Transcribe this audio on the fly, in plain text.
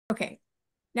Okay,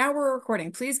 now we're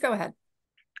recording. Please go ahead.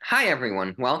 Hi,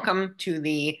 everyone. Welcome to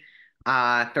the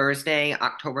Thursday,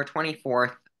 October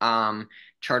 24th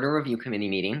Charter Review Committee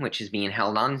meeting, which is being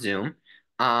held on Zoom.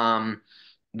 Um,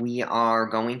 we are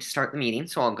going to start the meeting,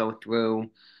 so I'll go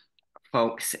through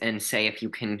folks and say if you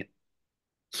can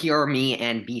hear me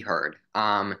and be heard.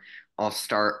 I'll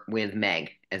start with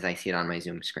Meg as I see it on my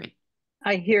Zoom screen.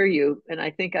 I hear you, and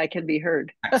I think I can be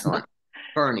heard. Excellent.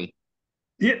 Bernie.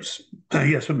 Yes,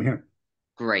 yes, I'm here.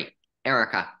 Great.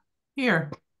 Erica.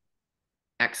 Here.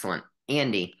 Excellent.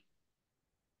 Andy.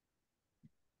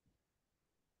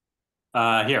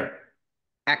 Here.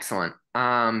 Excellent.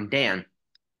 Dan.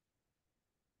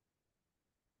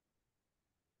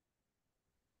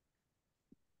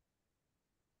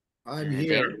 I'm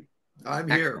here. Dan. I'm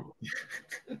here.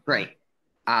 Great.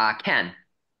 Ken.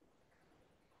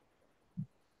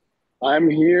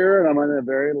 I'm here and I'm on a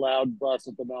very loud bus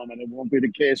at the moment. It won't be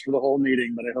the case for the whole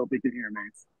meeting, but I hope you can hear me.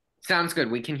 Sounds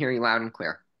good. We can hear you loud and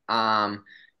clear. And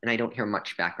I don't hear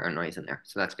much background noise in there,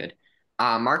 so that's good.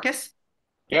 Marcus?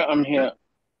 Yeah, I'm here.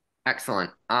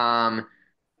 Excellent. And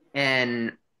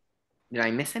did I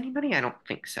miss anybody? I don't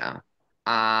think so.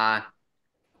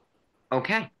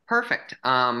 Okay, perfect.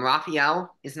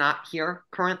 Raphael is not here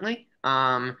currently.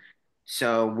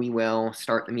 So we will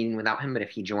start the meeting without him, but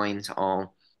if he joins,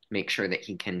 I'll make sure that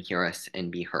he can hear us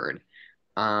and be heard.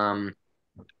 So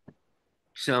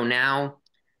now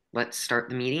let's start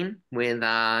the meeting with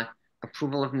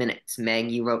approval of minutes.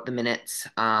 Meg, you wrote the minutes,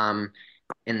 and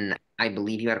I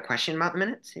believe you had a question about the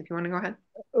minutes, if you want to go ahead.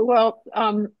 Well,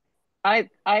 I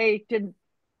did.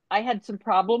 I had some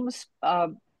problems,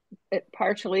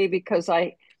 partially because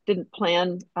I didn't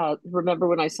plan. Remember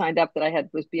when I signed up that I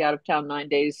was be out of town 9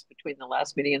 days between the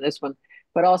last meeting and this one,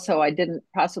 but also I didn't,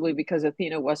 possibly because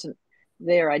Athena wasn't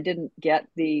there. I didn't get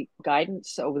the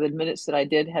guidance, so the minutes that I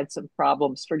did had some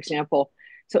problems. For example,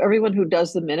 so everyone who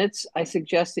does the minutes, I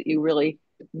suggest that you really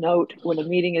note when a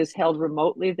meeting is held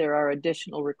remotely, there are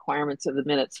additional requirements of the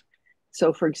minutes.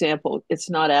 So, for example, it's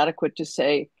not adequate to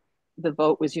say the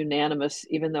vote was unanimous,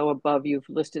 even though above you've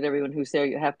listed everyone who's there.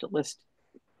 You have to list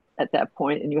at that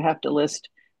point, and you have to list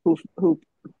who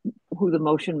the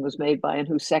motion was made by and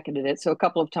who seconded it. So a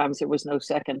couple of times there was no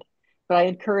second. But I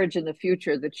encourage in the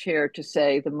future the chair to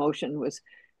say the motion was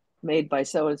made by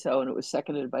so and so and it was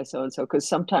seconded by so and so, because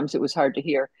sometimes it was hard to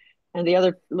hear. And the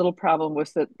other little problem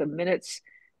was that the minutes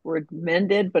were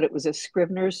amended, but it was a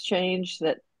Scrivener's change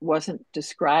that wasn't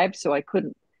described, so I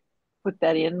couldn't put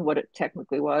that in what it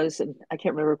technically was, and I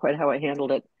can't remember quite how I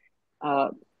handled it.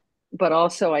 But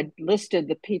also I listed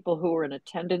the people who were in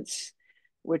attendance,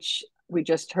 which we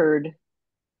just heard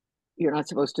you're not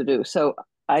supposed to do. So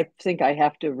I think I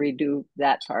have to redo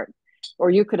that part. Or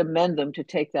you could amend them to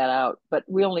take that out. But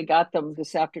we only got them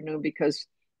this afternoon because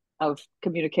of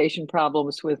communication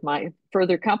problems with my,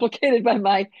 further complicated by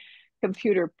my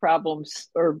computer problems,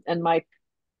 and my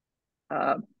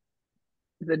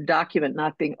the document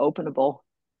not being openable.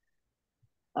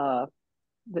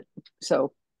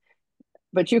 So,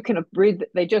 but you can read,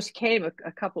 they just came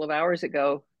a couple of hours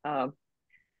ago.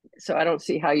 So I don't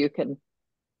see how you can,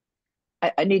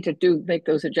 I need to make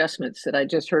those adjustments that I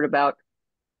just heard about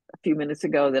a few minutes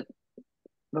ago, that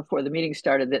before the meeting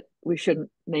started, that we shouldn't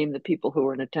name the people who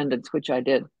were in attendance, which I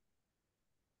did.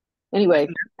 Anyway,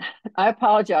 I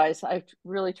apologize. I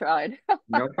really tried.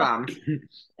 No problem.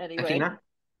 Anyway. Athena?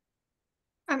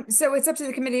 So it's up to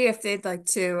the committee if they'd like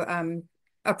to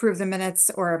approve the minutes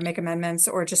or make amendments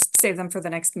or just save them for the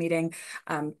next meeting.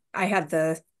 I had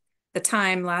the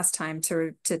time last time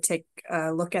to take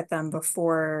a look at them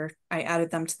before I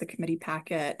added them to the committee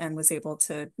packet and was able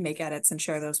to make edits and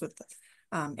share those with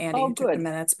Andy, who took the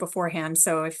minutes beforehand.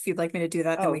 So if you'd like me to do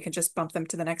that, then we can just bump them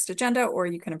to the next agenda, or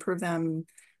you can approve them,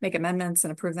 make amendments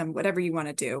and approve them, whatever you want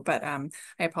to do. But I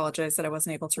apologize that I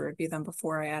wasn't able to review them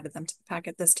before I added them to the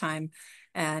packet this time.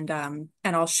 And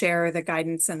I'll share the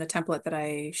guidance and the template that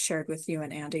I shared with you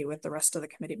and Andy with the rest of the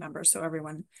committee members, so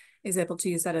everyone is able to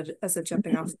use that as a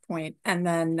jumping off point. And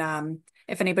then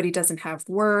if anybody doesn't have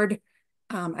Word,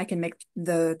 I can make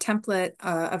the template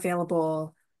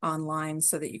available online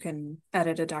so that you can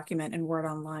edit a document in Word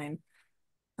online.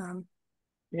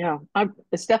 Yeah,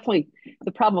 it's definitely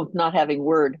the problem of not having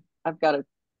Word. I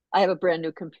have a brand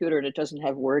new computer and it doesn't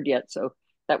have Word yet, so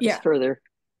that was further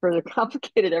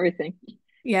complicated everything.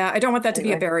 Yeah, I don't want that to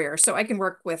be a barrier, so I can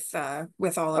work with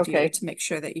all of you to make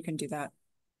sure that you can do that.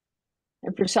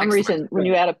 And for some reason, when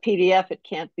you add a PDF, it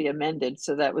can't be amended.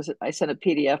 So I sent a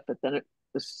PDF, but then it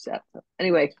was set.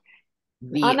 Anyway,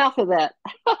 enough of that.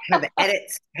 Have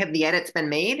the edits been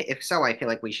made? If so, I feel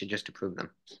like we should just approve them.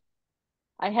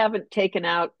 I haven't taken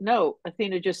out, no,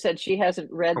 Athena just said she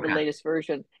hasn't read the Okay. latest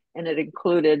version, and it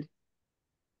included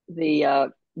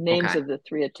the names Okay. of the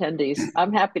 3 attendees.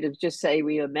 I'm happy to just say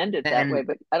we amend it that Then- way,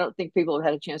 but I don't think people have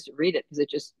had a chance to read it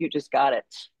because you just got it.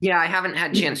 Yeah, I haven't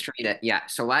had a chance to read it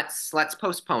yet, so let's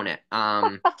postpone it.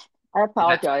 I That's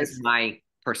apologize. my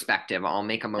perspective. I'll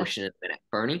make a motion in a minute.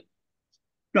 Bernie?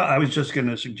 No, I was just going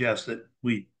to suggest that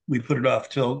we put it off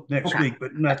till next Okay. week,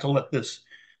 but not to let this,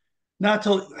 not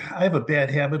to, I have a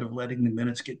bad habit of letting the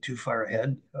minutes get too far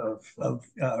ahead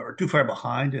or too far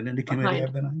behind in any committee Behind.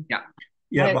 I've been on. Yeah.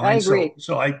 Yeah, I behind. agree.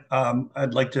 So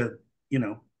I'd like to,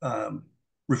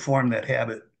 reform that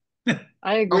habit.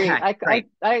 I agree. Okay, great.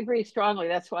 I agree strongly.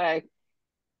 That's why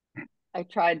I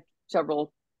tried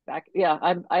several back. Yeah,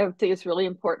 I think it's really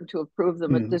important to approve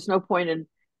them. Mhm. There's no point in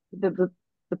the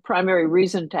primary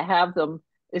reason to have them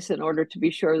is in order to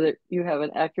be sure that you have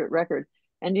an accurate record.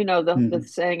 And the Mhm.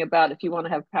 saying about if you want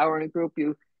to have power in a group,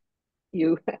 you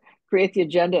create the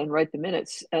agenda and write the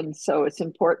minutes. And so it's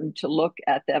important to look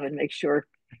at them and make sure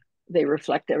they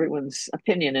reflect everyone's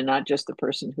opinion and not just the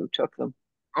person who took them.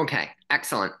 Okay,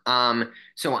 excellent.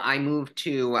 So I move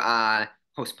to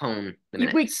postpone the We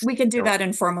minutes. we can do So- that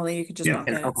informally. You could just Yeah. want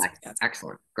minutes. Okay, Yeah.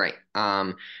 excellent, great.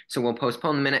 So we'll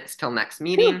postpone the minutes till next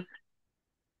meeting.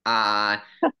 Athena,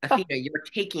 you're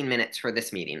taking minutes for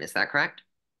this meeting, is that correct?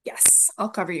 Yes, I'll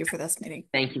cover you for this meeting.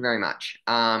 Thank you very much.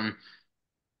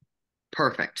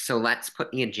 Perfect. So let's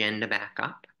put the agenda back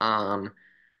up. I'm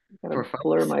For gonna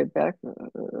blur folks. my back.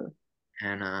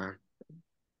 And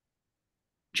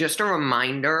just a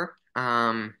reminder,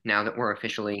 now that we're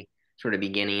officially sort of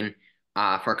beginning,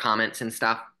 for comments and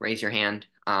stuff, raise your hand.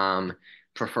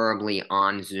 Preferably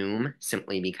on Zoom,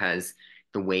 simply because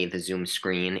the way the Zoom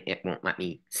screen, it won't let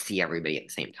me see everybody at the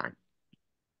same time.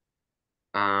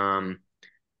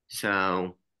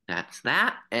 So that's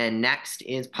that. And next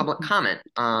is public comment.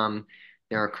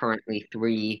 There are currently 4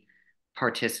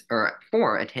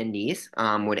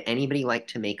 attendees. Would anybody like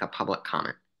to make a public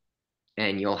comment?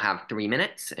 And you'll have 3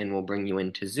 minutes, and we'll bring you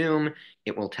into Zoom.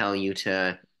 It will tell you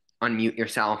to unmute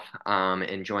yourself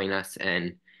and join us,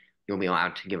 and you'll be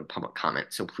allowed to give a public comment.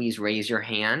 So please raise your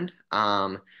hand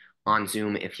on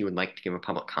Zoom if you would like to give a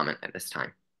public comment at this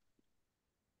time.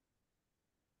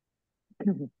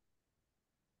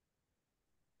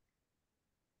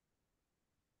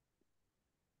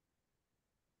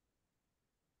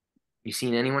 You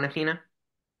seen anyone, Athena?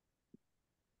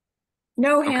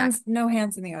 No Okay. hands, no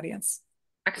hands in the audience.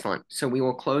 Excellent. So we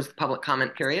will close the public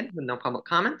comment period with no public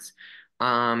comments.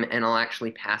 And I'll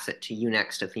actually pass it to you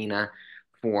next, Athena,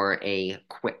 for a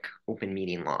quick open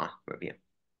meeting law review.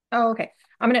 Oh, okay.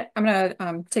 I'm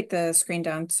gonna take the screen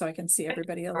down so I can see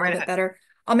everybody a Go little right bit ahead. better.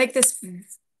 I'll make this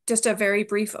just a very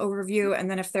brief overview, and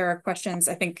then if there are questions,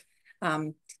 I think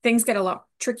things get a lot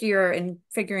trickier in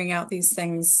figuring out these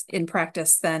things in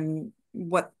practice than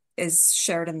what is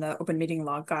shared in the open meeting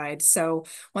law guide. So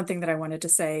one thing that I wanted to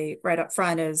say right up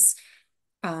front is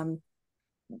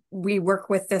we work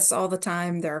with this all the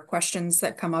time. There are questions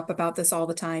that come up about this all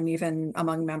the time, even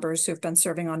among members who've been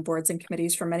serving on boards and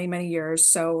committees for many, many years.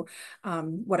 So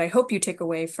what I hope you take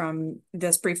away from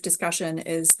this brief discussion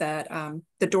is that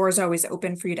the door is always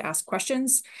open for you to ask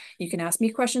questions. You can ask me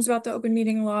questions about the open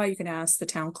meeting law. You can ask the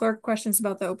town clerk questions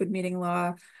about the open meeting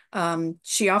law.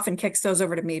 She often kicks those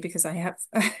over to me because I have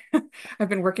I've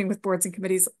been working with boards and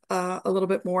committees a little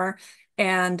bit more.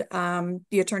 And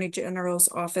the Attorney General's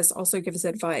office also gives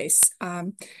advice.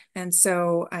 And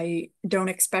so I don't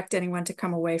expect anyone to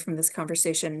come away from this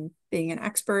conversation being an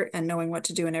expert and knowing what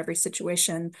to do in every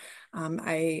situation.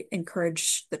 I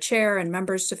encourage the chair and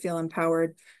members to feel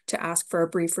empowered to ask for a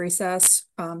brief recess,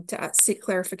 to seek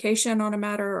clarification on a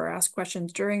matter or ask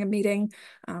questions during a meeting,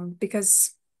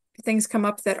 because things come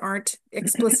up that aren't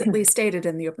explicitly stated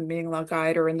in the open meeting law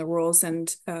guide or in the rules.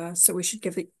 And so we should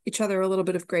give each other a little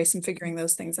bit of grace in figuring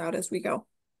those things out as we go.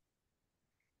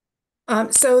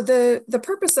 So the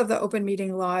purpose of the open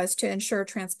meeting law is to ensure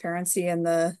transparency in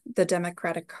the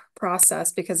democratic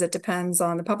process, because it depends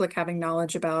on the public having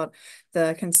knowledge about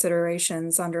the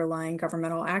considerations underlying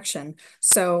governmental action.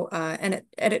 So and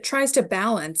it tries to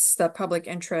balance the public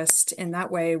interest in that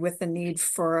way with the need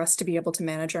for us to be able to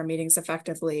manage our meetings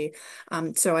effectively.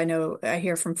 So I know I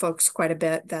hear from folks quite a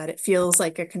bit that it feels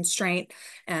like a constraint,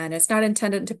 and it's not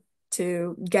intended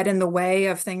to get in the way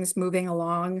of things moving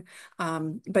along,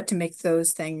 but to make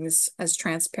those things as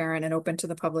transparent and open to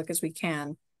the public as we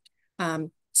can.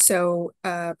 So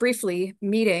briefly,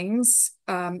 meetings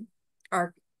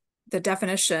are the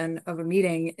definition of a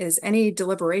meeting is any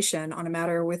deliberation on a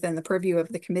matter within the purview of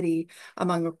the committee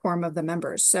among a quorum of the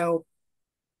members. So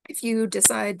if you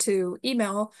decide to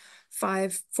email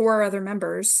four other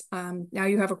members, now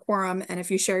you have a quorum. And if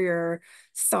you share your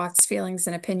thoughts, feelings,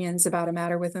 and opinions about a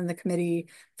matter within the committee,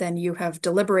 then you have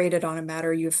deliberated on a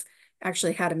matter. You've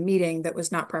actually had a meeting that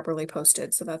was not properly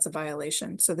posted. So that's a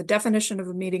violation. So the definition of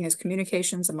a meeting is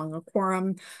communications among a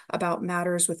quorum about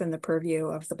matters within the purview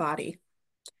of the body.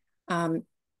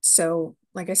 So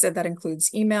like I said, that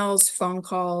includes emails, phone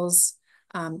calls,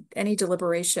 any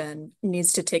deliberation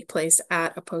needs to take place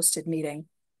at a posted meeting.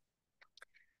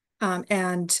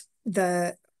 And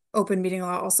the open meeting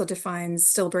law also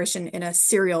defines deliberation in a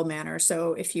serial manner.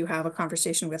 So if you have a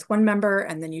conversation with one member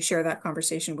and then you share that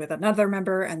conversation with another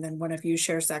member, and then one of you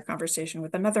shares that conversation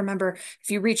with another member, if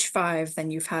you reach 5,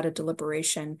 then you've had a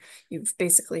deliberation. You've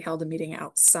basically held a meeting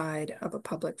outside of a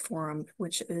public forum,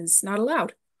 which is not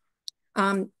allowed.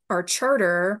 Our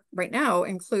charter right now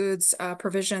includes a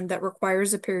provision that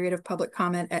requires a period of public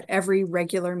comment at every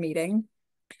regular meeting.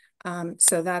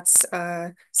 So that's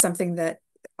something that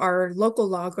our local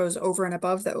law goes over and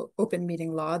above the open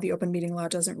meeting law. The open meeting law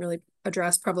doesn't really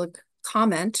address public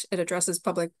comment. It addresses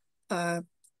public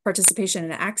participation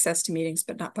and access to meetings,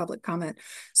 but not public comment.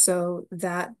 So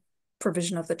that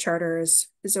provision of the charter is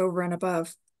over and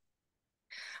above.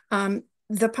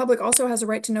 The public also has a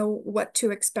right to know what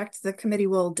to expect the committee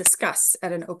will discuss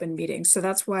at an open meeting. So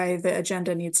that's why the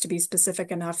agenda needs to be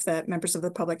specific enough that members of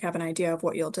the public have an idea of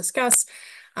what you'll discuss,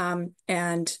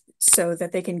 and so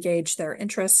that they can gauge their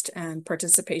interest and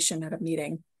participation at a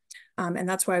meeting. And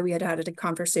that's why we had a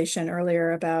conversation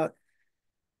earlier about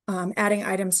adding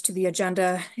items to the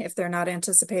agenda if they're not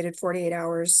anticipated 48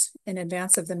 hours in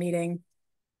advance of the meeting.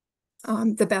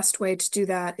 The best way to do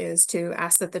that is to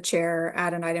ask that the chair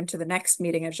add an item to the next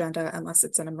meeting agenda unless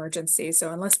it's an emergency.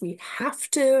 So unless we have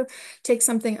to take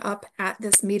something up at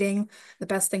this meeting, the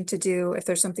best thing to do if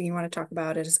there's something you want to talk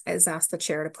about is ask the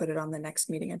chair to put it on the next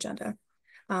meeting agenda.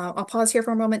 I'll pause here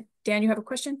for a moment. Dan, you have a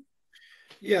question?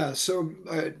 Yeah, so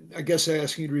I guess I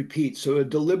ask you to repeat. So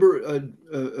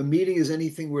a meeting is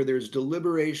anything where there's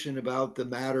deliberation about the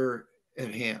matter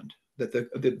at hand, that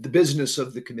the business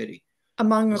of the committee.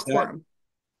 Among a Is that quorum.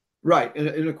 right,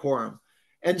 in a quorum.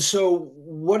 And so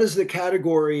what is the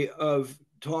category of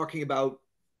talking about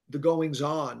the goings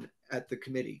on at the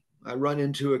committee? I run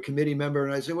into a committee member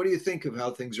and I say, what do you think of how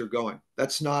things are going?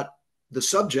 That's not the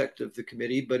subject of the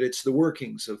committee, but it's the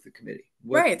workings of the committee.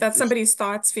 Right, that's somebody's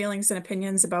thoughts, feelings, and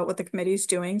opinions about what the committee's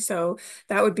doing. So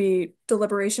that would be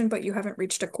deliberation, but you haven't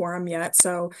reached a quorum yet.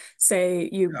 So say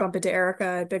you bump into Erica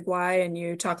at Big Y and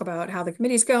you talk about how the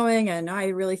committee's going, and I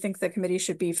really think the committee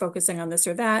should be focusing on this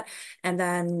or that. And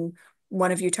then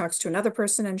one of you talks to another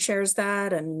person and shares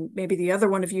that, and maybe the other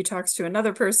one of you talks to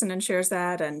another person and shares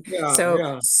that. And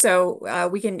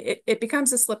it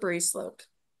becomes a slippery slope.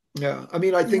 Yeah, I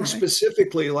mean, I think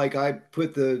specifically, like I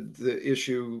put the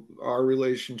issue, our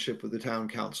relationship with the town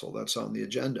council, that's on the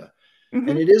agenda.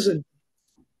 And it isn't,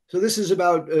 so this is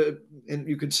about, and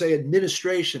you could say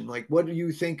administration, like what do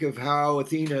you think of how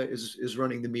Athena is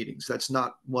running the meetings? That's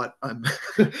not what I'm,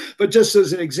 but just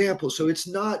as an example. So it's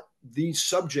not the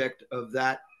subject of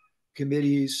that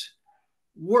committee's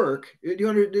work.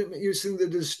 You see the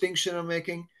distinction I'm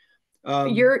making?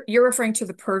 You're referring to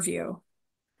the purview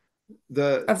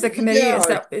of the committee.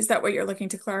 Is that what you're looking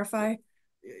to clarify?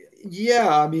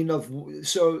 Yeah, I mean,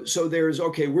 so there's,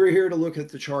 okay, we're here to look at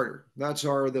the charter. That's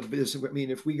the business. I mean,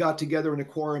 if we got together in a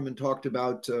quorum and talked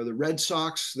about the Red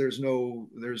Sox, there's no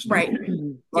right.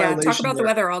 Yeah, talk about the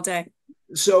weather all day.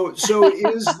 So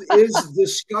is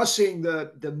discussing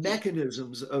the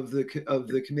mechanisms of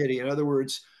the committee. In other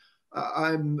words,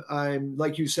 I'm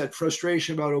like you said,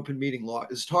 frustration about open meeting law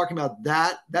is talking about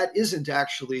that isn't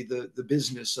actually the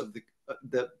business of the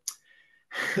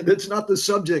that's not the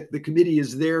subject the committee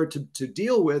is there to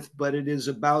deal with, but it is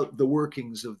about the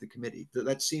workings of the committee.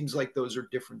 That seems like those are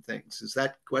different things. Is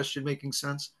that question making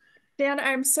sense? Dan,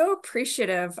 I'm so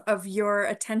appreciative of your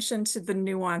attention to the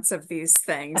nuance of these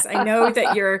things. I know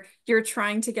that you're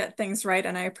trying to get things right,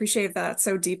 and I appreciate that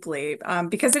so deeply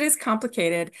because it is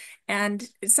complicated. And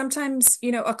sometimes,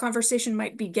 a conversation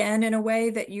might begin in a way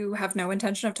that you have no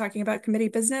intention of talking about committee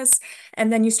business,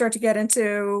 and then you start to get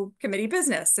into committee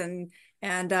business. And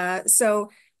so,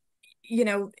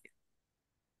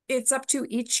 it's up to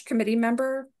each committee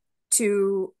member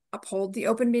to uphold the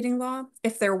open meeting law.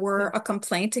 If there were a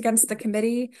complaint against the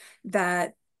committee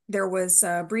that there was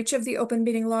a breach of the open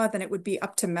meeting law, then it would be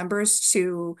up to members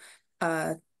to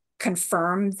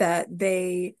confirm that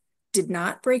they did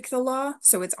not break the law.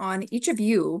 So it's on each of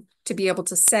you to be able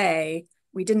to say,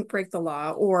 we didn't break the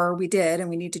law, or we did, and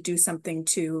we need to do something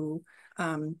to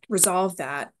resolve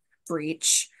that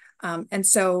breach. And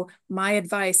so my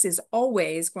advice is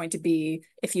always going to be,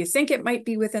 if you think it might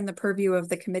be within the purview of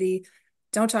the committee,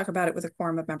 don't talk about it with a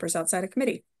quorum of members outside a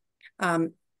committee.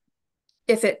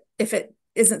 If it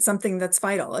isn't something that's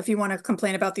vital, if you want to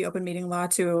complain about the open meeting law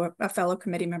to a fellow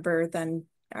committee member, then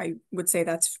I would say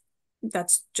that's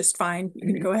just fine.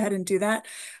 You can go ahead and do that.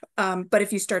 But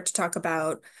if you start to talk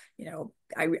about,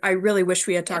 I really wish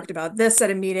we had talked about this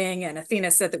at a meeting, and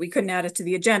Athena said that we couldn't add it to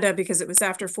the agenda because it was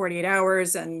after 48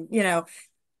 hours, and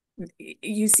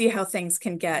you see how things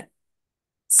can get.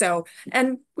 So,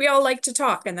 and we all like to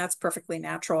talk, and that's perfectly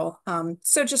natural.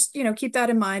 So just, keep that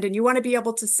in mind. And you want to be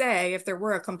able to say, if there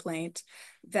were a complaint,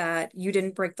 that you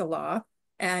didn't break the law,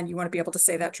 and you want to be able to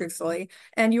say that truthfully.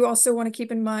 And you also want to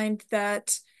keep in mind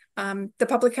that the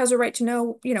public has a right to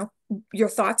know, your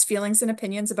thoughts, feelings, and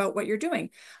opinions about what you're doing.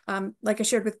 Like I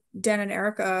shared with Dan and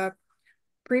Erica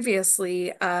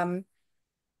previously,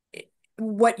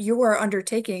 what you are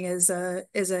undertaking is a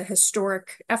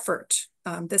historic effort.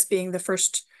 This being the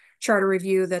first charter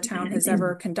review the town has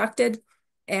ever conducted,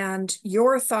 and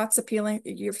your thoughts,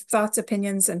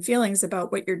 opinions, and feelings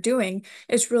about what you're doing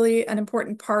is really an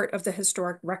important part of the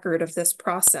historic record of this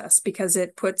process, because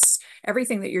it puts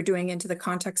everything that you're doing into the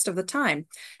context of the time.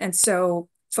 And so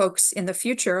folks in the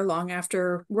future, long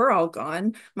after we're all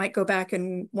gone, might go back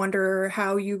and wonder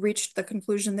how you reached the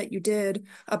conclusion that you did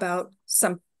about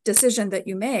some decision that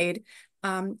you made.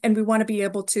 And we want to be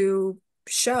able to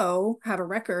have a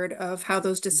record of how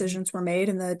those decisions were made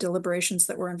and the deliberations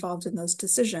that were involved in those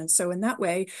decisions. So in that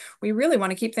way, we really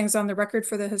want to keep things on the record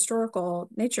for the historical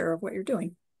nature of what you're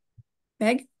doing.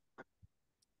 Meg?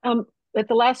 At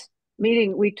the last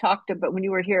meeting, we talked about, when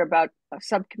you were here, about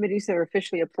subcommittees that are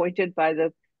officially appointed by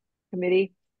the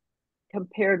committee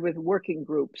compared with working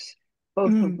groups,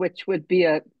 both of which would be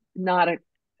not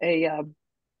a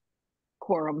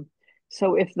quorum.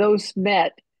 So if those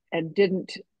met and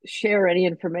didn't share any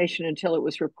information until it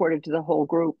was reported to the whole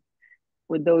group,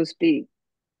 would those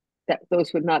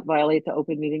would not violate the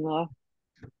open meeting law?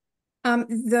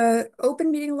 The open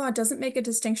meeting law doesn't make a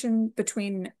distinction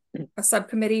between a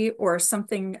subcommittee or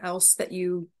something else that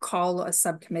you call a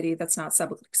subcommittee that's not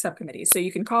subcommittee. So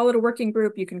you can call it a working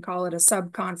group, you can call it a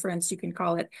sub-conference, you can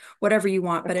call it whatever you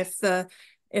want. But if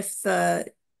the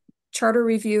Charter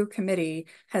Review Committee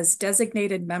has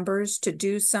designated members to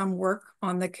do some work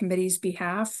on the committee's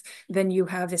behalf, then you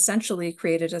have essentially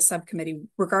created a subcommittee,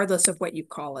 regardless of what you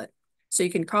call it. So you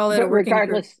can call it a working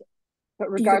group.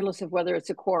 But regardless of whether it's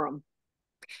a quorum.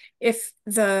 If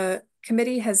the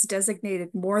committee has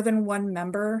designated more than one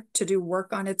member to do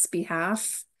work on its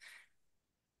behalf,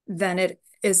 then it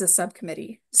is a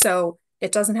subcommittee. So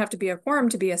it doesn't have to be a quorum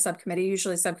to be a subcommittee.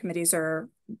 Usually subcommittees are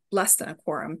less than a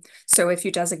quorum. So if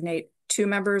you designate 2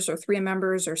 members or 3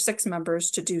 members or 6 members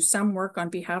to do some work on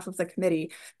behalf of the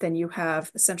committee, then you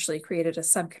have essentially created a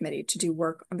subcommittee to do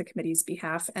work on the committee's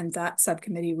behalf. And that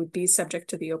subcommittee would be subject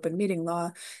to the open meeting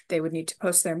law. They would need to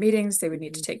post their meetings. They would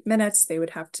need to take minutes. They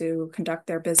would have to conduct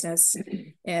their business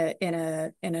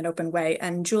in an open way.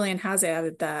 And Julian has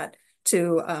added that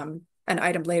to an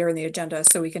item later in the agenda,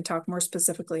 so we can talk more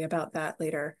specifically about that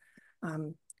later.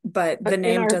 But the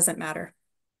name doesn't matter.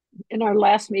 In our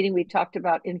last meeting, we talked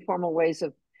about informal ways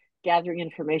of gathering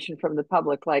information from the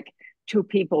public, like 2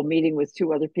 people meeting with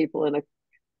 2 other people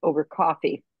over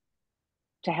coffee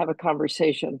to have a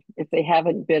conversation. If they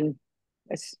haven't been,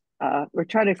 we're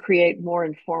trying to create more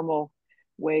informal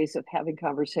ways of having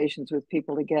conversations with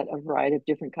people to get a variety of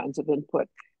different kinds of input,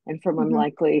 and from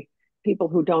unlikely people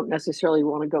who don't necessarily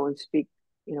want to go and speak,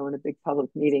 in a big public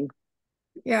meeting.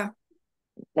 Yeah.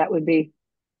 That would be.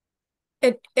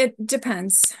 It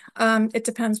depends. It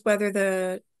depends whether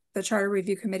the Charter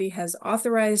Review Committee has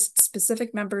authorized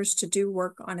specific members to do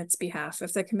work on its behalf.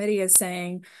 If the committee is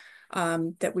saying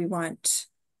that we want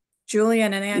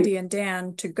Julian and Andy and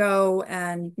Dan to go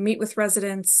and meet with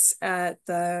residents at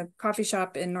the coffee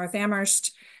shop in North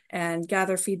Amherst and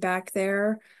gather feedback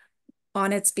there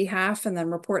on its behalf, and then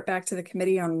report back to the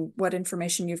committee on what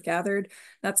information you've gathered,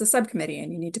 that's a subcommittee,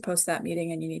 and you need to post that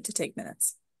meeting and you need to take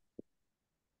minutes.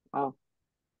 Wow.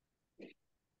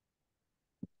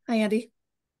 Hi, Andy.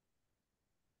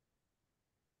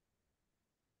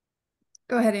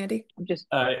 Go ahead, Andy.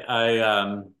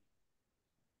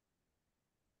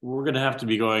 We're going to have to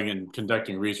be going and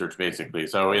conducting research, basically.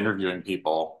 So interviewing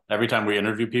people. Every time we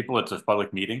interview people, it's a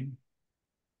public meeting.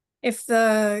 If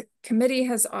the committee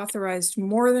has authorized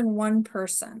more than one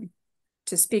person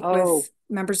to speak with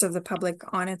members of the public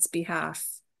on its behalf,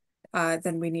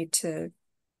 then we need to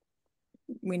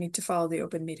follow the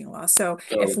open meeting law. So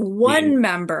if one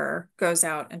member goes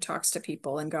out and talks to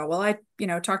people and go, well, I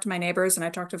talked to my neighbors and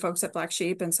I talked to folks at Black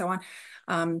Sheep and so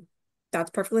on,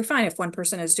 that's perfectly fine. If one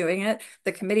person is doing it,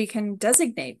 the committee can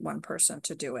designate one person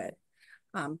to do it.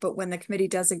 But when the committee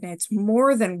designates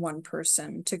more than one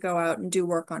person to go out and do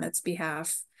work on its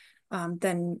behalf,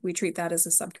 then we treat that as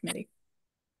a subcommittee.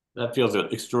 That feels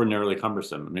extraordinarily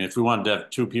cumbersome. I mean, if we wanted to have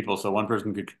two people, so one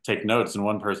person could take notes and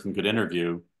one person could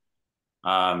interview,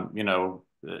 you know,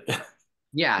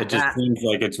 Yeah, it just seems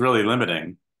like it's really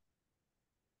limiting.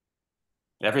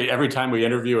 Every time we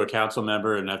interview a council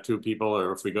member and have two people,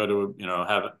 or if we go to, you know,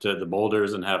 have it to the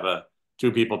Boulders and have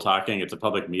two people talking, it's a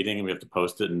public meeting and we have to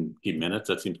post it and keep minutes.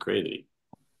 That seems crazy.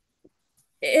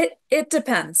 It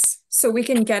depends. So we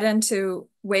can get into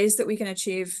ways that we can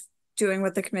achieve doing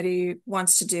what the committee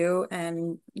wants to do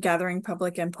and gathering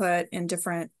public input in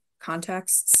different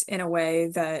contexts in a way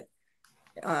that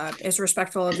is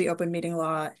respectful of the open meeting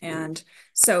law. And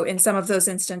so in some of those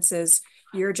instances,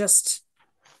 you're just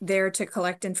there to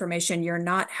collect information. You're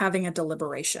not having a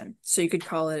deliberation. So you could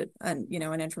call it an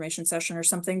information session or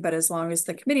something, but as long as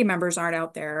the committee members aren't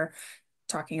out there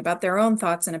talking about their own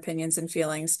thoughts and opinions and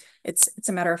feelings, it's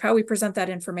a matter of how we present that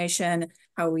information,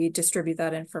 how we distribute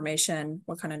that information,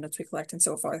 what kind of notes we collect, and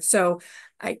so forth. So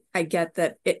I get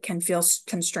that it can feel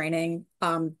constraining.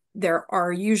 There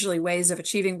are usually ways of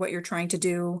achieving what you're trying to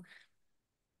do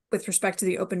with respect to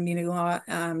the open meeting law,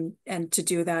 and to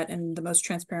do that in the most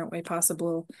transparent way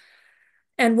possible.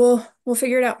 And we'll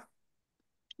figure it out.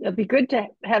 It'd be good to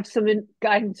have some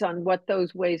guidance on what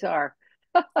those ways are.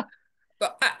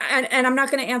 And I'm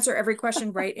not going to answer every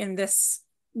question right in this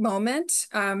moment,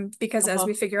 because as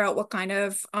we figure out what kind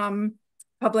of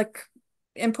public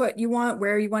input you want,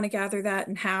 where you want to gather that,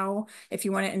 and how, if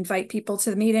you want to invite people to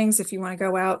the meetings, if you want to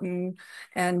go out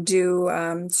and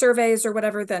do surveys or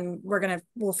whatever, then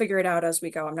we'll figure it out as we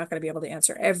go. I'm not going to be able to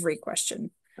answer every question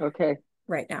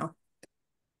right now,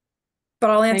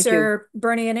 but I'll answer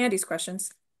Bernie and Andy's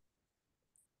questions.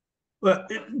 Well,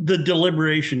 the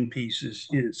deliberation piece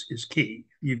is key.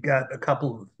 You've got a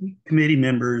couple of committee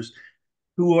members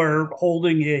who are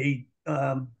holding a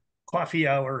coffee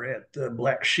hour at the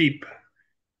Black Sheep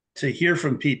to hear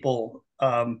from people.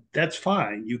 That's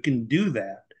fine. You can do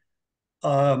that.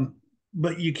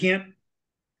 But you can't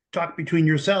talk between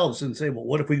yourselves and say, well,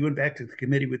 what if we went back to the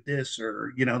committee with this,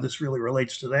 or, you know, this really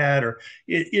relates to that, or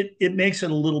it makes it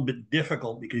a little bit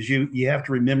difficult because you have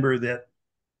to remember that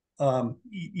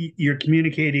you're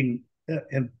communicating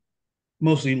and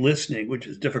mostly listening, which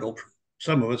is difficult for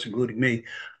some of us, including me,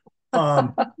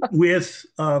 with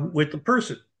the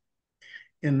person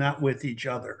and not with each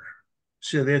other.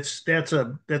 So that's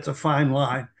a fine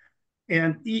line.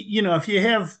 And you know, if you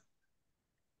have,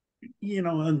 you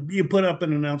know, you put up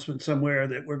an announcement somewhere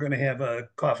that we're going to have a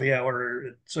coffee hour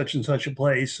at such and such a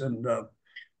place, and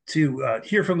to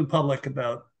hear from the public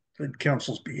about the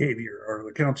council's behavior or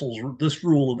the council's this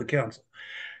rule of the council,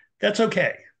 that's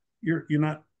okay. You're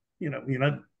not, you know, you're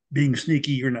not being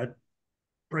sneaky. You're not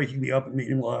breaking the open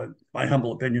meeting law, in my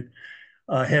humble opinion,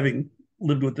 having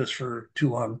lived with this for too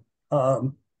long.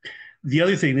 The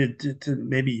other thing that to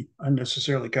maybe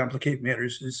unnecessarily complicate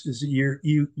matters is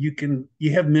you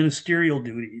have ministerial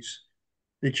duties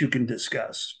that you can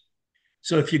discuss.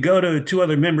 So if you go to two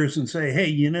other members and say, hey,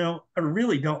 you know, I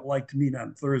really don't like to meet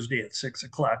on Thursday at 6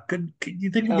 o'clock. Could you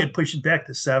think we could push it back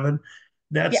to 7?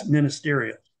 That's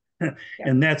ministerial.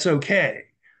 And that's okay.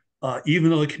 Even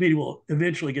though the committee will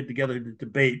eventually get together to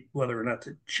debate whether or not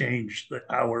to change the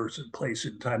hours and place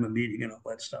and time of meeting and all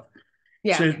that stuff.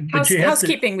 Yeah, so,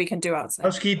 housekeeping we can do outside.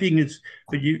 Housekeeping is,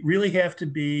 but you really have to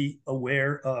be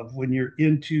aware of when you're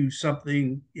into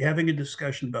something, having a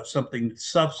discussion about something that's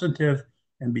substantive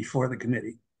and before the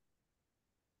committee.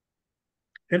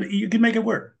 And you can make it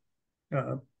work.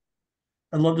 I'd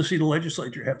love to see the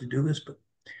legislature have to do this, but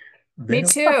me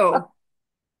too.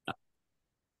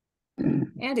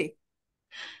 Andy.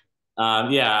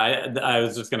 Yeah, I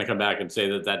was just going to come back and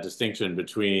say that distinction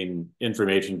between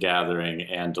information gathering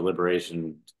and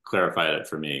deliberation clarified it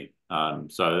for me.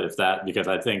 So because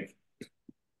I think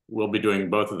we'll be doing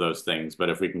both of those things,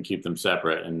 but if we can keep them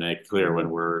separate and make clear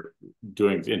when we're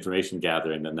doing information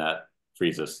gathering, then that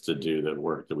frees us to do the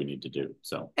work that we need to do.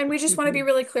 So, and we just want to be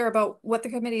really clear about what the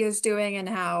committee is doing and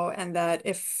how, and that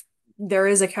if there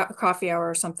is a coffee hour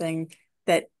or something,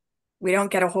 that we don't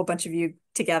get a whole bunch of you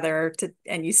together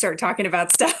and you start talking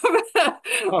about stuff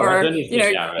or you know,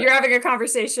 you're having a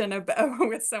conversation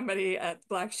with somebody at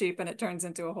Black Sheep and it turns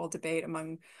into a whole debate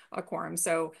among a quorum.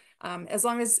 So as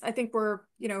long as I think we're,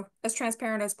 you know, as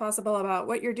transparent as possible about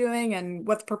what you're doing and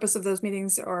what the purpose of those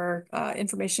meetings or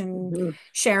information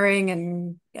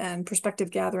sharing and perspective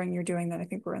gathering you're doing, then I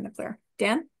think we're in the clear.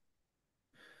 Dan?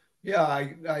 Yeah,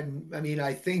 I mean,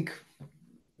 I think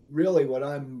really what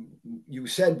you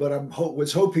said, but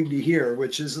was hoping to hear,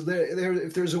 which is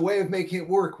if there's a way of making it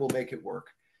work, we'll make it work.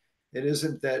 It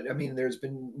isn't that, I mean, there's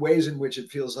been ways in which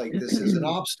it feels like this is an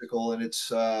obstacle, and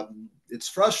it's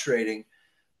frustrating,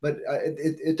 but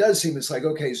it does seem, it's like,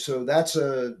 okay, so that's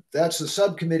a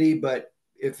subcommittee, but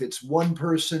if it's one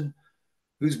person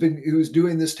who's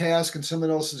doing this task and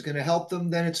someone else is going to help them,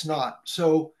 then it's not.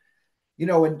 So,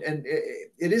 and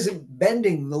it isn't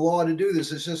bending the law to do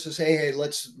this. It's just to say, hey,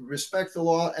 let's respect the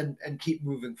law and keep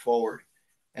moving forward.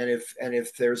 And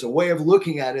if there's a way of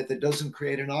looking at it that doesn't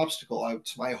create an obstacle,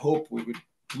 it's my hope we would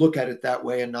look at it that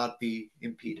way and not be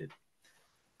impeded.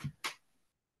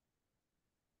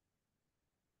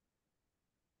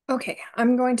 Okay,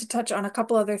 I'm going to touch on a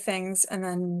couple other things and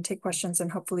then take questions,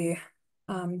 and hopefully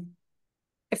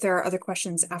if there are other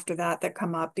questions after that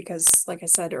come up, because like I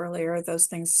said earlier, those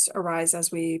things arise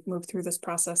as we move through this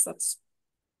process.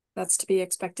 That's to be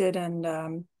expected, and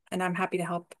I'm happy to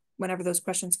help whenever those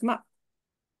questions come up.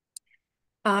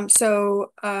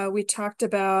 So we talked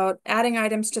about adding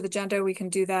items to the agenda. We can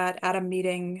do that at a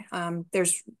meeting.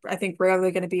 There's, I think,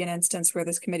 rarely going to be an instance where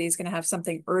this committee is going to have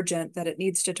something urgent that it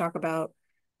needs to talk about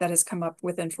that has come up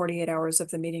within 48 hours of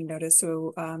the meeting notice.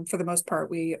 So for the most part,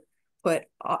 we put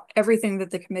everything that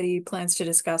the committee plans to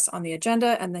discuss on the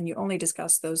agenda, and then you only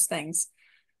discuss those things.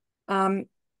 The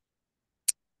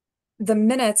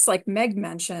minutes, like Meg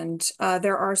mentioned,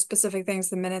 there are specific things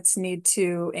the minutes need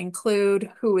to include: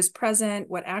 who was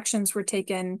present, what actions were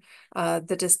taken, a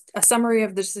summary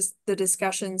of the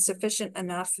discussion sufficient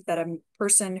enough that a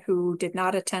person who did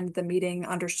not attend the meeting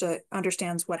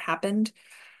understands what happened.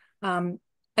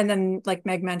 And then, like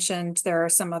Meg mentioned, there are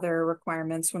some other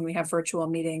requirements when we have virtual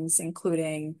meetings,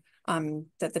 including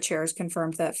that the chair has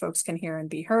confirmed that folks can hear and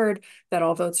be heard, that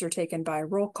all votes are taken by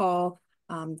roll call,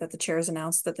 that the chair has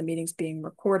announced that the meeting's being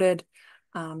recorded,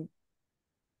 and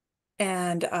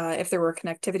if there were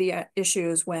connectivity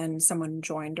issues when someone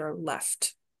joined or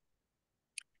left.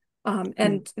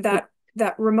 And that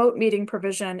remote meeting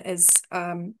provision is,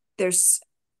 there's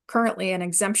currently an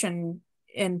exemption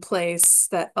in place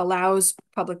that allows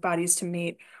public bodies to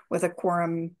meet with a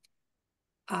quorum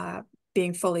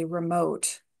being fully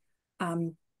remote.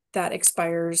 That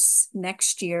expires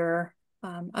next year,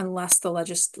 unless the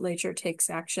legislature takes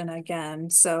action again.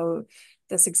 So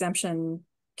this exemption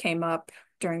came up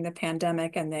during the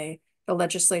pandemic, and the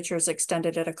legislature has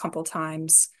extended it a couple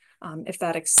times. If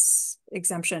that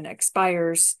exemption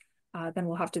expires, then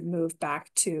we'll have to move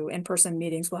back to in-person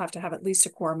meetings. We'll have to have at least a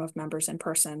quorum of members in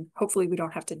person. Hopefully we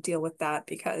don't have to deal with that,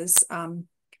 because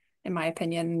in my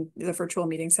opinion, the virtual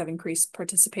meetings have increased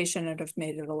participation and have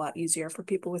made it a lot easier for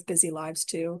people with busy lives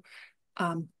to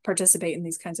participate in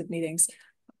these kinds of meetings.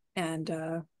 And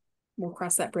we'll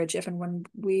cross that bridge if and when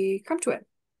we come to it.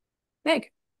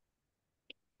 Meg.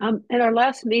 In our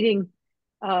last meeting,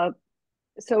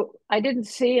 so I didn't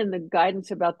see in the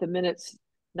guidance about the minutes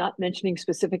not mentioning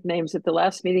specific names. At the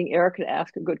last meeting, Eric had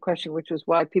asked a good question, which was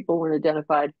why people weren't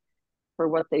identified for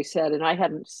what they said. And I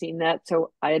hadn't seen that.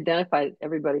 So I identified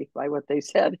everybody by what they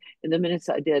said in the minutes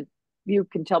I did. You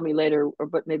can tell me later,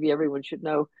 but maybe everyone should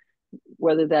know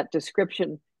whether that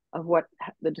description of what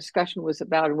the discussion was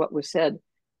about and what was said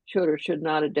should or should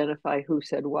not identify who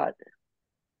said what.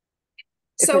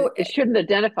 So it shouldn't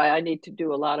identify, I need to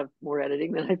do a lot of more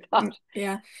editing than I thought.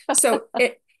 Yeah. So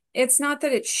it's not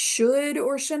that it should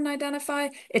or shouldn't identify.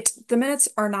 The minutes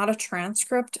are not a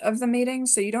transcript of the meeting,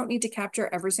 so you don't need to capture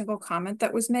every single comment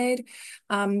that was made.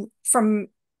 From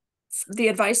the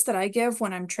advice that I give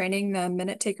when I'm training the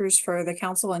minute takers for the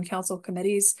council and council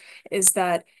committees is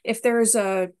that if there's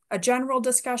a general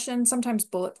discussion, sometimes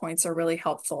bullet points are really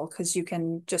helpful, because you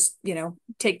can just,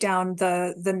 take down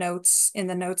the notes in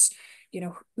the notes,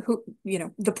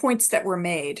 the points that were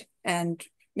made, and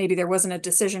maybe there wasn't a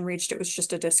decision reached, it was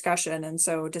just a discussion, and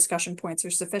so discussion points are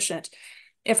sufficient.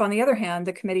 If, on the other hand,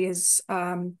 the committee is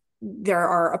there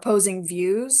are opposing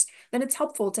views, then it's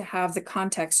helpful to have the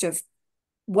context of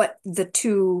what the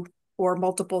two or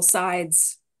multiple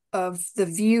sides of the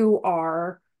view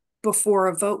are before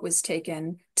a vote was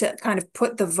taken, to kind of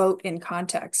put the vote in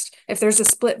context. If there's a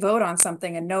split vote on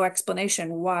something and no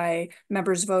explanation why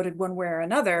members voted one way or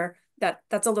another,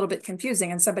 that's a little bit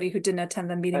confusing, and somebody who didn't attend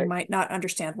the meeting might not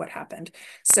understand what happened.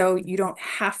 So you don't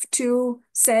have to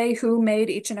say who made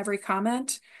each and every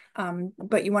comment,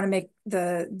 but you want to make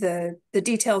the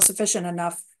details sufficient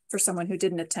enough for someone who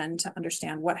didn't attend to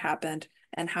understand what happened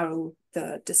and how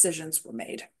the decisions were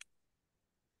made.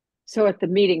 So at the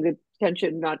meeting, the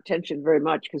not tension very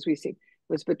much, because we see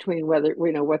was between whether,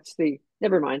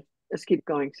 never mind. Let's keep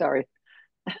going. Sorry.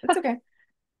 That's okay.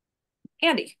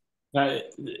 Andy.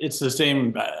 It's the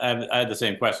same. I had the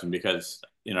same question because,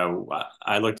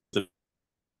 I looked at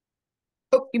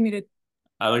Oh, you muted.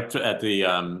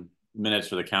 the minutes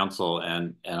for the council,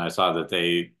 and I saw that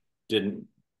they didn't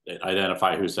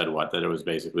identify who said what, that it was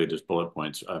basically just bullet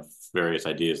points of various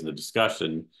ideas in the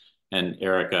discussion. And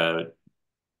Erica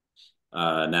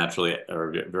naturally,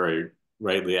 or very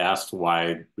rightly, asked why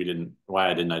I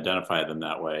didn't identify them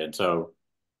that way. And so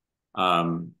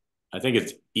I think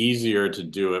it's easier to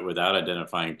do it without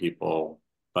identifying people,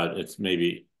 but it's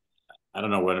maybe, I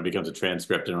don't know when it becomes a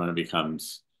transcript and when it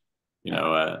becomes,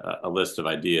 a list of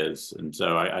ideas. And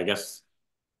so I guess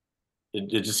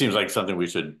it just seems like something we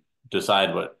should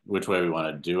decide which way we want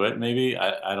to do it. Maybe,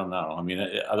 I don't know. I mean,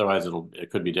 otherwise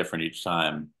it could be different each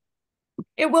time.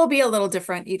 It will be a little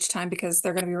different each time because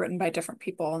they're going to be written by different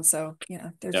people. And so, there's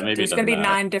Maybe it going to doesn't be matter.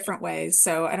 9 different ways.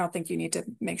 So I don't think you need to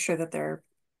make sure that they're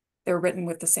written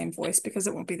with the same voice, because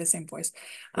it won't be the same voice.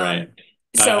 Right.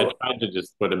 I So tried to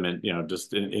just put them in,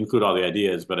 just include all the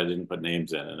ideas, but I didn't put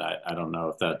names in. And I don't know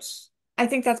if that's, I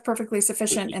think that's perfectly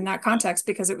sufficient in that context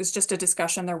because it was just a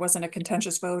discussion. There wasn't a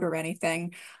contentious vote or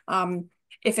anything.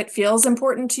 If it feels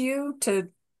important to you to,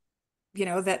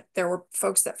 that there were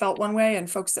folks that felt one way and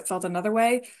folks that felt another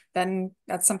way, then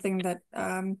that's something that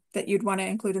that you'd want to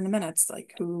include in the minutes,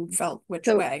 like who felt which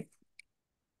way.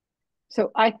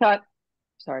 So I thought,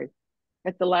 sorry,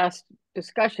 at the last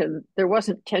discussion, there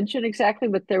wasn't tension exactly,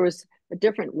 but there was a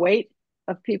different weight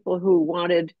of people who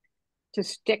wanted to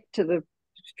stick to the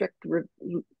strict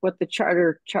what the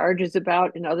charter charge is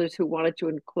about, and others who wanted to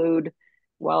include,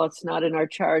 while it's not in our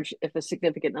charge, if a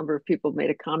significant number of people made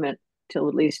a comment, to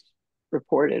at least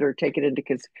report it or take it into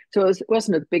consideration. So it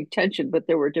wasn't a big tension, but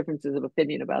there were differences of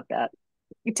opinion about that.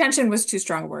 Tension was too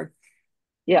strong a word.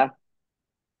 Yeah.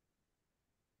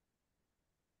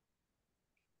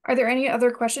 Are there any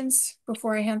other questions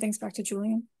before I hand things back to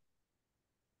Julian?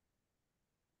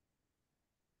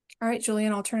 All right,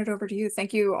 Julian, I'll turn it over to you.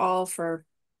 Thank you all for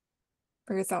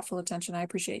your thoughtful attention. I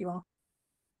appreciate you all.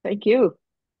 Thank you.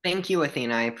 Thank you,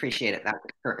 Athena. I appreciate it. That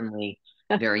was certainly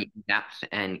very in-depth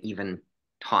and even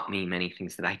taught me many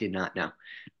things that I did not know.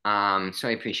 So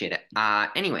I appreciate it.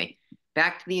 Anyway,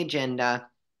 back to the agenda.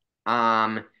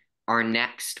 Our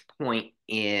next point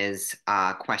is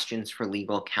questions for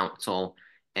legal counsel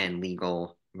and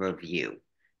legal review.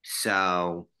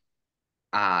 So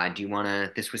do you want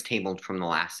to, this was tabled from the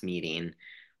last meeting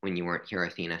when you weren't here,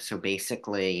 Athena. So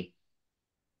basically,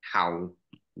 how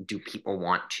do people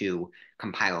want to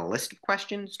compile a list of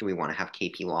questions? Do we want to have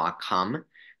KP Law come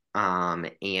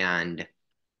and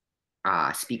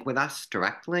speak with us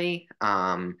directly?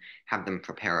 Have them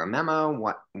prepare a memo?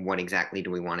 What exactly do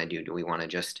we want to do? Do we want to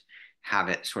just have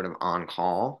it sort of on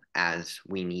call as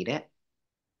we need it?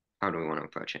 How do we want to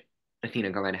approach it?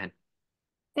 Athena, go right ahead.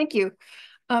 Thank you.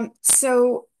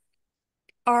 So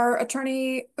our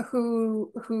attorney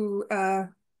who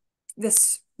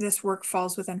this work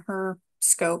falls within her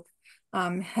scope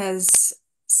has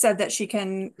said that she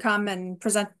can come and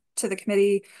present to the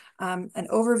committee an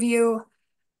overview.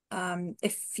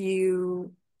 If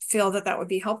you feel that would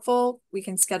be helpful, we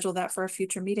can schedule that for a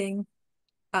future meeting.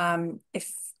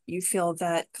 If you feel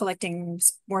that collecting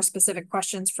more specific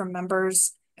questions from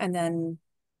members and then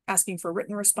asking for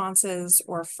written responses,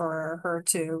 or for her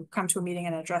to come to a meeting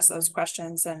and address those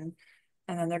questions, and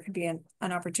then there could be an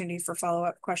opportunity for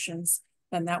follow-up questions,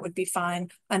 then that would be fine.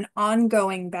 An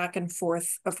ongoing back and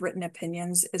forth of written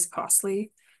opinions is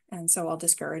costly. And so I'll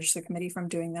discourage the committee from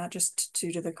doing that, just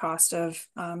due to the cost of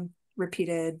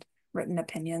repeated written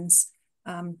opinions.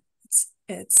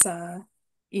 It's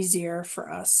easier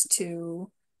for us to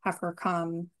have her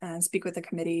come and speak with the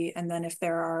committee. And then if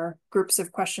there are groups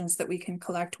of questions that we can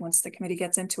collect once the committee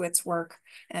gets into its work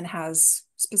and has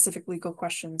specific legal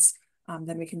questions,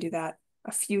 then we can do that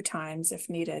a few times if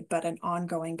needed. But an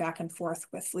ongoing back and forth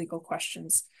with legal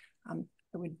questions, I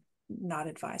would not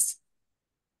advise.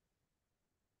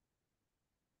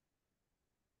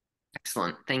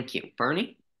 Excellent. Thank you.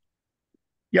 Bernie?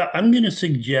 Yeah, I'm going to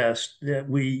suggest that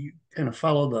we kind of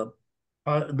follow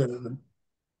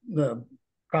the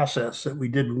process that we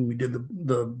did when we did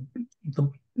the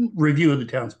review of the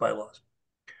town's bylaws.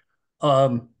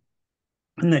 And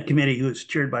that committee was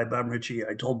chaired by Bob Ritchie.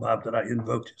 I told Bob that I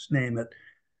invoked his name at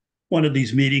one of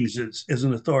these meetings as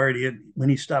an authority. And when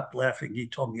he stopped laughing, he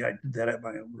told me I did that at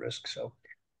my own risk. So,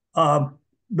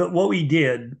 but what we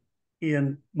did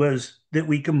was that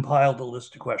we compiled a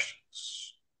list of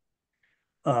questions.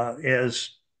 As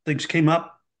things came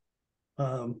up,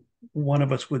 one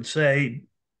of us would say,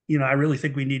 I really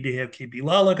think we need to have KP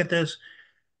Law look at this.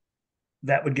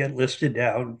 That would get listed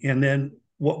down. And then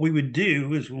what we would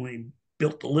do is when we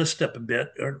built the list up a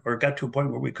bit or got to a point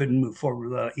where we couldn't move forward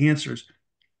without answers,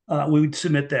 we would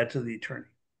submit that to the attorney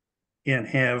and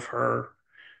have her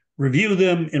review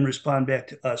them and respond back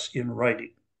to us in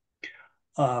writing.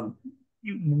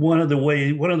 One of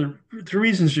the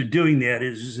reasons you're doing that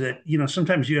is that,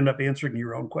 sometimes you end up answering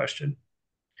your own question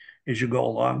as you go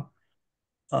along.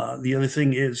 The other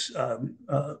thing is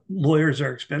lawyers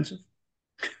are expensive.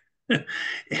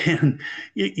 And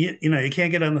you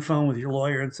can't get on the phone with your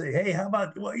lawyer and say, hey, how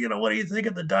about, what do you think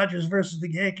of the Dodgers versus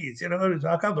the Yankees?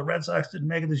 How come the Red Sox didn't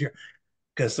make it this year?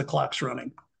 Because the clock's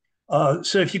running.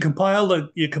 So if you compile the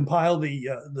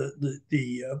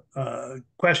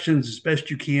questions as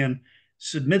best you can,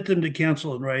 submit them to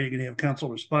counsel in writing, and have counsel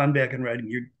respond back in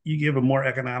writing, you give a more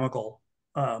economical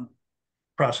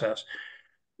process.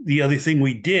 The other thing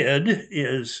we did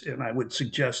is, and I would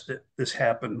suggest that this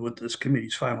happened with this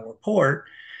committee's final report,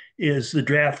 is the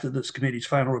draft of this committee's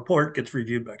final report gets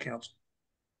reviewed by counsel.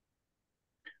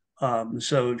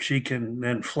 So she can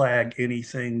then flag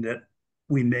anything that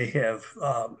we may have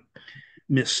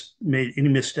any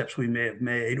missteps we may have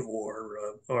made, or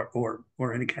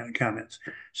any kind of comments.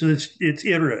 So it's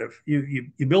iterative.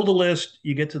 You build a list,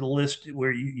 you get to the list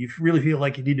where you really feel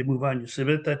like you need to move on, you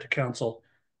submit that to counsel,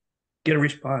 get a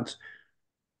response,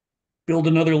 build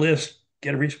another list,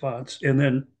 get a response, and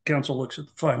then counsel looks at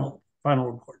the final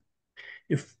report.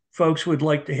 If folks would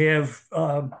like to have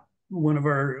one of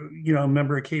our, a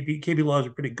member of KP Law is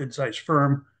a pretty good sized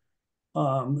firm.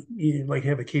 You'd like to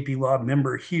have a KP Law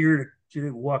member here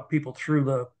to walk people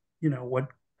through what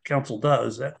counsel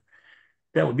does. That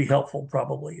would be helpful,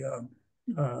 probably.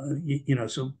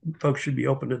 So folks should be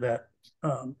open to that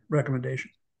recommendation.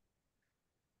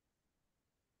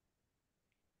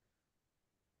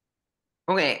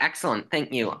 Okay, excellent.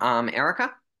 Thank you.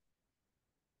 Erica?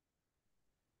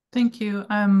 Thank you.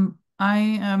 I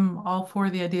am all for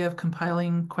the idea of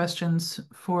compiling questions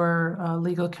for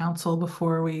legal counsel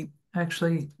before we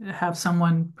actually have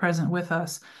someone present with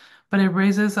us. But it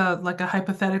raises a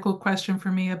hypothetical question for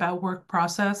me about work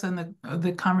process and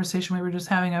the conversation we were just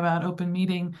having about open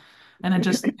meeting. And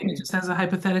just as a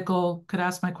hypothetical, could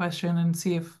ask my question and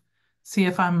see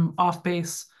if I'm off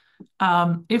base.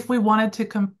 If we wanted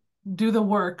to do the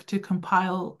work to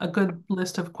compile a good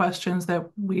list of questions that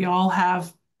we all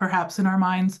have perhaps in our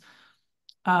minds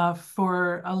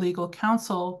for a legal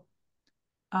counsel,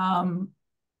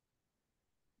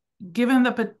 given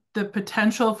the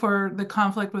potential for the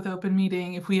conflict with open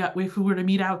meeting, if we were to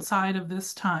meet outside of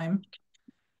this time,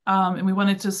 and we want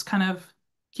to just kind of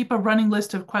keep a running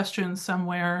list of questions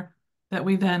somewhere that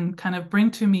we then kind of bring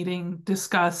to meeting,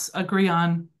 discuss, agree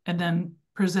on, and then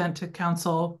present to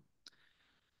counsel.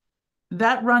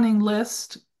 That running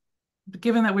list,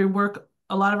 given that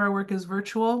a lot of our work is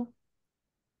virtual,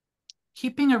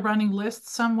 keeping a running list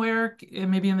somewhere,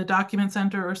 maybe in the document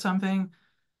center or something,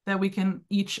 that we can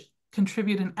each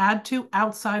contribute and add to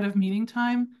outside of meeting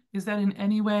time, is that in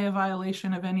any way a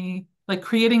violation of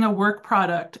creating a work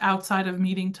product outside of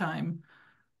meeting time?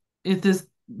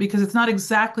 Because it's not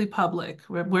exactly public.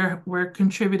 We're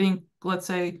contributing, let's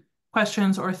say,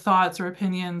 questions or thoughts or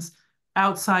opinions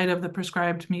outside of the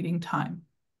prescribed meeting time.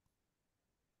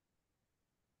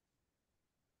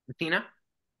 Athena?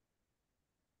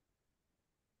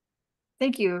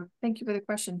 Thank you. Thank you for the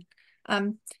question.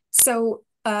 So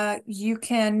you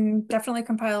can definitely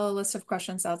compile a list of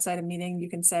questions outside a meeting. You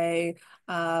can say,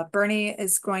 Bernie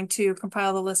is going to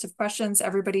compile the list of questions.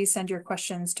 Everybody send your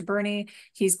questions to Bernie.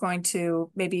 He's going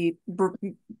to maybe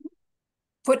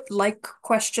put like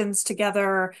questions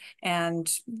together and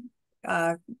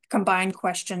combine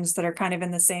questions that are kind of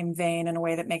in the same vein in a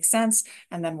way that makes sense.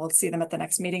 And then we'll see them at the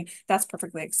next meeting. That's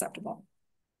perfectly acceptable.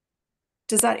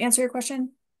 Does that answer your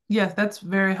question? Yes, that's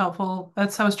very helpful. I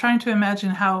was trying to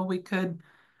imagine how we could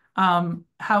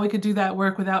do that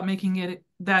work without making it,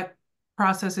 that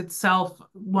process itself,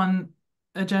 one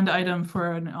agenda item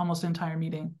for an almost entire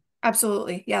meeting.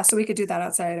 Absolutely. Yeah. So we could do that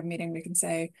outside of a meeting. We can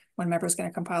say one member is going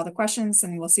to compile the questions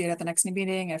and we'll see it at the next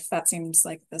meeting. If that seems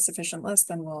like the sufficient list,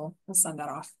 then we'll send that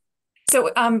off.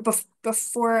 So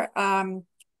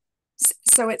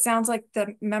so it sounds like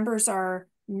the members are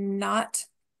not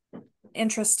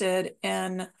interested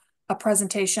in a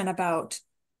presentation about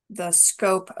the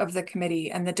scope of the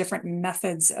committee and the different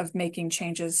methods of making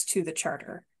changes to the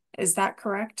charter. Is that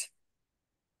correct?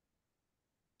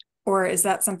 Or is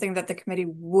that something that the committee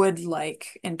would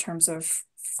like in terms of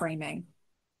framing?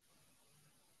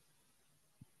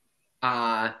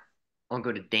 I'll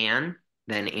go to Dan,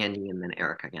 then Andy, and then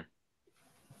Eric again.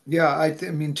 Yeah, I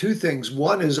mean, two things.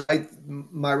 One is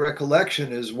my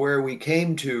recollection is where we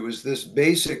came to is this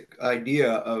basic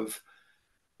idea of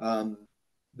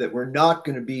that we're not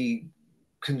going to be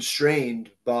constrained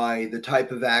by the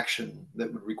type of action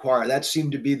that would require. That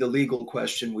seemed to be the legal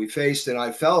question we faced, and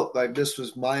I felt like this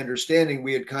was my understanding.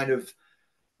 We had kind of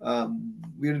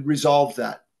we had resolved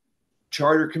that.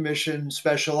 Charter Commission,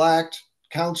 special act,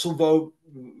 council vote.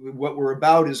 What we're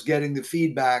about is getting the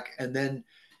feedback, and then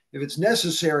if it's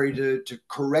necessary to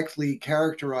correctly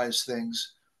characterize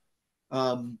things,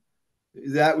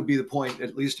 that would be the point,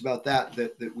 at least about that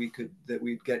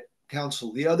we'd get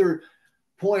counsel. The other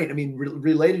point, I mean,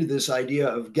 related to this idea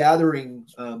of gathering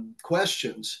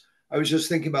questions, I was just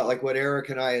thinking about like what Eric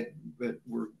and I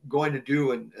were going to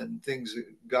do, and things that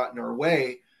got in our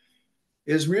way,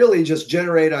 is really just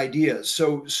generate ideas.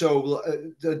 So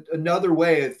another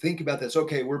way of thinking about this,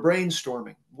 okay, we're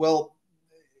brainstorming. Well,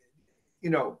 you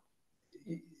know,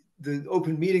 the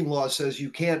open meeting law says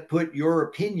you can't put your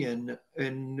opinion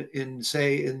in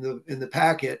say in the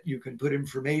packet. You can put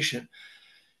information.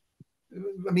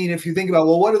 I mean, if you think about,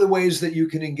 well, what are the ways that you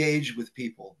can engage with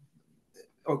people?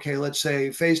 Okay, let's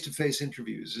say face-to-face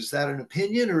interviews. Is that an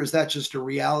opinion, or is that just a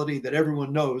reality that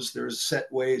everyone knows there's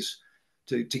set ways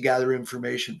to gather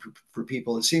information for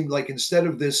people? It seemed like instead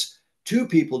of this, two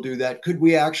people do that, could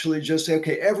we actually just say,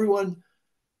 okay, everyone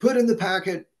put in the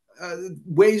packet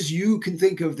ways you can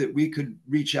think of that we could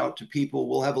reach out to people.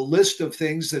 We'll have a list of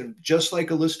things that, just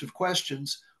like a list of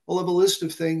questions, we'll have a list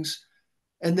of things,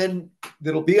 and then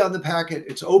that'll be on the packet.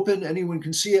 It's open, anyone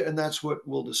can see it, and that's what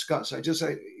we'll discuss.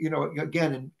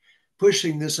 Again, in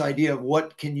pushing this idea of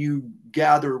what can you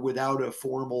gather without a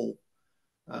formal,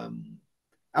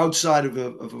 outside of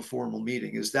a formal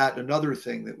meeting, is that another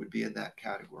thing that would be in that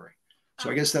category?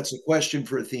 So I guess that's a question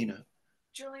for Athena.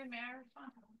 Julie, may I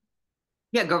respond?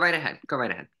 Yeah, go right ahead. Go right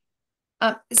ahead.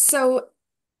 So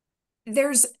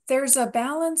there's a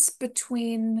balance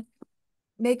between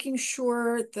making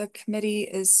sure the committee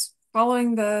is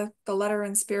following the letter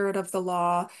and spirit of the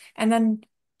law, and then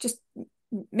just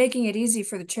making it easy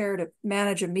for the chair to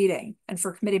manage a meeting and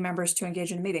for committee members to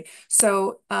engage in a meeting.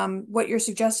 So what you're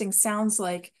suggesting sounds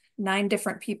like 9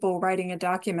 different people writing a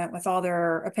document with all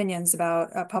their opinions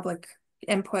about public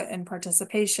input and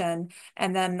participation,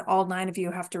 and then all 9 of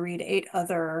you have to read 8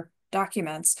 other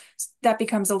documents. That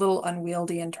becomes a little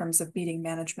unwieldy in terms of meeting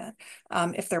management.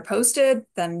 If they're posted,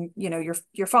 then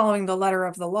you're following the letter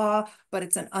of the law, but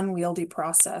it's an unwieldy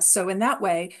process. So in that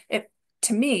way,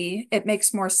 to me, it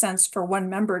makes more sense for one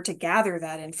member to gather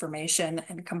that information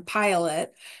and compile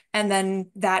it, and then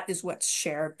that is what's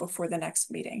shared before the next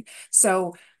meeting.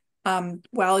 So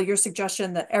while your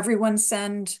suggestion that everyone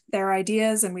send their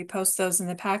ideas and we post those in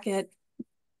the packet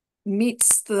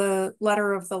meets the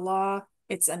letter of the law,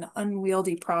 it's an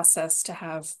unwieldy process to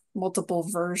have multiple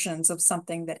versions of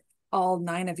something that all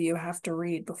 9 of you have to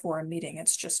read before a meeting.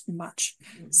 It's just much.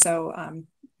 So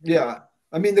yeah,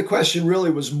 I mean, the question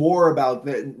really was more about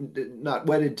not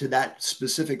wedded to that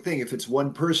specific thing. If it's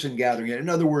one person gathering it, in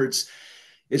other words,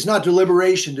 it's not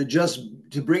deliberation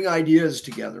to bring ideas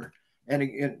together.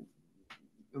 And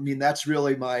I mean, that's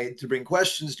really to bring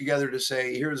questions together, to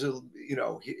say, here's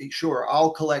sure, I'll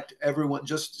collect everyone,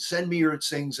 just send me your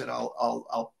things and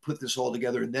I'll put this all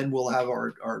together, and then we'll have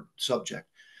our subject.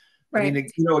 Right. I mean,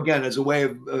 again, as a way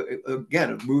of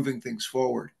moving things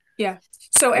forward. Yeah.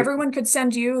 So everyone could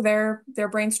send you their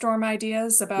brainstorm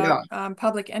ideas about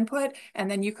public input,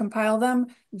 and then you compile them.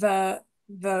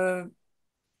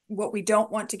 What we don't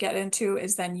want to get into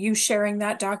is then you sharing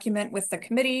that document with the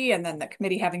committee, and then the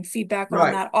committee having feedback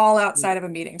on that, all outside of a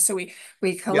meeting. So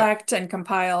we collect and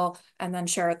compile and then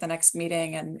share at the next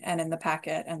meeting and in the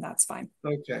packet, and that's fine.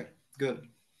 Okay, good.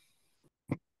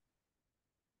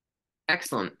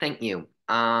 Excellent, thank you.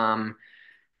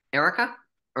 Erica?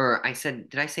 Or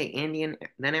did I say Andy and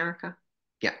then Erica?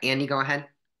 Yeah, Andy, go ahead.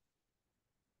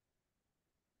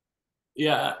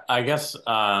 Yeah, I guess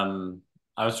I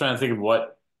was trying to think of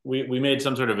what we made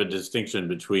some sort of a distinction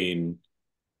between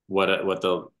what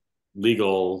the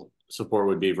legal support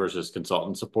would be versus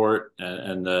consultant support,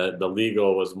 and the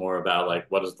legal was more about like,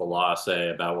 what does the law say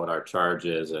about what our charge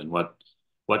is, and what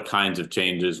kinds of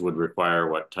changes would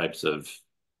require what types of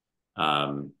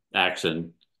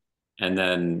action. And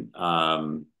then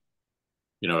a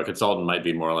consultant might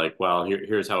be more like, well,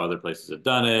 here's how other places have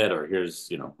done it, or here's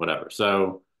whatever.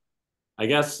 So I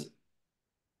guess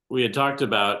we had talked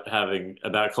about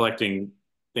collecting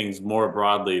things more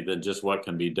broadly than just what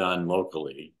can be done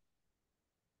locally.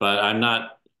 But I'm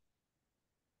not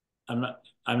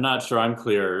sure I'm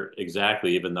clear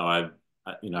exactly, even though I've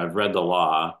read the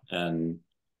law, but I'm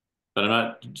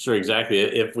not sure exactly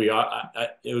if we are.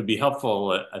 It would be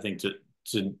helpful, I think,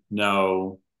 to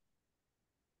know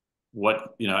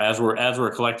what, you know, as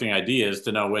we're collecting ideas,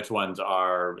 to know which ones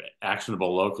are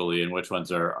actionable locally and which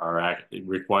ones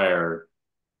require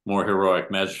more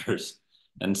heroic measures.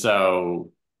 And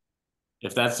so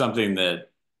if that's something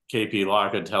that KP Law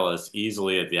could tell us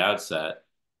easily at the outset,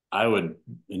 I would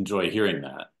enjoy hearing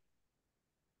that.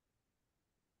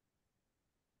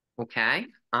 Okay.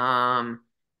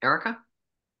 Erica?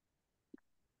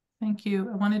 Thank you.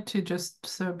 I wanted to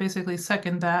just basically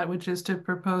second that, which is to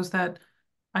propose that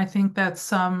I think that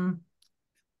some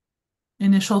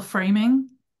initial framing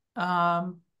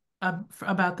about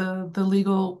the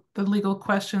legal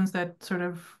questions that sort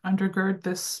of undergird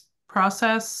this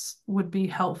process would be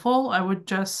helpful. I would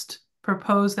just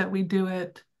propose that we do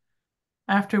it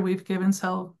after we've given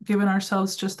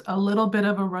ourselves just a little bit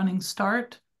of a running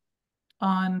start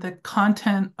on the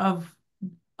content of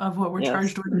what we're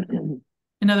charged with.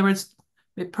 In other words,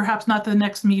 perhaps not the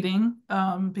next meeting,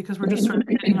 because we're just sort of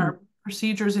getting our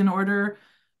procedures in order,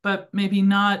 but maybe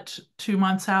not 2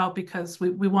 months out, because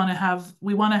we want to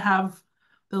have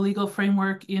the legal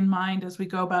framework in mind as we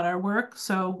go about our work.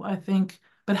 So I think,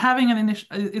 but having an initial,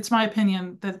 it's my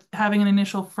opinion that having an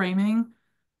initial framing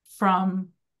from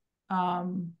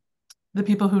the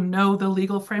people who know the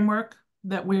legal framework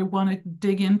that we want to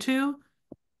dig into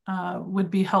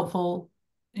would be helpful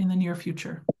in the near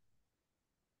future.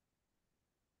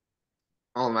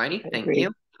 All righty, thank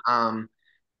you.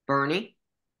 Bernie?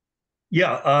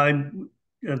 Yeah,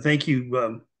 thank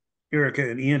you, Erica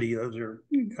and Andy. Those are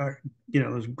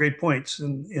those are great points,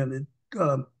 and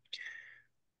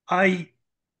I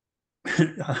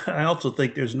I also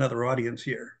think there's another audience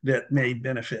here that may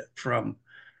benefit from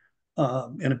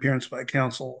an appearance by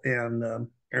counsel and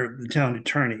or the town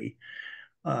attorney,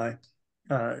 and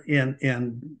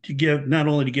to give, not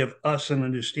only to give us an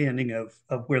understanding of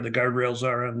where the guardrails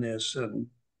are on this, and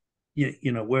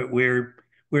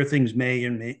where things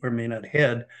may or may not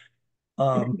head.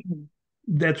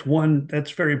 That's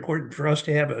very important for us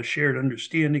to have a shared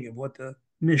understanding of what the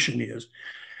mission is.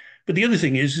 But the other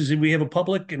thing is that we have a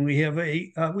public and we have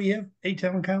a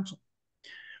town council,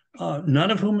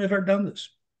 none of whom have ever done this.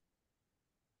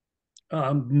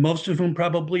 Most of whom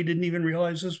probably didn't even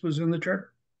realize this was in the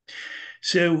charter.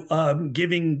 So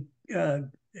giving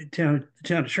town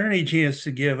attorney a chance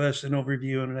to give us an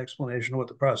overview and an explanation of what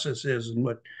the process is and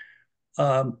what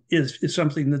is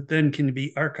something that then can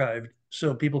be archived,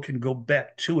 so people can go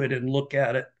back to it and look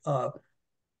at it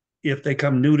if they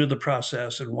come new to the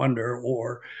process and wonder,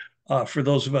 or for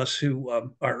those of us who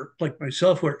are like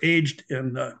myself, who are aged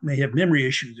and may have memory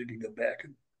issues, who can go back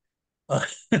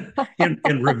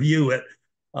and review it.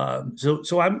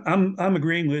 So I'm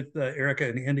agreeing with Erica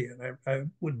and Andy, and I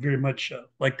would very much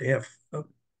like to have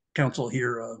counsel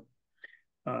here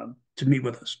to meet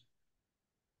with us.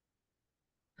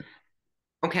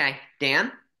 Okay,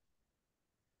 Dan?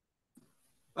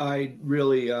 I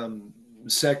really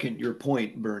second your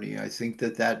point, Bernie. I think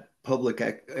that public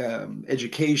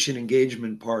education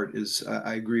engagement part is,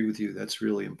 I agree with you, that's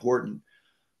really important.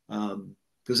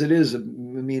 Because it is, I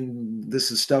mean,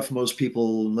 this is stuff most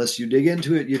people, unless you dig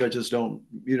into it, don't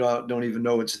even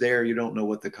know it's there. You don't know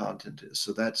what the content is.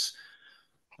 So that's,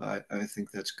 I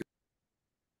think that's good.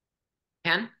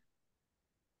 Ken?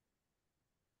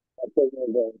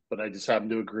 But I just happen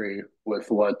to agree with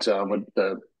what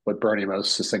Bernie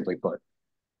most succinctly put.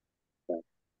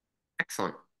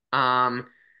 Excellent. All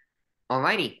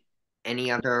righty.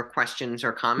 Any other questions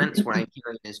or comments? What I'm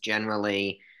hearing is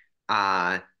generally,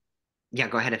 yeah,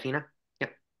 go ahead, Athena.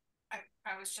 Yep.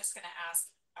 I was just going to ask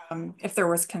if there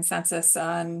was consensus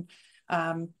on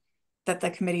that the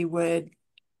committee would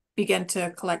begin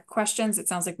to collect questions. It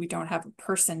sounds like we don't have a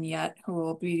person yet who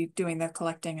will be doing the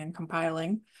collecting and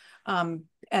compiling, and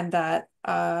that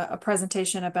a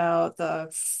presentation about the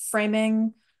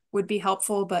framing would be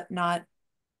helpful, but not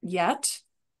yet.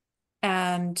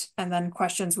 And then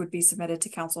questions would be submitted to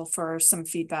council for some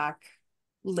feedback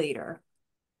later.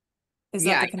 Is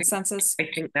that the consensus? I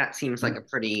think that seems like a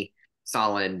pretty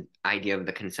solid idea of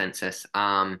the consensus.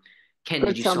 Ken,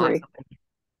 did you still have something?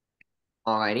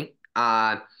 All righty.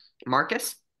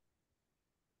 Marcus?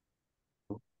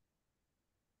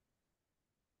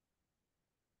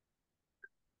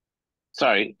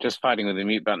 Sorry, just fighting with the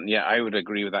mute button. Yeah, I would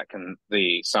agree with that,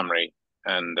 the summary,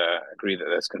 and agree that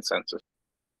there's consensus.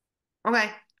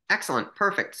 Okay, excellent,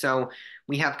 perfect. So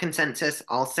we have consensus.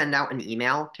 I'll send out an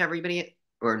email to everybody,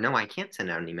 or no, I can't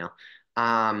send out an email.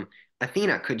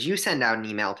 Athena, could you send out an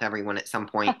email to everyone at some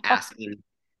point asking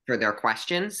for their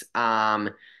questions?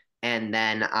 And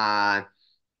then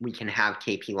we can have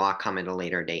KP Law come at a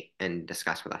later date and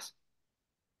discuss with us.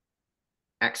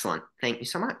 Excellent, thank you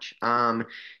so much.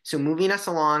 So moving us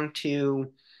along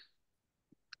to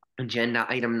agenda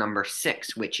item number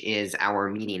 6, which is our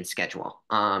meeting schedule.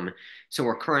 So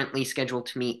we're currently scheduled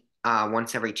to meet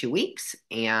once every 2 weeks,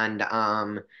 and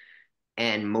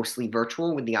mostly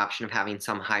virtual with the option of having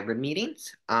some hybrid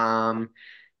meetings. And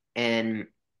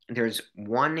there's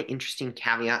one interesting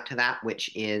caveat to that,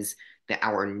 which is that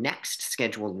our next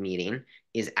scheduled meeting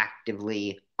is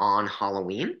actively on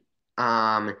Halloween.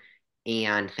 And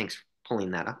thanks for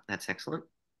pulling that up. That's excellent.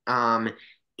 And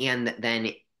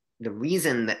then the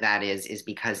reason that is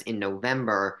because in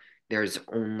November, there's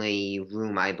only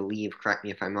room, I believe, correct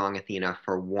me if I'm wrong, Athena,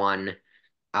 for one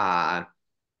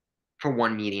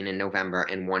meeting in November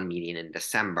and one meeting in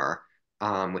December,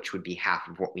 which would be half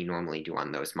of what we normally do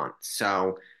on those months.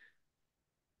 So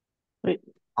Wait,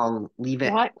 I'll leave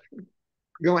it. why?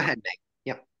 Go ahead, Meg.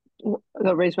 Yep.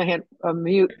 I'll raise my hand.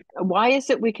 Mute. Why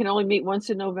is it we can only meet once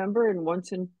in November and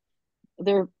once in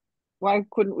there? Why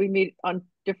couldn't we meet on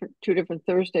two different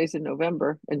Thursdays in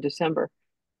November and December?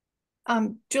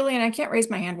 Julian, I can't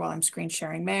raise my hand while I'm screen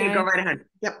sharing. May I? Go right ahead.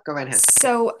 Yep, go right ahead.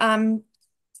 So,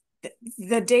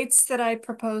 the dates that I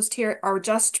proposed here are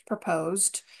just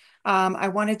proposed. I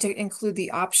wanted to include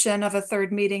the option of a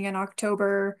third meeting in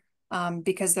October,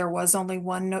 because there was only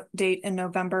one date in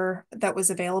November that was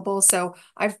available. So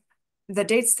the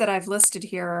dates that I've listed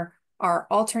here are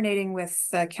alternating with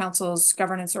the council's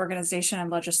governance, organization, and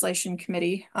legislation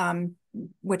committee,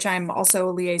 which I'm also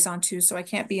a liaison to. So I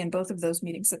can't be in both of those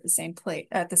meetings at the same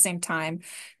time.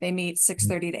 They meet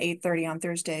 6:30 to 8:30 on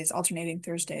Thursdays, alternating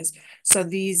Thursdays. So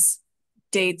these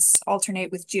dates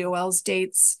alternate with GOL's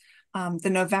dates. The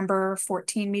November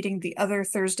 14 meeting, the other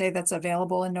Thursday that's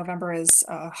available in November, is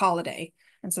a holiday.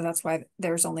 And so that's why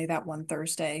there's only that one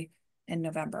Thursday in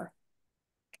November.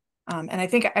 And I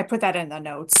think I put that in the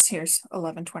notes. Here's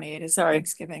 11/28 is the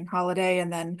Thanksgiving holiday.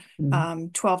 And then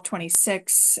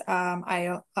 12/26,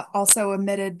 I also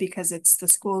omitted because it's the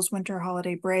school's winter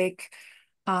holiday break.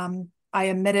 I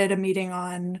omitted a meeting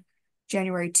on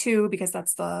January 2 because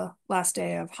that's the last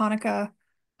day of Hanukkah.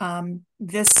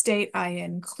 This date I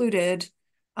included,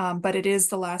 but it is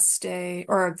the last day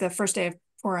or the first day of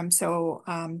Purim. So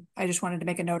I just wanted to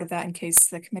make a note of that in case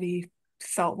the committee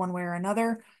felt one way or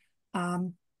another.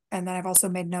 And then I've also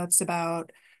made notes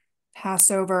about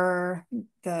Passover,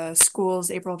 the school's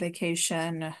April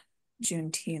vacation,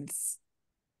 Juneteenth,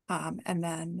 and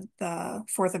then the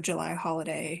 4th of July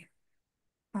holiday.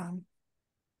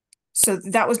 So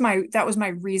that was my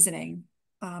reasoning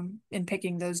in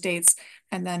picking those dates.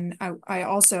 And then I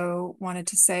also wanted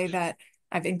to say that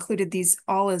I've included these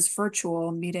all as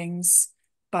virtual meetings,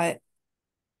 but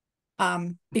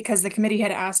because the committee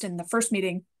had asked in the first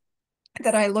meeting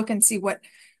that I look and see what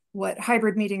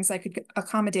hybrid meetings I could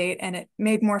accommodate, and it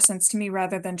made more sense to me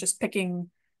rather than just picking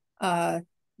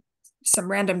some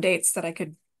random dates that I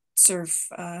could serve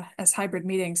as hybrid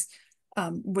meetings,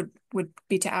 would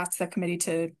be to ask the committee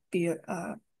to be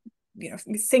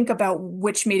think about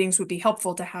which meetings would be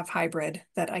helpful to have hybrid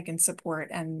that I can support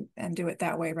and do it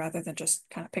that way rather than just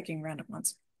kind of picking random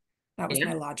ones. That was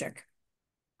my logic.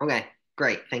 Okay,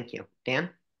 great, thank you. Dan?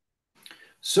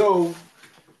 So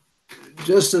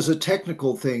just as a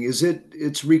technical thing,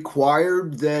 it's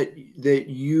required that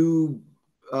you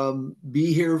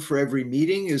be here for every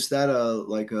meeting? Is that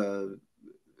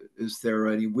is there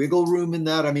any wiggle room in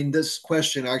that? I mean, this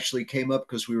question actually came up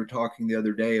because we were talking the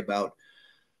other day about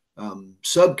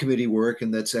subcommittee work,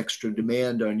 and that's extra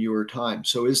demand on your time.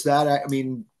 So is that, I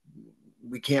mean,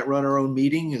 we can't run our own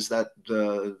meeting? Is that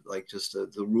like just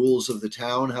the rules of the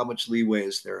town? How much leeway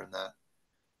is there in that?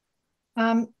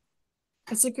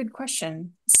 That's a good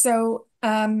question. So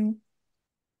right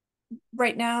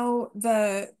now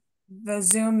the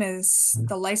Zoom is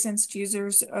the licensed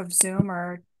users of Zoom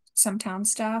are some town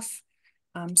staff.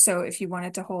 So if you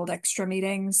wanted to hold extra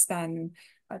meetings, then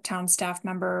a town staff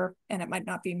member, and it might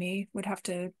not be me, would have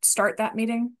to start that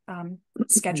meeting,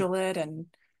 schedule it and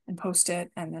post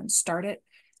it and then start it.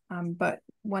 But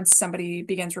once somebody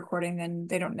begins recording, then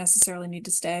they don't necessarily need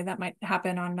to stay. That might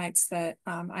happen on nights that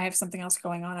I have something else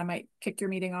going on. I might kick your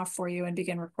meeting off for you and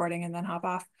begin recording and then hop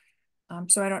off.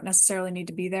 So I don't necessarily need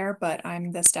to be there, but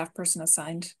I'm the staff person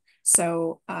assigned.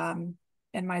 So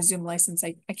in my Zoom license,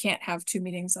 I can't have 2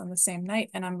 meetings on the same night,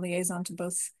 and I'm liaison to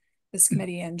both this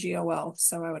committee and GOL.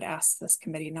 So I would ask this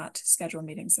committee not to schedule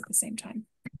meetings at the same time.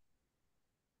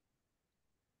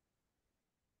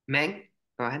 Meg,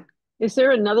 go ahead. Is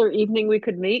there another evening we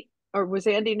could meet, or was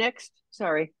Andy next?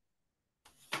 Sorry.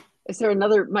 Is there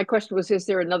another, my question was, is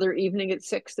there another evening at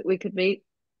 6 that we could meet?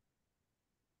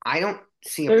 I don't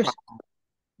see a problem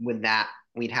with that.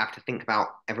 We'd have to think about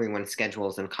everyone's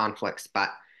schedules and conflicts, but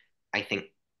I think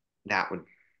that would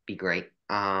be great.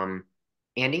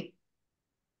 Andy?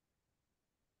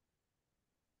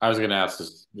 I was going to ask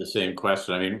the same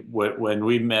question. I mean, when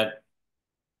we met,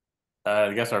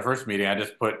 I guess our first meeting, I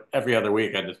just put every other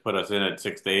week, I just put us in at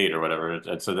 6 to 8 or whatever.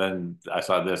 And so then I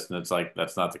saw this and it's like,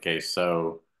 that's not the case.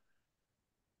 So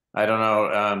I don't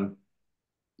know,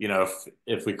 you know,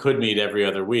 if we could meet every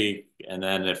other week, and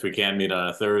then if we can't meet on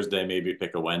a Thursday, maybe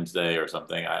pick a Wednesday or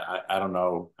something. I don't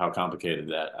know how complicated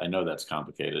that. I know that's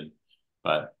complicated,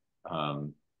 but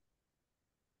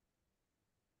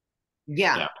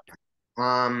Yeah.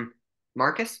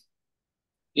 Marcus?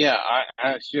 Yeah,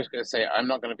 I was just going to say I'm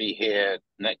not going to be here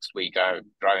next week. I'm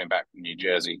driving back from New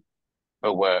Jersey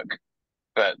for work,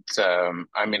 but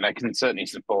I mean, I can certainly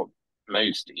support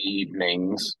most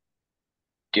evenings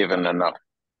given enough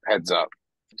heads up.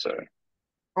 So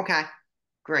Okay,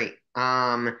 great.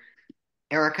 Erica,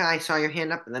 I saw your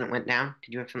hand up and then it went down.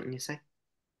 Did you have something to say?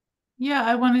 Yeah,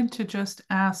 I wanted to just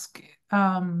ask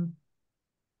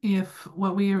if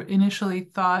what we initially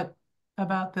thought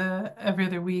about the every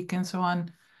other week and so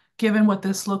on, given what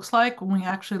this looks like when we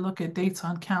actually look at dates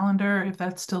on calendar, if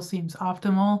that still seems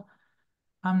optimal.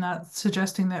 I'm not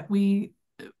suggesting that we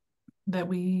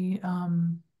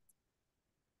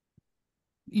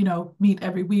you know, meet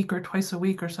every week or twice a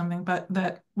week or something, but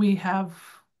that we have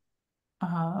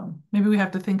maybe we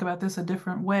have to think about this a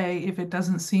different way if it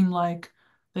doesn't seem like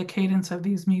the cadence of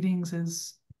these meetings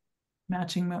is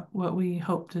matching what we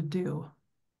hope to do.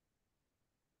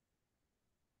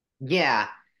 Yeah.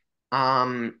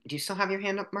 Do you still have your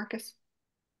hand up, Marcus?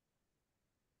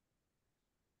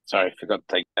 sorry, I forgot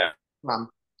to take that.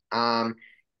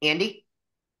 Andy?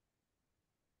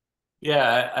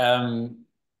 yeah,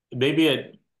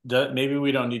 maybe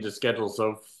we don't need to schedule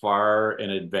so far in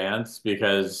advance,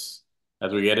 because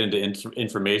as we get into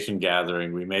information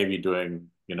gathering, we may be doing,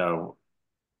 you know,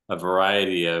 a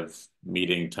variety of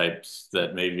meeting types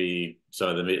that maybe some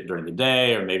of them during the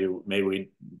day, or maybe we,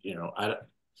 you know,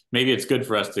 maybe it's good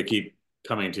for us to keep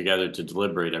coming together to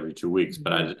deliberate every 2 weeks,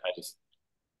 but I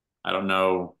don't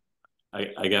know.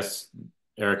 I guess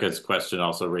Erica's question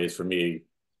also raised for me,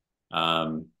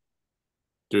 do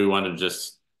we want to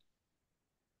just,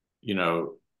 you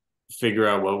know, figure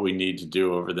out what we need to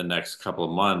do over the next couple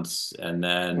of months, and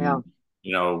then,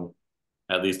 you know,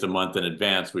 at least a month in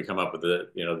advance, we come up with the,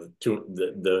 you know,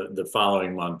 the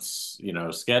following month's, you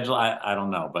know, schedule. I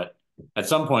don't know, but at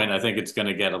some point, I think it's going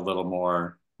to get a little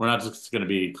more. We're not just going to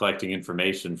be collecting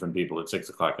information from people at 6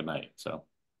 o'clock at night. So,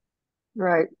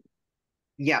 Right.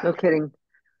 Yeah. No kidding.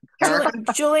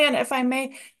 Julian, if I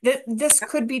may, this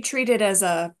could be treated as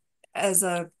a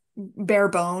bare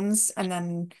bones, and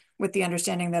then with the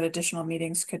understanding that additional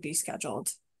meetings could be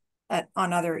scheduled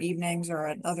on other evenings or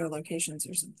at other locations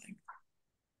or something.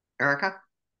 Erica?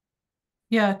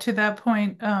 Yeah, to that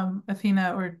point,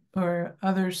 Athena or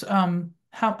others,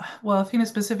 Athena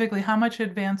specifically, how much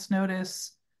advance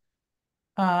notice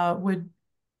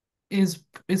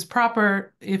is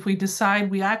proper if we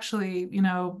decide we actually, you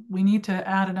know, we need to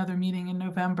add another meeting in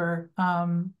November,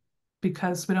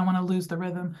 because we don't want to lose the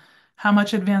rhythm. How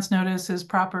much advance notice is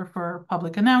proper for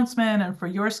public announcement and for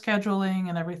your scheduling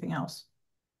and everything else?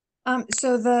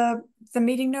 So the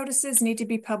meeting notices need to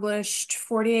be published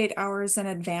 48 hours in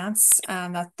advance.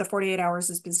 That the 48 hours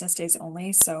is business days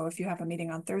only. So if you have a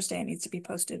meeting on Thursday, it needs to be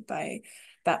posted by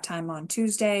that time on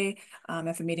Tuesday.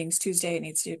 If a meeting's Tuesday, it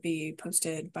needs to be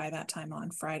posted by that time on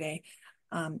Friday,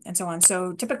 and so on.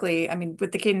 So typically, I mean,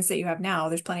 with the cadence that you have now,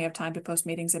 there's plenty of time to post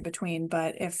meetings in between.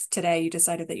 But if today you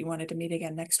decided that you wanted to meet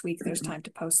again next week, there's time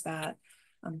to post that.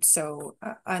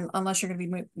 Unless you're going to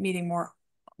be meeting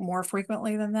more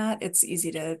frequently than that, it's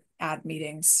easy to add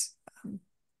meetings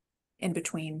in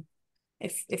between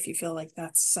if you feel like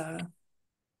that's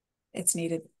it's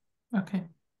needed. Okay.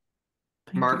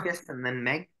 Marcus and then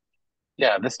Meg?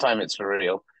 Yeah, this time it's for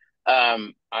real.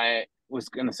 I was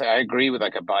going to say I agree with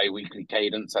like a bi-weekly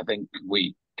cadence. I think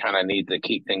we kind of need to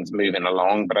keep things moving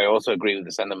along, but I also agree with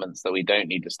the sentiments that we don't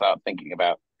need to start thinking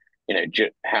about, you know,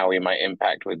 how we might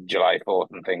impact with July 4th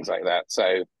and things like that.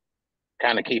 So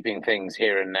kind of keeping things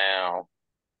here and now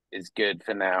is good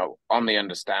for now, on the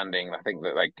understanding, I think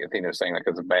that, like Athena was saying, like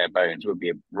as a bare bones would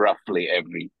be roughly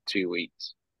every 2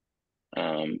 weeks.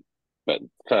 But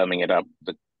firming it up,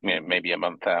 you know, maybe a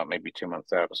month out, maybe 2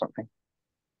 months out or something.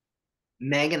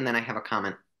 Meg, and then I have a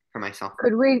comment for myself.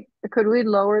 Could we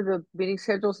lower the meeting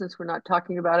schedule since we're not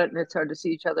talking about it and it's hard to see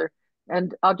each other?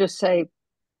 And I'll just say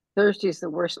Thursday is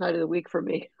the worst night of the week for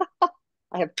me.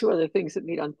 I have 2 other things that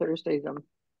meet on Thursdays.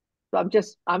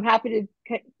 I'm happy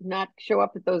to not show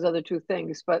up at those other 2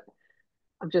 things, but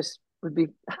would be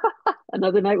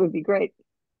another night would be great.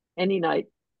 Any night.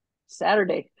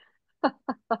 Saturday.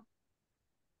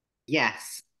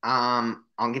 Yes. I'll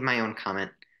give my own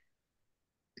comment.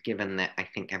 given that I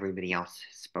think everybody else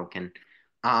has spoken.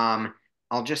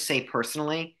 I'll just say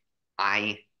personally,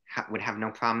 I would have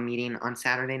no problem meeting on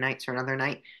Saturday nights or another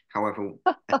night. However,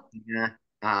 Athena,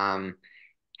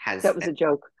 has That was a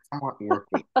joke. somewhat work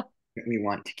week that we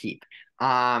want to keep.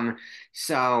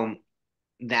 So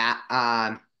that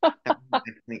that was my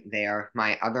point there.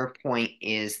 My other point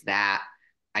is that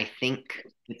I think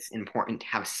it's important to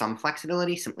have some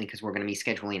flexibility simply because we're going to be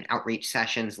scheduling outreach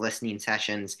sessions, listening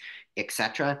sessions,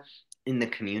 etc. in the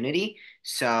community.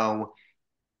 So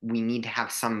we need to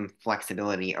have some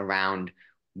flexibility around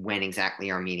when exactly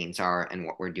our meetings are and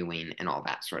what we're doing and all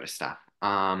that sort of stuff.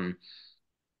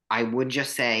 I would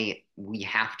just say we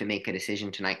have to make a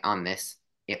decision tonight on this,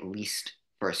 at least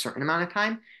for a certain amount of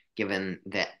time, given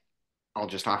that I'll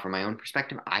just offer my own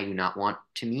perspective. I do not want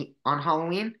to meet on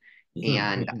Halloween.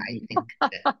 And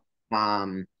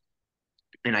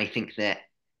I think that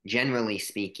generally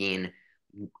speaking,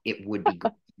 it would be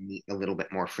good to meet a little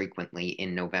bit more frequently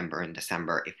in November and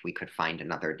December if we could find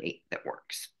another date that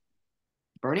works.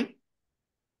 Bernie?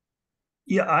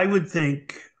 Yeah, I would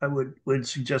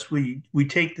suggest we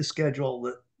take the schedule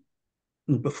that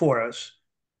before us,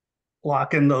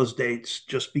 lock in those dates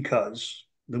just because,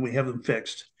 then we have them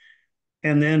fixed.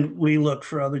 And then we look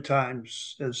for other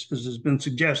times, as has been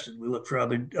suggested, we look for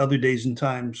other days and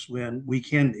times when we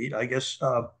can meet. I guess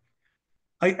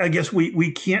I guess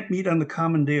we can't meet on the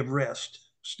common day of rest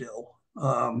still,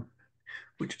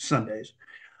 which is Sundays.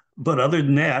 But other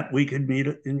than that, we could meet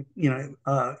in,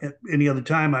 at any other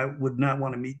time. I would not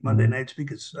want to meet Monday nights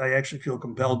because I actually feel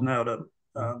compelled now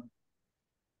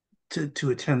to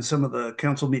attend some of the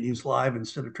council meetings live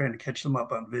instead of trying to catch them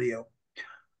up on video.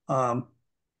 What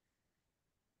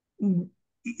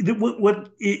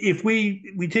if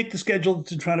we take the schedule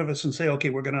that's in front of us and say, okay,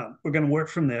 we're gonna work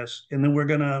from this, and then we're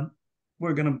gonna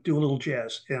do a little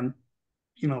jazz and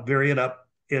vary it up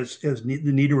as the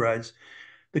need arises.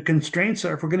 The constraints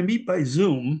are, if we're going to meet by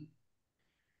Zoom,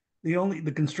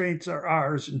 the constraints are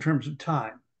ours in terms of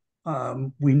time.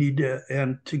 We need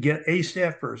to get a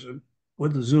staff person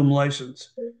with a Zoom license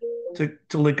to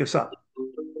link us up.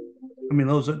 I mean,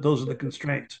 those are the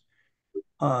constraints.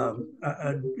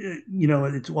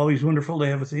 It's always wonderful to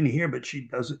have Athena here, but she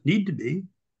doesn't need to be.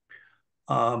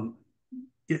 So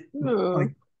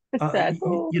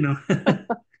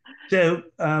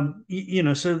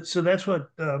so that's what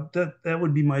that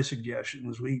would be my suggestion.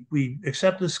 Was we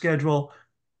accept the schedule.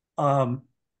 I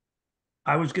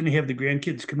was going to have the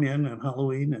grandkids come in on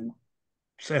Halloween and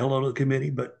say hello to the committee,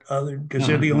 but because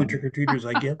they're the only trick-or-treaters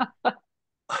I get.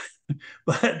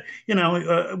 But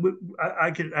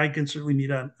I can certainly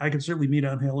meet on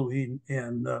Halloween,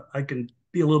 and I can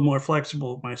be a little more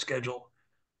flexible with my schedule.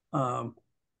 So.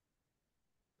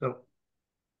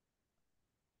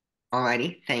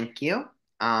 Alrighty, thank you.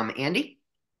 Andy?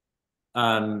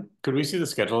 Could we see the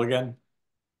schedule again?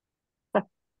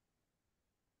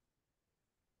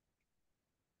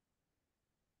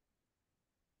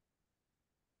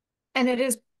 And it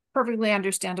is perfectly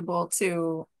understandable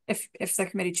to, if the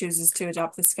committee chooses to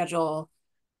adopt the schedule,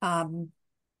 to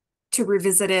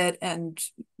revisit it and,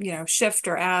 shift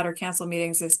or add or cancel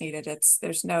meetings as needed.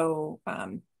 There's no,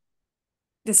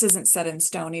 this isn't set in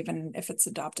stone, even if it's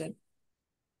adopted.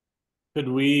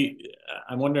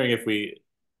 I'm wondering if we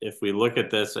look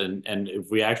at this and if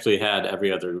we actually had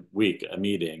every other week a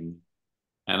meeting,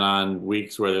 and on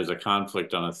weeks where there's a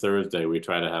conflict on a Thursday, we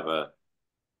try to have a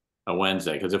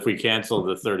Wednesday. Because if we cancel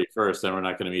the 31st, then we're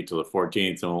not going to meet till the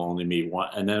 14th, and we'll only meet one,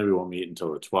 and then we won't meet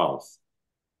until the 12th.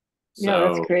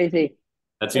 So that's crazy.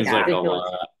 That seems like a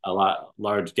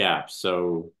large gap.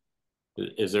 So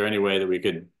is there any way that we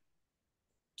could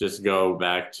just go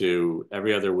back to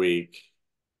every other week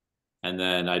and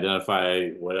then identify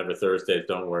whatever Thursdays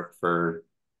don't work for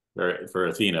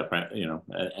Athena,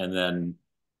 and then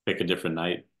pick a different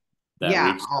night that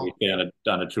week so we can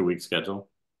on a 2-week schedule?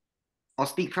 I'll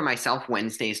speak for myself.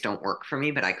 Wednesdays don't work for me,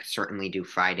 but I could certainly do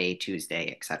Friday, Tuesday,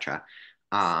 etc.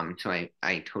 So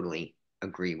I totally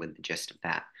agree with the gist of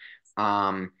that.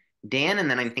 Dan, and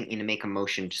then I'm thinking to make a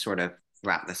motion to sort of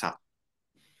wrap this up.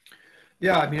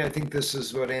 Yeah, I mean, I think this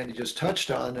is what Andy just touched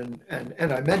on,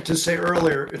 and I meant to say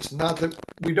earlier, it's not that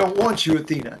we don't want you,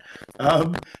 Athena.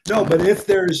 No, but if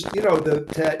there's,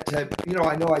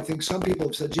 I think some people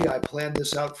have said, gee, I planned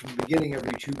this out from the beginning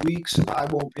every 2 weeks. I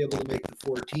won't be able to make the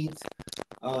 14th.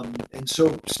 And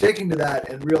so sticking to that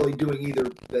and really doing either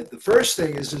that. The first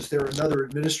thing is there another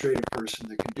administrative person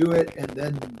that can do it? And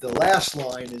then the last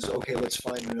line is, okay, let's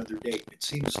find another date. It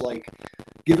seems like,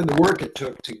 given the work it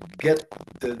took to get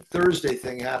the Thursday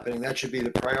thing happening, that should be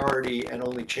the priority, and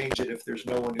only change it if there's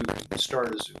no one who can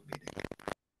start a Zoom meeting.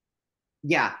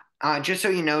 Yeah, Just so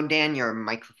you know, Dan, your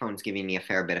microphone's giving me a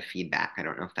fair bit of feedback. I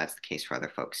don't know if that's the case for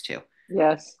other folks too.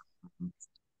 Yes.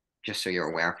 Just so you're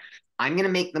aware. I'm going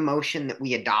to make the motion that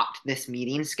we adopt this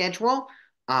meeting schedule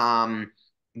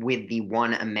with the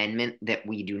one amendment that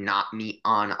we do not meet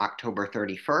on October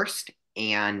 31st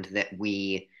and that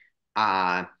we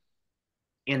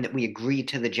agree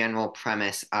to the general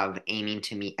premise of aiming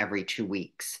to meet every 2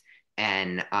 weeks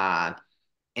and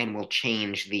we'll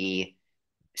change the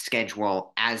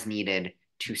schedule as needed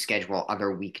to schedule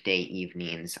other weekday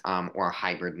evenings or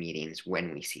hybrid meetings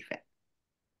when we see fit.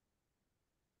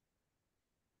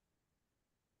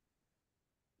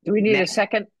 Do we need a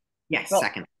second? Yes, Well,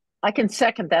 second. I can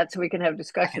second that so we can have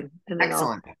discussion. And then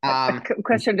Excellent.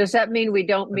 Question, does that mean we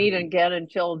don't meet again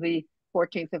until the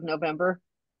 14th of November?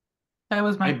 That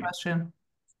was my question.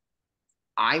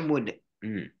 I would,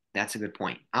 that's a good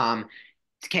point.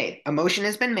 Okay, a motion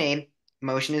has been made,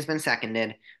 motion has been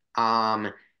seconded,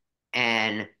 and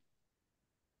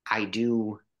I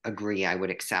do agree I would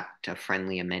accept a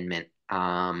friendly amendment,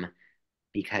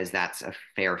 because that's a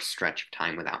fair stretch of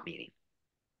time without meeting.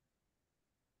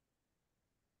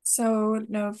 So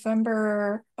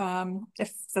November,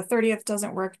 if the 30th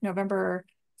doesn't work, November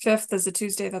 5th is a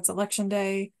Tuesday, that's election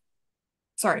day.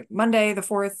 Sorry, Monday the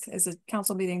 4th is a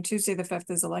council meeting, Tuesday the 5th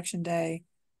is election day.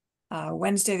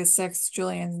 Wednesday the 6th,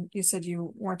 Julian, you said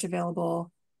you weren't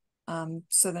available.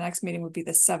 So the next meeting would be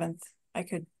the 7th. I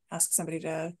could ask somebody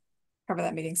to cover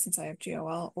that meeting since I have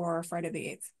GOL, or Friday the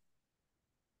 8th.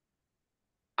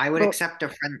 I would accept a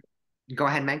friend. Go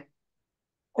ahead, Meg.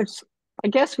 I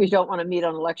guess we don't want to meet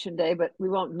on election day, but we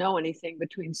won't know anything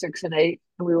between 6 and 8,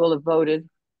 and we will have voted.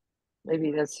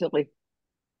 Maybe that's silly.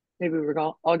 Maybe we're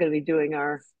all going to be doing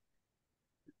our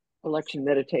election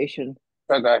meditation.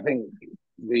 But I think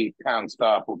the town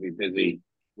staff will be busy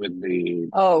with the.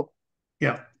 Oh,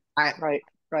 yeah. Right.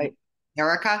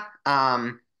 Erica,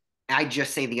 I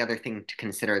just say the other thing to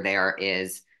consider there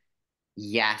is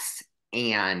yes,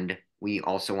 and we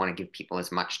also want to give people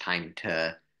as much time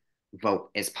to vote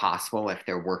as possible if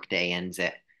their workday ends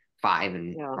at 5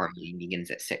 and our meeting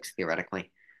begins at 6 theoretically.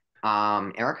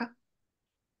 Erica?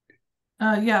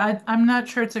 Yeah, I'm not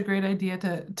sure it's a great idea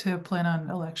to plan on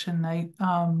election night.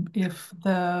 If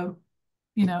the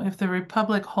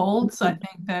Republic holds, I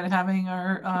think that having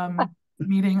our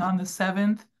meeting on the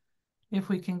 7th, if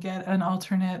we can get an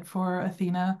alternate for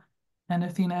Athena, and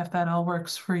Athena, if that all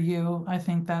works for you, I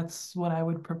think that's what I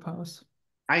would propose.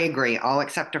 I agree. I'll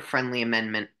accept a friendly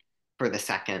amendment for the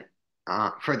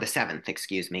 7th,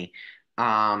 excuse me.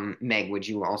 Meg, would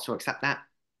you also accept that?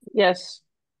 Yes.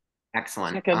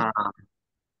 Excellent.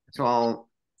 So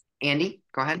Andy,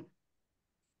 go ahead.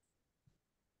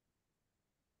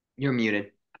 You're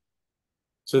muted.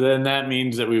 So then that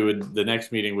means that the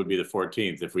next meeting would be the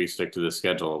 14th if we stick to the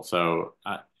schedule. So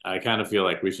I kind of feel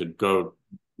like we should go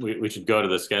to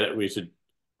the schedule. We should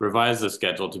revise the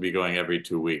schedule to be going every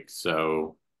 2 weeks.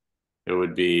 So it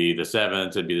would be the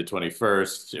 7th, it'd be the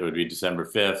 21st, it would be December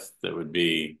 5th, it would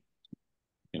be,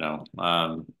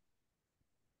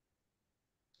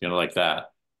 like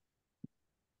that.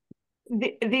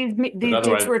 These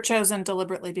dates were chosen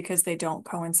deliberately because they don't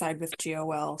coincide with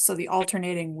GOL. So the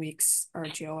alternating weeks are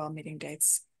GOL meeting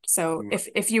dates. So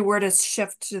if you were to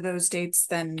shift to those dates,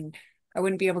 then I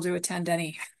wouldn't be able to attend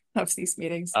any of these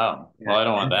meetings. Oh, well, I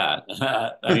don't want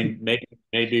that. I mean,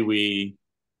 maybe we,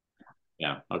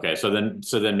 yeah, okay. So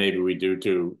then maybe we do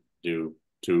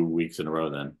 2 weeks in a row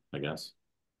then, I guess.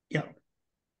 Yeah.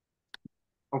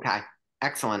 Okay,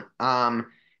 excellent.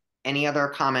 Any other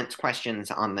comments,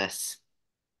 questions on this?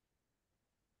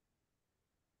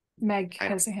 Meg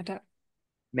has a hand up.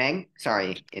 Meg,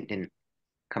 sorry, it didn't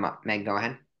come up. Meg, go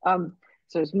ahead.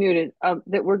 So it's muted.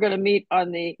 That we're going to meet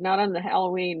on not on the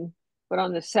Halloween, but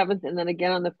on the 7th, and then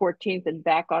again on the 14th, and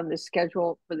back on the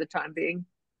schedule for the time being.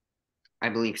 I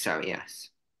believe so. Yes.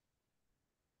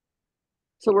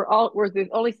 So we're the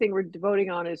only thing we're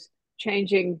voting on is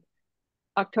changing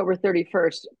October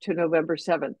 31st to November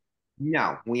 7th.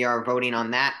 No, we are voting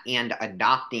on that and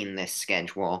adopting this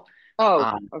schedule.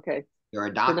 Oh, okay. You're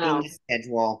adopting the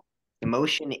schedule. The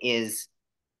motion is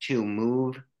to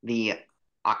move the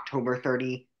October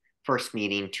 31st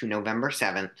meeting to November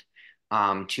 7th,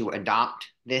 to adopt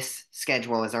this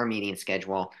schedule as our meeting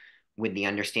schedule with the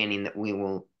understanding that we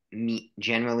will meet,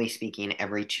 generally speaking,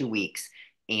 every 2 weeks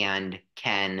and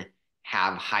can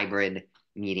have hybrid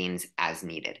meetings as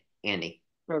needed. Andy?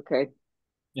 Okay.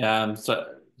 Yeah, I'm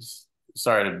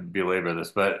sorry to belabor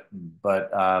this, but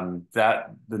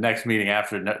that the next meeting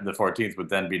after the 14th would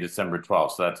then be December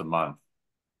 12th, so that's a month.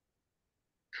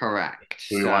 Correct.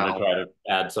 Do we want to try to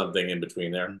add something in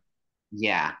between there?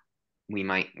 Yeah, we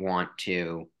might want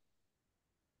to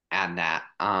add that.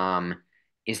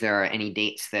 Is there any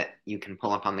dates that you can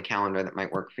pull up on the calendar that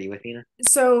might work for you, Athena?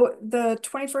 So the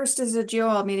 21st is a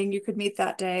GOL meeting. You could meet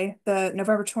that day. The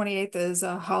November 28th is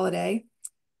a holiday.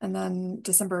 And then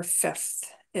December 5th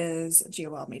is a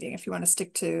GOL meeting. If you want to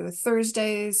stick to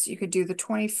Thursdays, you could do the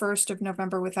 21st of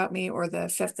November without me or the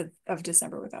 5th of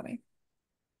December without me.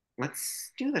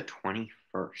 Let's do the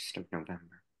 21st of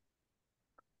November.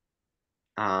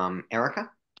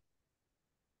 Erica?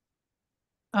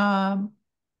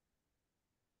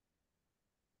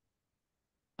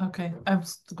 Okay, I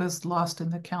was lost in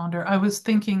the calendar. I was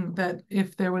thinking that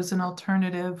if there was an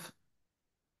alternative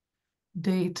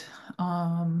date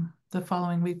the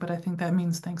following week, but I think that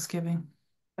means Thanksgiving.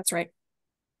 That's right.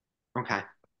 Okay.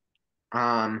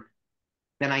 Then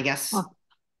I guess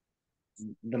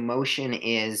the motion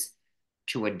is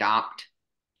to adopt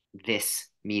this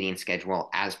meeting schedule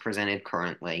as presented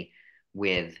currently,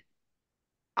 with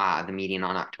the meeting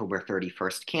on October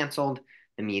 31st canceled,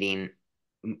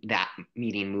 that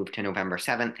meeting moved to November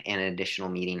 7th, and an additional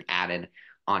meeting added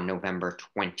on November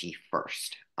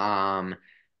 21st.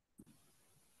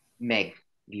 Meg,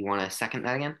 do you want to second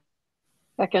that again?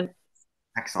 Second.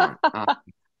 Excellent.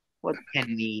 What?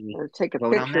 Can we take a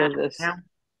vote on picture that of this now?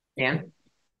 Dan?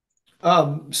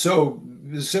 So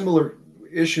the similar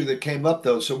issue that came up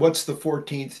though. So what's the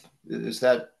 14th?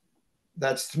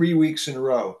 That's 3 weeks in a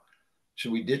row.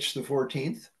 Should we ditch the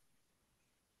 14th?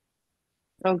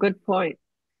 Oh, good point.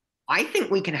 I think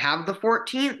we can have the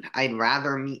 14th. I'd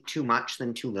rather meet too much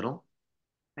than too little,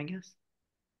 I guess.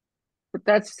 But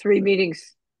that's 3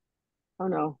 meetings. Oh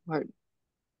no.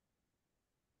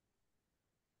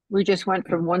 We just went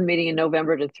from 1 meeting in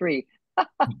November to 3.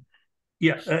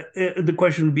 Yeah, the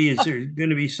question would be, is there going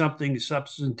to be something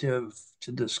substantive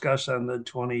to discuss on the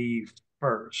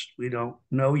 21st? We don't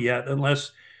know yet,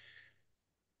 unless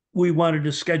we wanted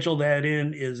to schedule that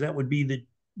in, that would be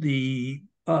the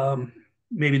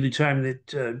maybe the time that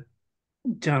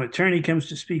town attorney comes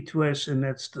to speak to us, and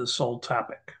that's the sole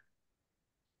topic.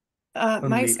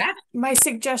 My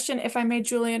suggestion, if I may,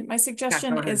 Julian, my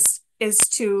suggestion is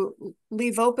to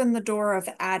leave open the door of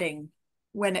adding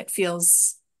when it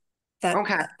feels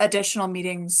that additional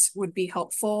meetings would be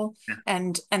helpful.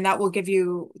 And that will give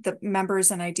you the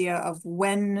members an idea of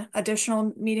when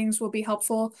additional meetings will be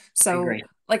helpful. So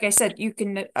like I said, you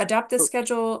can adapt the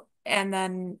schedule and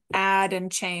then add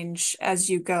and change as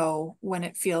you go when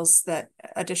it feels that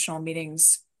additional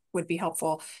meetings would be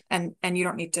helpful. And you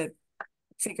don't need to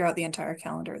figure out the entire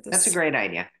calendar. That's a great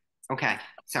idea. Okay,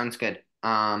 sounds good.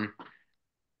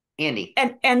 Andy.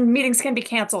 And meetings can be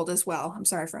canceled as well. I'm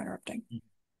sorry for interrupting.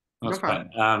 That's fine.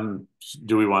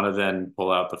 Do we want to then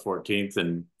pull out the 14th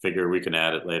and figure we can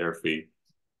add it later if we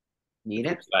need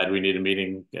it? Decide we need a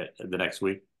meeting the next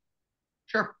week?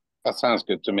 Sure. That sounds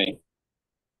good to me.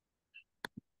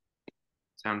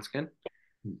 Sounds good.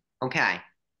 Okay.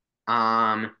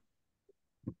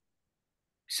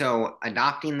 So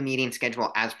adopting the meeting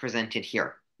schedule as presented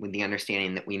here, with the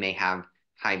understanding that we may have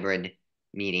hybrid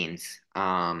meetings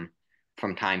from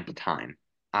time to time.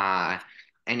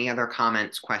 Any other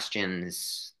comments,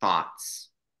 questions, thoughts?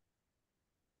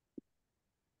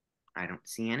 I don't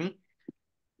see any.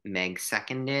 Meg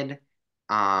seconded.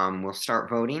 We'll start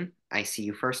voting. I see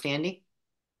you first, Andy.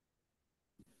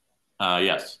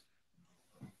 Yes.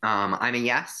 I'm a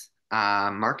yes.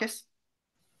 Marcus?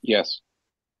 Yes.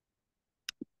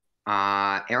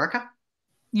 Erica?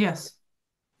 Yes.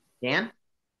 Dan?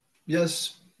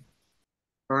 Yes.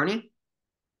 Bernie?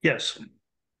 Yes.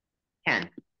 Ken?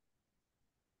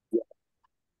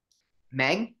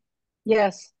 Meg?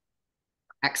 Yes.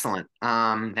 Excellent.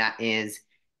 That is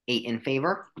 8 in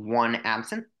favor, 1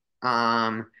 absent.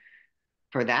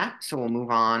 For that, so we'll move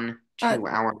on to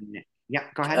our. Yeah,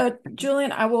 go ahead.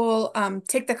 Julian, I will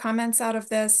take the comments out of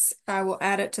this. I will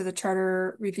add it to the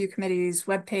Charter Review Committee's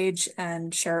webpage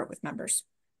and share it with members.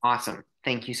 Awesome.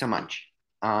 Thank you so much.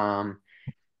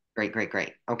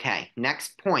 Great. Okay,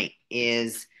 next point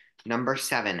is number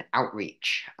 7,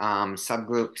 outreach,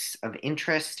 subgroups of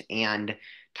interest and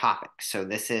topics. So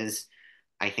this is,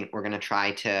 I think we're going to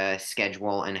try to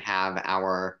schedule and have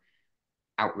our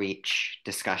outreach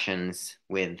discussions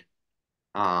with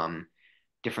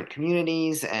different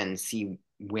communities and see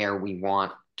where we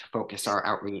want to focus our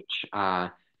outreach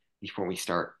before we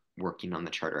start working on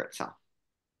the charter itself.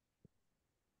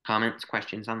 Comments,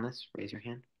 questions on this? Raise your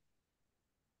hand.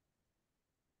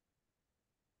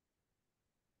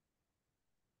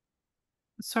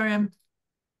 Sorry,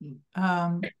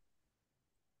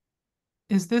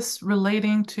 is this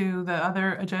relating to the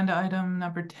other agenda item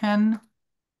number 10?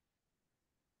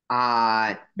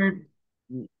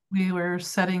 we were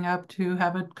setting up to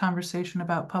have a conversation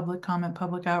about public comment,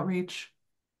 public outreach?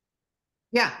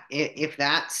 Yeah, if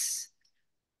that's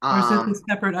Or is this a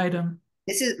separate item?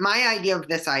 this is my idea of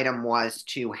this item was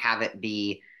to have it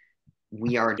be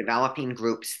we are developing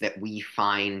groups that we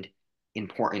find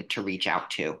important to reach out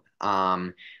to,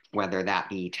 whether that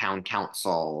be town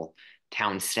council,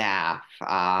 town staff,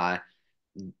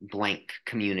 blank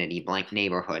community, blank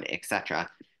neighborhood, etc.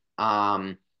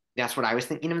 That's what I was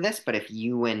thinking of this. But if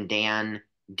you and Dan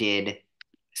did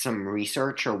some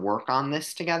research or work on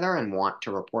this together and want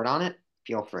to report on it,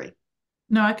 feel free.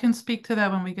 No, I can speak to that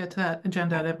when we get to that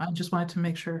agenda item. I just wanted to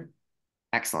make sure.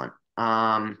 Excellent.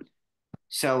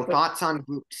 So thoughts on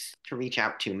groups to reach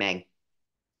out to, Meg?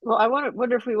 Well, I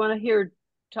wonder if we want to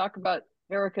talk about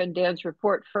Erica and Dan's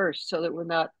report first, so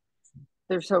that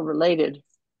they're so related.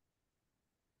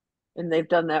 And they've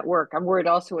done that work. I'm worried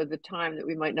also at the time that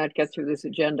we might not get through this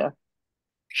agenda.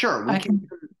 Sure,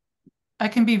 I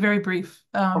can be very brief.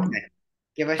 Okay.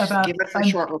 Give us a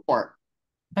short report.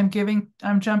 I'm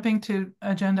jumping to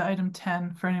agenda item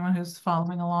 10 for anyone who's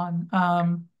following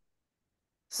along.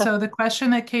 So the question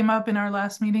that came up in our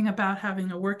last meeting about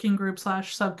having a working group /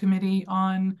 subcommittee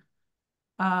on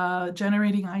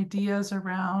generating ideas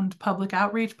around public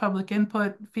outreach, public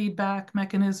input, feedback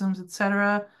mechanisms,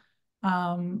 etc.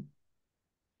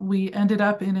 We ended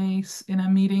up in a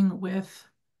meeting with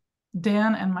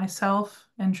Dan and myself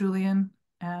and Julian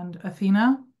and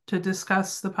Athena to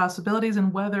discuss the possibilities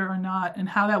and whether or not and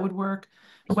how that would work,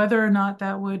 whether or not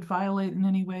that would violate in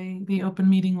any way the open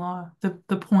meeting law,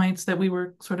 the points that we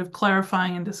were sort of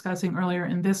clarifying and discussing earlier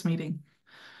in this meeting.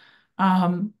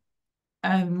 And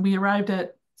we arrived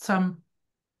at some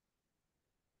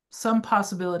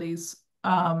possibilities,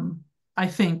 I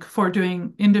think, for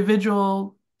doing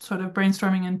individual sort of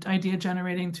brainstorming and idea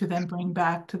generating to then bring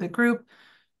back to the group.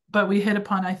 But we hit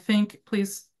upon, I think,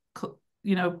 please,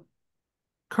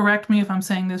 correct me if I'm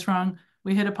saying this wrong,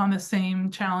 we hit upon the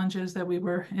same challenges that we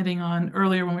were hitting on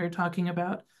earlier when we were talking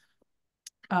about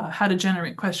how to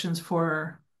generate questions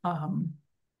for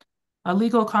a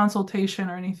legal consultation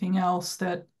or anything else,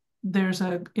 that there's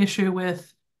an issue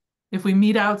with if we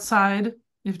meet outside,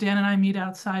 if Dan and I meet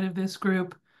outside of this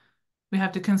group, we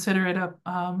have to consider it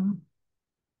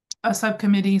a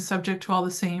subcommittee subject to all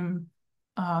the same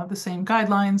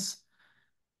guidelines,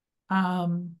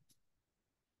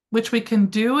 which we can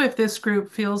do if this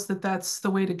group feels that that's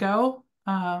the way to go.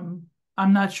 I'm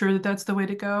not sure that that's the way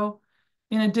to go.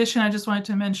 In addition, I just wanted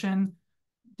to mention,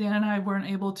 Dan and I weren't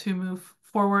able to move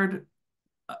forward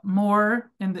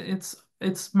more, and it's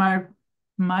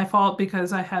my fault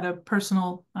because I had a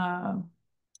personal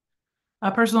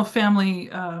family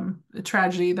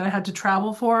tragedy that I had to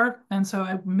travel for. And so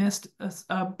I missed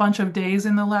a bunch of days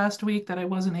in the last week that I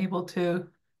wasn't able to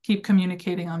keep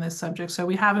communicating on this subject. So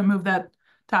we haven't moved that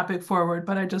topic forward,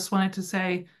 but I just wanted to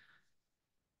say,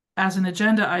 as an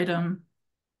agenda item,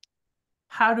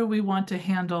 how do we want to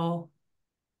handle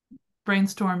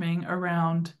brainstorming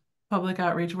around public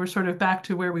outreach? We're sort of back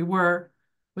to where we were,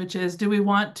 which is, do we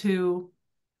want to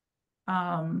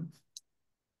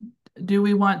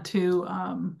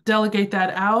delegate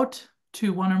that out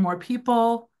to one or more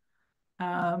people,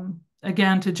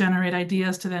 again, to generate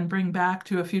ideas to then bring back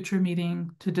to a future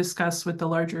meeting to discuss with the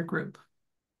larger group?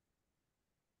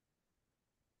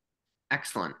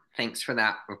 Excellent. Thanks for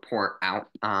that report out.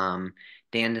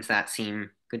 Dan, does that seem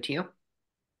good to you?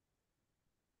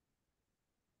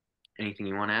 Anything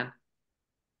you want to add?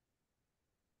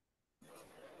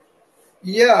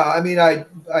 Yeah, I mean, I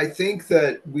think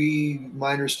that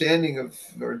my understanding of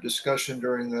our discussion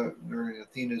during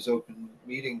Athena's open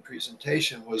meeting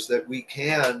presentation was that we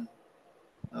can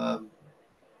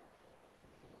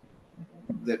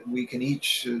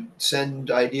each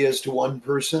send ideas to one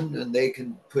person and they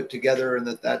can put together, and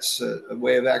that's a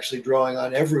way of actually drawing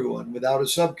on everyone without a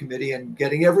subcommittee and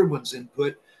getting everyone's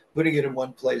input, putting it in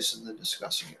one place and then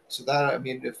discussing it. So that, I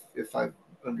mean, if I've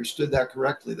understood that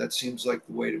correctly, that seems like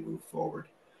the way to move forward.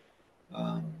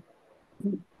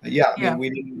 Yeah, I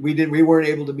mean, we weren't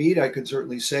able to meet. I could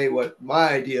certainly say what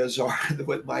my ideas are,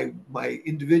 what my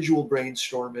individual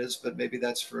brainstorm is, but maybe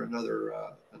that's for another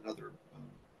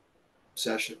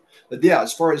session. But yeah,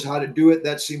 as far as how to do it,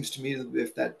 that seems to me that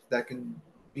if that can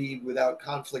be without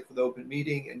conflict with open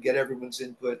meeting and get everyone's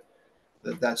input,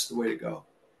 that's the way to go.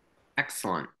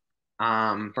 Excellent.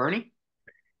 Bernie?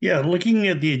 Yeah, looking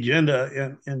at the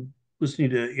agenda and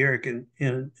listening to Eric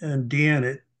and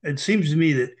Dan, it seems to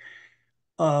me that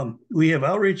we have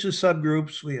outreach to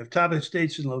subgroups, we have topic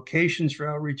states and locations for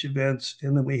outreach events,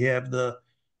 and then we have the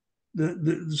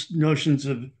notions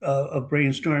of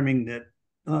brainstorming that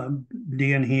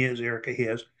Dan has, Erica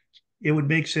has. it would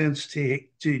make sense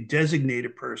to designate a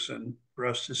person for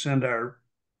us to send our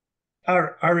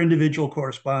individual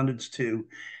correspondence to,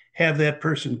 have that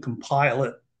person compile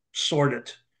it, sort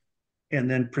it,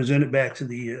 and then present it back to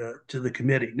the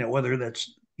committee. Now, whether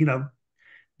that's,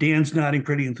 Dan's nodding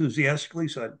pretty enthusiastically,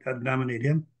 so I'd nominate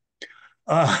him.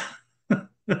 Or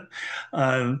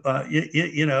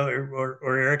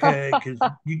Erica, because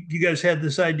you guys had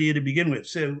this idea to begin with.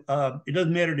 So it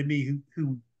doesn't matter to me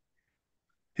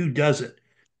who does it,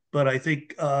 but I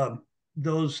think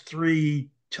those three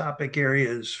topic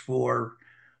areas for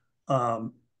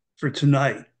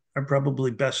tonight are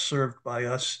probably best served by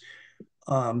us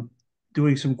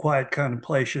doing some quiet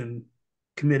contemplation,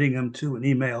 committing them to an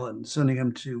email, and sending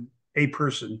them to a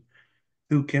person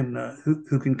who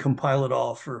can compile it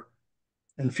all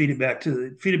and feed it back to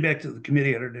the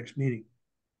committee at our next meeting.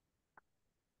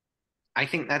 I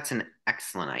think that's an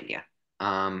excellent idea.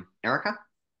 Erica?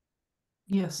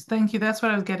 Yes, thank you. That's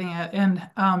what I was getting at. And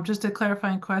just a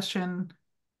clarifying question.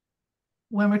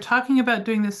 When we're talking about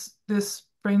doing this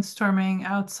brainstorming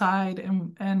outside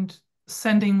and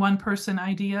sending one person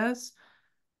ideas,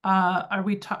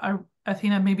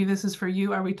 Athena, maybe this is for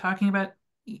you. Are we talking about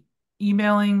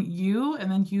emailing you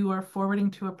and then you are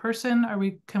forwarding to a person?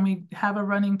 Can we have a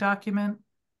running document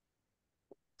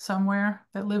somewhere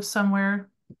that lives somewhere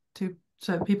so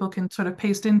that people can sort of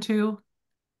paste into?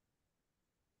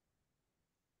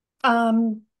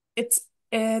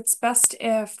 It's best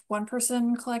if one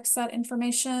person collects that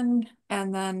information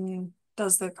and then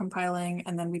does the compiling,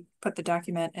 and then we put the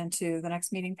document into the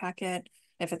next meeting packet.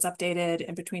 If it's updated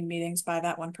in between meetings by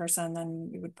that one person, then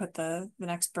we would put the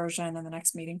next version in the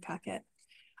next meeting packet.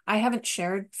 I haven't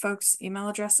shared folks' email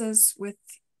addresses with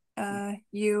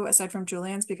you aside from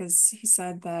Julian's, because he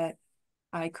said that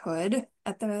I could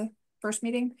at the first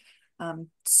meeting.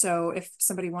 So if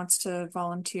somebody wants to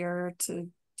volunteer to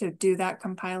do that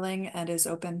compiling and is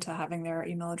open to having their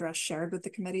email address shared with the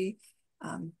committee,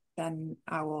 then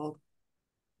I will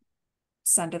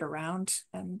send it around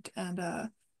and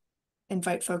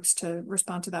invite folks to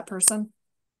respond to that person.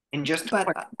 And just to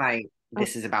clarify,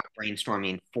 this is about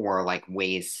brainstorming for like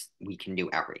ways we can do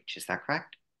outreach. Is that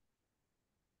correct?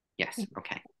 Yes.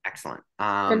 Okay. Excellent.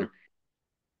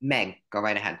 Meg, go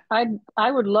right ahead.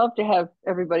 I would love to have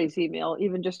everybody's email,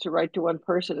 even just to write to one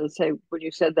person and say, when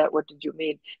you said that, what did you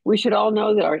mean? We should all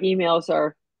know that our emails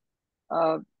are,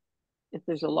 if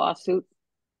there's a lawsuit,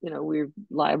 we're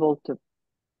liable to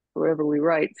whatever we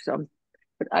write. So,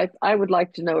 but I would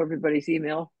like to know everybody's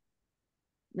email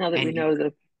now that we know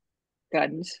the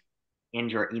guidance.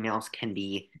 And your emails can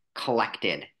be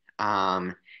collected.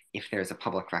 If there's a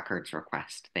public records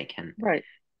request,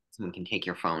 someone can take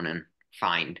your phone and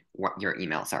find what your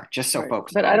emails are, just so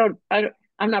folks but know.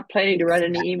 I'm not planning to write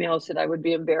any emails that I would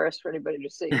be embarrassed for anybody to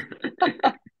see.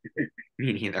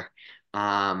 Me neither.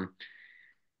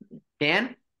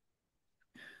 Dan?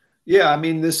 Yeah, I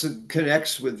mean, this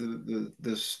connects with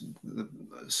the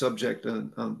subject a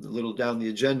little down the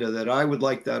agenda, that I would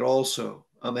like that also.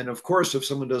 And of course, if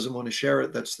someone doesn't want to share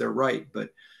it, that's their right. But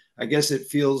I guess it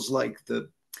feels like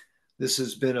this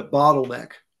has been a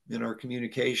bottleneck in our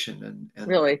communication. And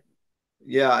really?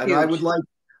 Yeah, and huge.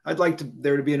 I'd like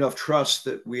there to be enough trust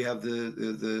that we have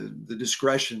the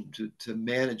discretion to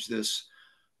manage this,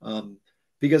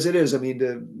 because it is. I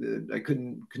mean, I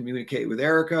couldn't communicate with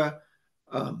Erica,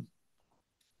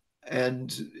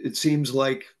 and it seems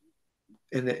like,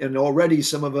 and already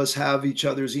some of us have each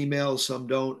other's emails, some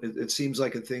don't. It seems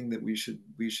like a thing that we should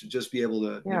just be able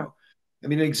to, I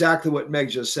mean, exactly what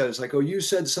Meg just said. It's like, oh, you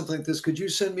said something like this. Could you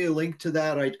send me a link to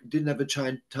that? I didn't have a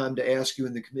time to ask you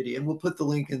in the committee, and we'll put the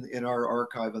link in our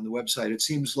archive on the website. It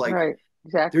seems like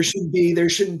there shouldn't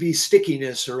be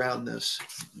stickiness around this.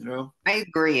 I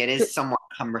agree. It is somewhat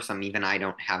cumbersome. Even I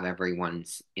don't have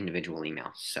everyone's individual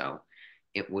emails, so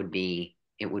it would be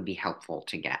helpful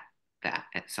to get that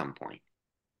at some point.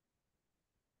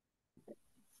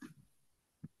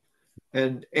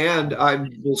 And I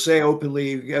will say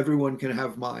openly, everyone can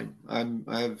have mine.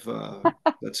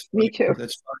 That's me too.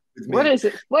 That's fine with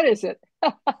me. What is it?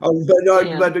 Oh,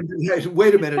 but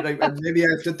wait a minute. Maybe I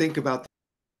have to think about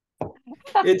that.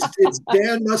 It's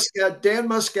Dan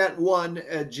Muscat 1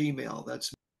 at Gmail.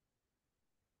 That's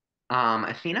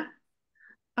Athena?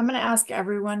 I'm going to ask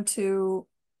everyone to,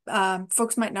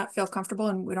 folks might not feel comfortable,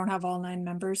 and we don't have all 9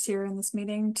 members here in this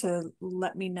meeting, to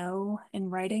let me know in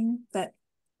writing that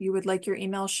you would like your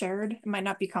email shared. It might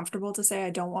not be comfortable to say,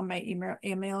 I don't want my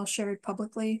email shared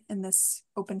publicly in this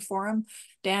open forum.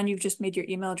 Dan, you've just made your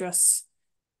email address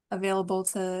available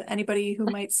to anybody who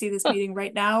might see this meeting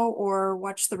right now or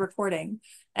watch the recording.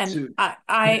 And So-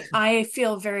 I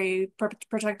feel very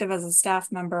protective as a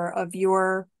staff member of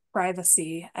your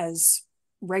privacy as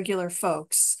regular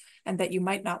folks, and that you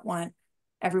might not want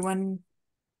everyone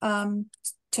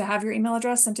to have your email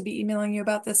address and to be emailing you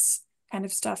about this kind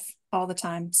of stuff all the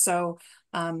time. So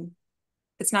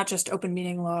it's not just open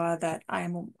meeting law that I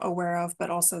am aware of, but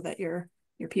also that your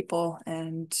people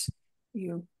and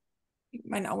you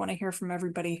might not want to hear from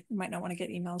everybody. You might not want to get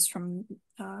emails from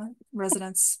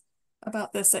residents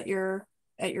about this at your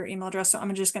email address. So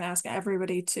I'm just going to ask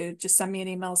everybody to just send me an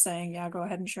email saying, yeah, go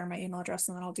ahead and share my email address,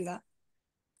 and then I'll do that.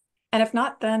 And if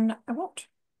not, then I won't.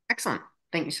 Excellent.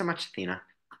 Thank you so much, Athena.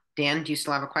 Dan, do you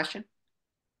still have a question?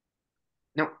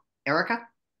 Nope. Erica?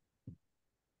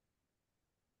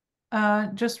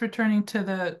 Just returning to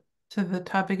the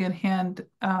topic at hand,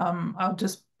 I'll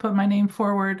just put my name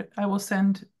forward. I will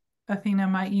send Athena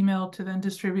my email to then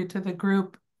distribute to the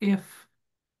group. If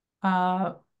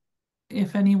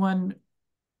anyone,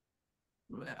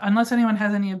 unless anyone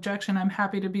has any objection, I'm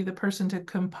happy to be the person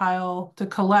to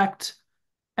collect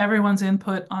everyone's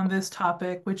input on this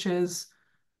topic, which is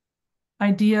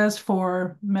ideas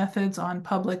for methods on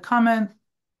public comment,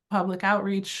 public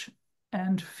outreach,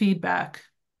 and feedback.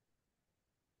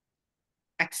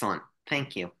 Excellent.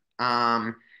 Thank you.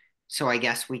 So I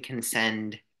guess we can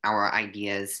send our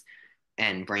ideas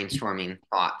and brainstorming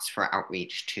thoughts for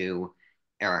outreach to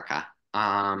Erica.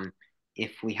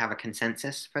 If we have a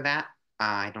consensus for that,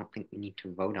 I don't think we need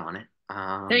to vote on it.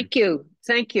 Thank you.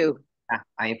 Thank you.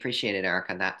 I appreciate it,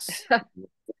 Erica. That's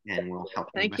and we'll help.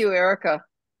 Thank you, Erica.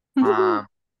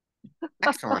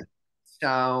 Excellent.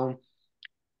 So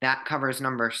that covers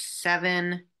number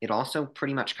 7. It also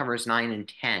pretty much covers 9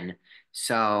 and 10.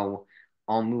 So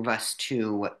I'll move us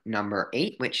to number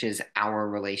 8, which is our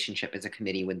relationship as a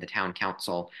committee with the town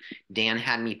council. Dan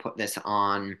had me put this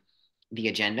on the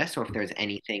agenda. So if there's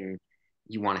anything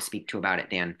you want to speak to about it,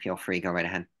 Dan, feel free, go right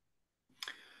ahead.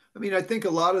 I mean, I think a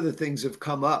lot of the things have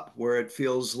come up where it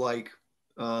feels like,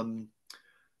 I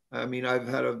mean, I've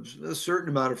had a certain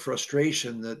amount of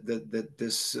frustration that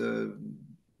this, I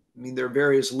mean, there are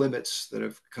various limits that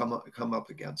have come up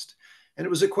against. And it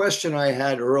was a question I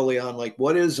had early on, like,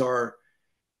 what is our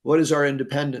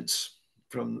independence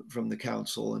from the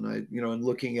council? And I, you know, and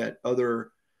looking at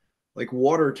other, like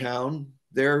Watertown,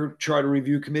 their charter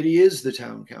review committee is the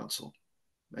town council.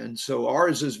 And so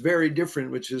ours is very different,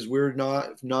 which is we're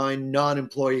not 9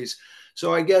 non-employees.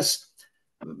 So I guess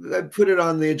I put it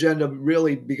on the agenda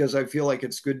really because I feel like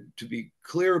it's good to be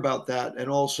clear about that. And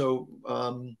also,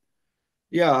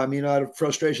 yeah, I mean, out of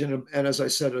frustration, and as I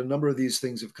said, a number of these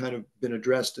things have kind of been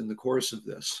addressed in the course of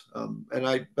this.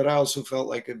 But I also felt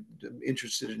like I'm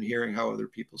interested in hearing how other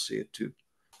people see it too.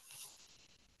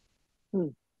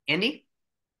 Andy?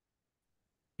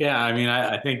 Yeah, I mean,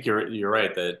 I think you're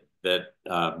right that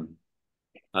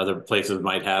other places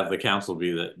might have the council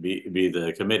be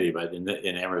the committee, but in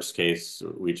Amherst's case,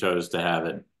 we chose to have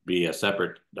it be a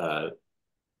separate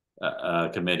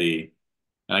committee.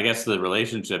 And I guess the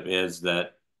relationship is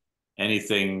that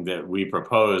anything that we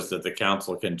propose that the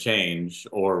council can change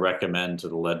or recommend to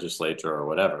the legislature or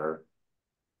whatever,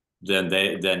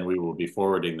 then we will be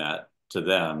forwarding that to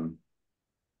them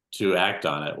to act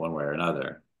on it one way or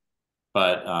another.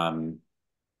 But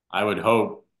I would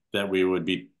hope that we would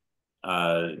be,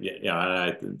 you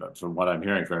know, and from what I'm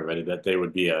hearing from everybody, that they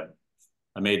would be a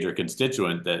major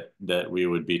constituent that we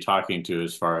would be talking to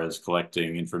as far as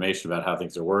collecting information about how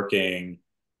things are working,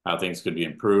 how things could be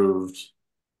improved,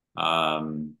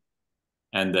 and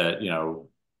that, you know,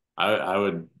 I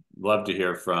would love to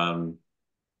hear from,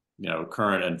 you know,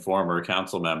 current and former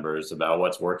council members about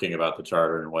what's working about the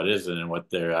charter and what isn't, and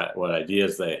what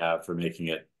ideas they have for making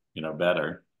it, you know,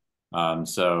 better.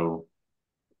 So,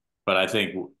 but I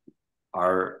think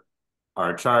our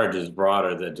charge is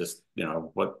broader than just, you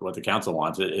know, what the council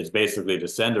wants. It's basically to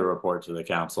send a report to the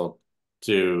council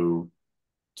to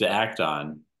act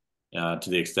on, to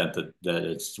the extent that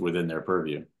it's within their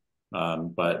purview.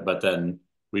 But then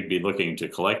we'd be looking to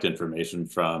collect information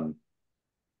from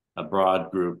a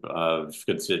broad group of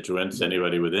constituents,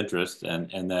 anybody with interest,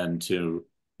 and then to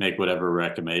make whatever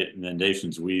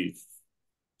recommendations we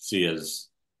see as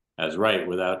right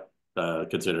without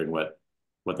considering what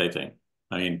they think.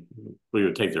 I mean, we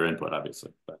would take their input,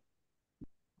 obviously. But.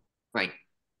 Right.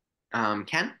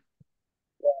 Ken?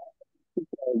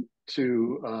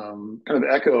 To kind of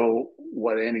echo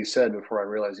what Andy said before I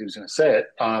realized he was going to say it.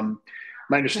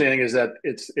 My understanding is that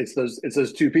it's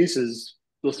those 2 pieces,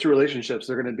 those 2 relationships.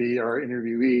 They're going to be our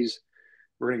interviewees.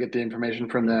 We're going to get the information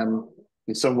from them.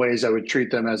 in some ways I would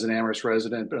treat them as an Amherst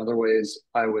resident, but in other ways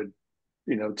I would,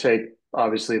 take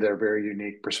obviously their very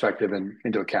unique perspective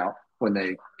into account when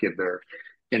they give their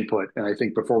input. And I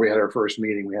think before we had our first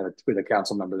meeting, we had a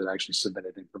council member that actually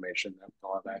submitted information that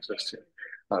we'll have access to,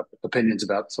 opinions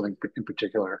about something in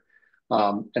particular.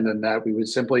 And then that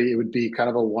it would be kind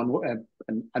of a one,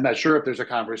 and I'm not sure if there's a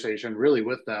conversation really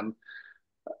with them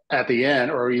at the end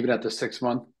or even at the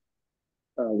 6-month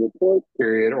report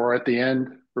period or at the end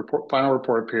final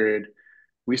report period.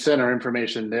 We send our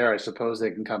information there. I suppose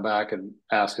they can come back and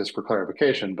ask us for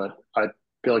clarification, but I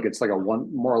feel like it's like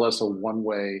more or less a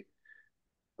one-way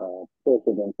source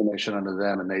of information under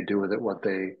them, and they do with it what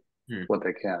they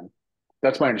can.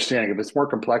 That's my understanding. If it's more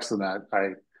complex than that,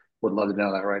 I would love to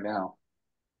know that right now.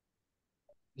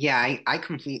 Yeah, I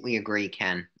completely agree,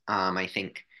 Ken. I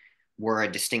think we're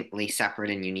a distinctly separate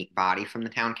and unique body from the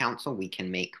town council. We can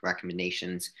make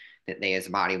recommendations that they as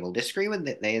a body will disagree with,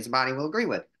 that they as a body will agree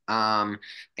with. I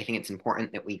think it's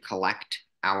important that we collect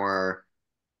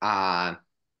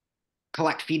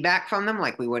feedback from them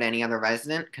like we would any other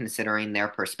resident, considering their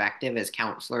perspective as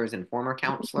counselors and former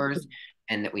counselors,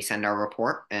 and that we send our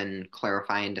report and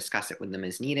clarify and discuss it with them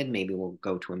as needed. Maybe we'll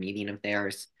go to a meeting of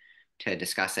theirs to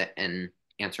discuss it and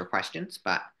answer questions,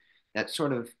 but that's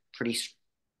sort of pretty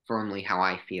firmly how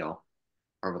I feel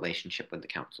our relationship with the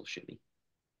council should be.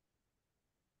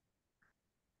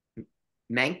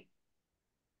 Meg?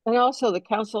 And also the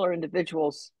council are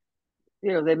individuals,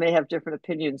 they may have different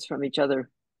opinions from each other.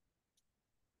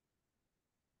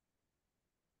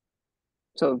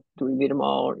 So do we meet them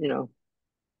all,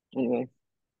 anyway.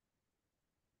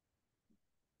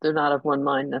 They're not of one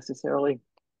mind necessarily.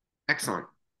 Excellent.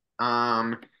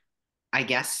 I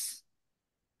guess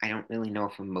I don't really know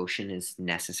if a motion is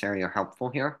necessary or helpful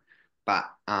here, but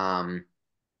I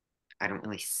don't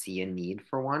really see a need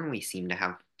for one. We seem to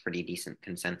have pretty decent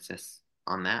consensus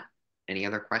on that. Any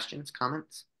other questions,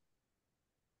 comments?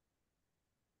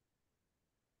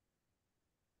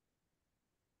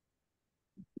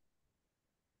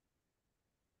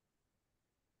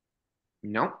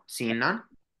 Nope, seeing none.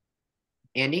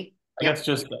 Andy? I guess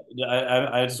just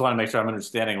I just want to make sure I'm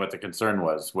understanding what the concern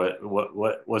was. What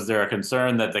was there a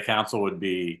concern that the council would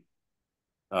be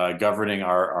governing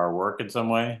our work in some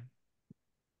way?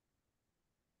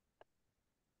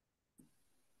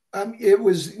 It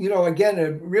was,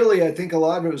 again, really, I think a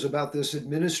lot of it was about this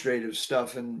administrative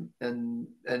stuff, and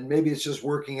maybe it's just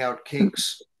working out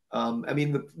kinks. I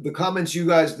mean, the comments you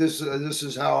guys, this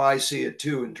is how I see it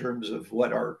too, in terms of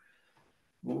who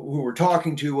we're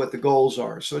talking to, what the goals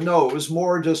are. So no, it was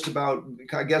more just about,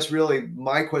 I guess, really,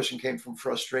 my question came from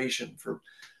frustration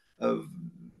of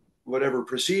whatever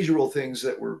procedural things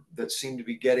that seemed to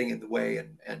be getting in the way,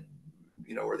 and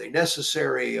are they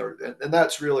necessary, and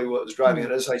that's really what was driving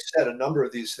it. As I said, a number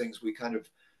of these things we kind of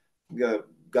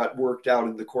got worked out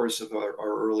in the course of our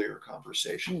earlier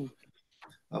conversation.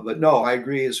 But no, I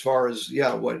agree as far as,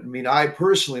 I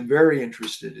personally am very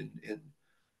interested in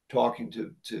talking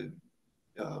to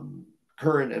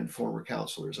current and former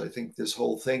counselors. I think this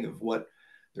whole thing of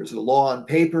there's a law on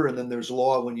paper and then there's a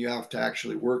law when you have to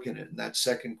actually work in it. And that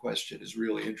second question is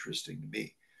really interesting to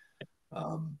me.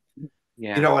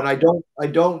 And I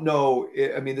don't know.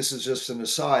 I mean, this is just an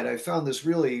aside. I found this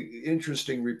really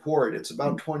interesting report. It's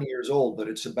about 20 years old, but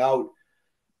it's about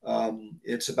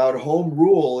home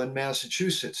rule in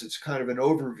Massachusetts. It's kind of an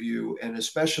overview, and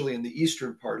especially in the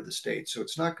eastern part of the state. So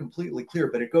it's not completely clear,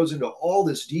 but it goes into all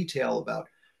this detail about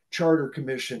charter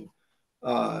commission,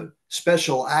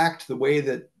 special act, the way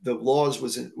that the laws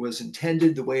was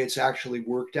intended, the way it's actually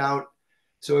worked out.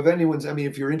 So if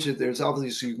you're interested, there's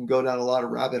obviously, you can go down a lot of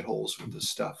rabbit holes with this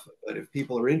stuff. But if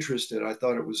people are interested, I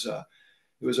thought it was a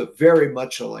very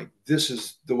much this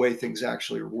is the way things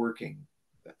actually are working,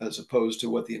 as opposed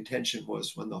to what the intention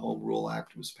was when the Home Rule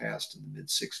Act was passed in the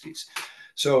mid-60s.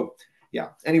 So,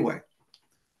 anyway.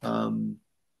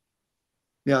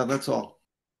 That's all.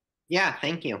 Yeah,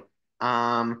 thank you.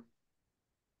 I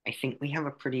think we have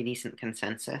a pretty decent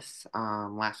consensus.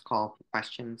 Last call for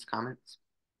questions, comments?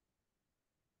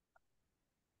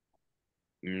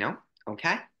 No?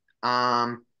 Okay.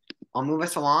 I'll move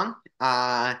us along.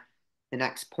 The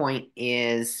next point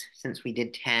is, since we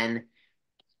did 10,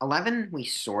 11 we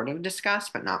sort of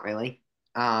discussed, but not really,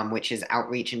 which is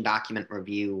outreach and document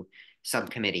review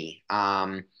subcommittee.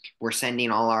 We're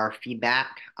sending all our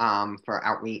feedback for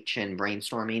outreach and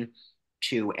brainstorming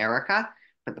to Erica,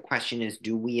 but the question is,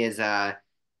 do we as a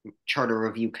charter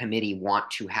review committee want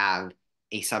to have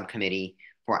a subcommittee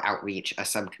for outreach, a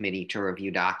subcommittee to review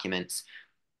documents,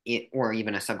 or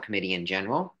even a subcommittee in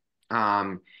general?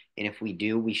 And if we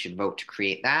do, we should vote to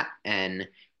create that. And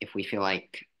if we feel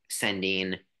like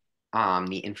sending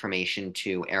the information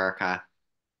to Erica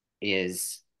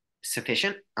is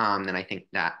sufficient, then I think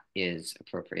that is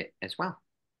appropriate as well.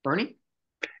 Bernie?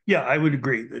 Yeah, I would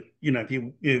agree that, you know,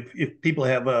 if people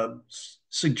have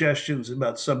suggestions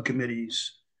about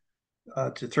subcommittees,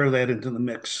 to throw that into the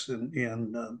mix and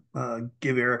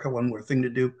give Erica one more thing to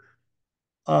do.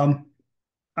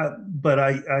 But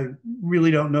I really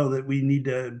don't know that we need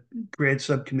to create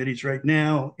subcommittees right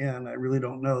now, and I really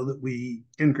don't know that we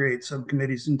can create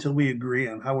subcommittees until we agree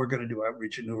on how we're going to do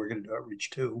outreach and who we're going to do outreach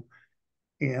to.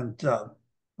 And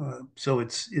so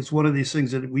it's one of these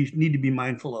things that we need to be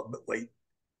mindful of, but wait.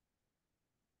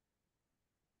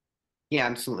 Yeah,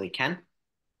 absolutely. Ken?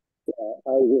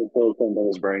 I agree with both of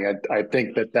those, Bernie. I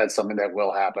think that that's something that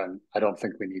will happen. I don't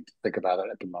think we need to think about it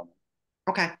at the moment.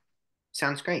 Okay,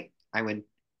 sounds great. I would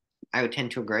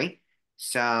tend to agree.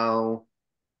 So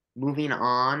moving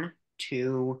on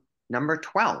to number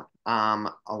 12,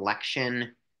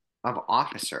 election of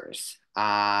officers.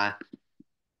 I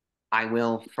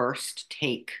will first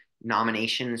take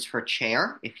nominations for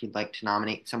chair. If you'd like to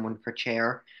nominate someone for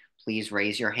chair, please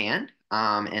raise your hand.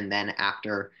 And then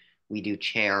after we do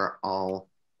chair, I'll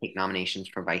take nominations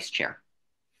for vice chair.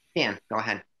 Dan, go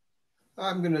ahead.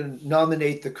 I'm going to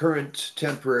nominate the current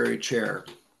temporary chair.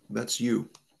 That's you.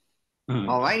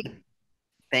 All right.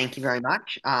 Thank you very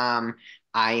much.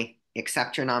 I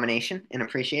accept your nomination and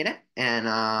appreciate it. And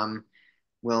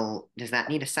does that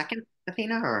need a second,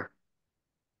 Athena, or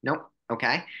nope?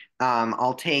 Okay.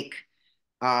 I'll take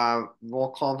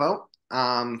roll call vote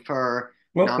for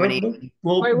nominating.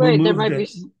 Wait, there might be.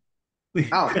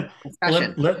 Oh,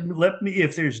 discussion. Let me,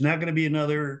 if there's not going to be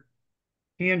another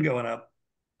hand going up,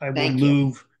 I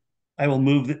will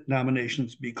move that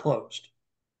nominations be closed.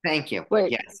 Thank you.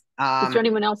 Wait, yes. Is there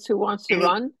anyone else who wants to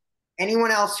run?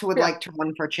 Anyone else who would like to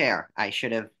run for chair? I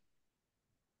should have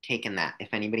taken that.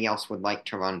 If anybody else would like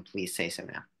to run, please say so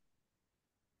now.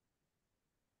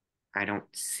 I don't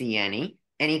see any.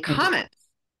 Any comments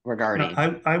regarding?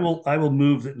 No, I will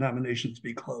move that nominations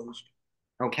be closed.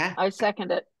 Okay. I second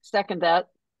that.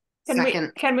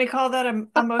 Can we call that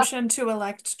a motion to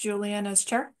elect Julian as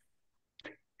chair?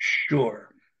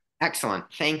 Sure. Excellent.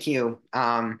 Thank you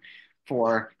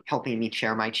for helping me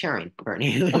chair my chairing,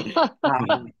 Bernie.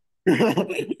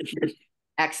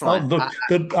 Excellent.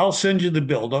 I'll send you the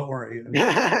bill. Don't worry.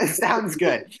 Sounds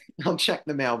good. I'll check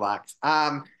the mailbox.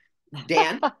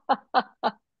 Dan?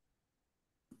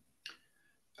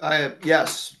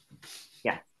 Yes.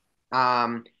 Yeah.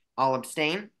 I'll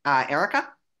abstain. Erica?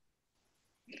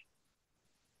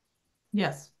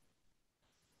 Yes.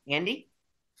 Andy?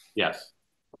 Yes.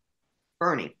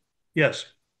 Bernie? Yes.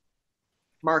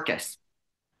 Marcus?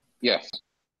 Yes.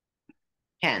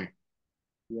 Ken?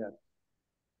 Yes.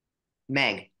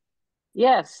 Meg?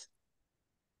 Yes.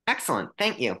 Excellent.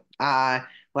 Thank you.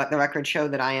 Let the record show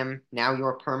that I am now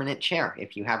your permanent chair.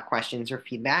 If you have questions or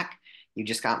feedback, you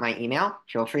just got my email.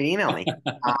 Feel free to email me.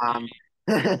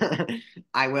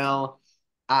 I will.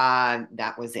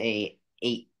 That was a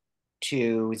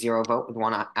 8-0 vote with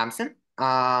one absent.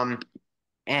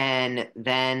 And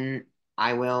then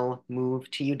I will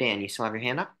move to you, Dan. You still have your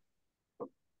hand up?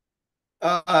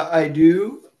 I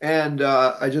do. And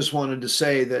I just wanted to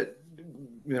say that,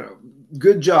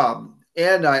 good job.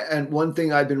 And one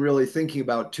thing I've been really thinking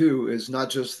about too is not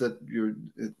just that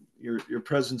your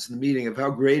presence in the meeting, of how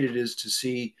great it is to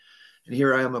see, and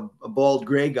here I am, a bald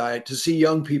gray guy, to see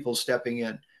young people stepping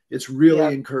in. It's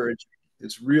really encouraging.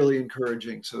 It's really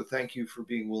encouraging. So thank you for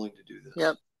being willing to do this.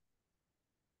 Yep.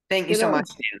 Thank you so much,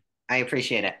 Dan. I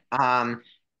appreciate it.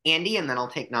 Andy, and then I'll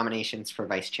take nominations for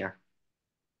vice chair.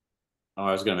 Oh,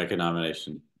 I was going to make a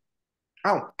nomination.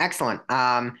 Oh, excellent.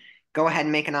 Go ahead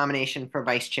and make a nomination for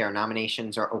vice chair.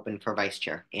 Nominations are open for vice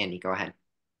chair. Andy, go ahead.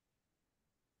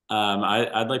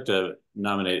 I'd like to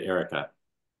nominate Erica.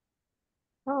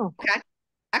 Oh, okay.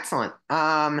 Excellent.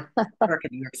 Erica,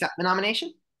 do you accept the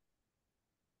nomination?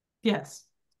 Yes.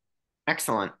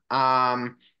 Excellent.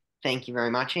 Thank you very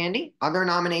much, Andy. Other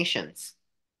nominations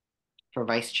for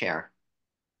vice chair?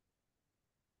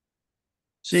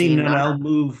 Seeing none, I'll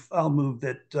move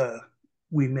that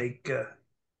we make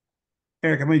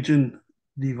Erica Mention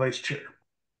the vice chair.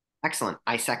 Excellent.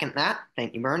 I second that.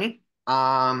 Thank you, Bernie.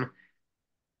 I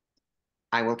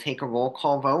will take a roll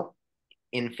call vote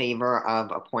in favor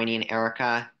of appointing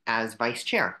Erica as vice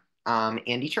chair.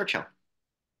 Andy Churchill.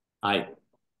 Aye.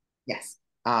 Yes.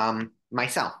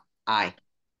 Myself. Aye.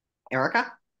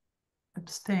 Erica?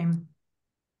 Abstain.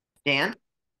 Dan?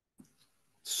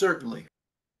 Certainly.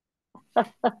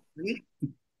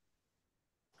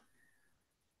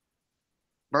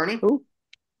 Bernie? Who?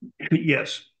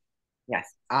 Yes.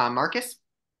 Yes. Marcus?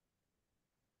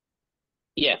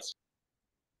 Yes.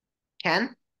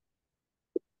 Ken?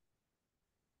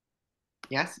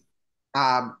 Yes.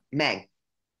 Meg?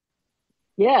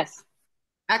 Yes.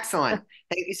 Excellent.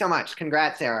 Thank you so much.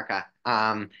 Congrats, Erica.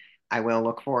 I will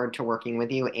look forward to working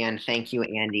with you, and thank you,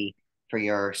 Andy, for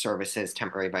your service as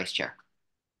temporary vice chair.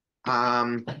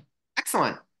 Um,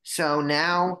 excellent. So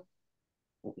now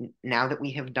that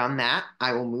we have done that,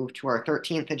 I will move to our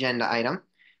 13th agenda item,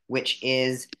 which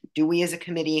is, do we as a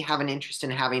committee have an interest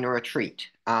in having a retreat?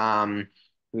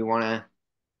 We want to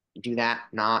do that,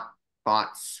 not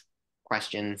thoughts,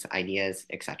 questions, ideas,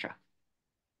 etc.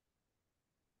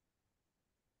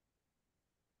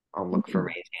 I'll look for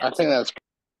raised I hands. think that's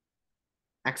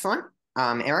Excellent.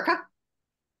 Erica?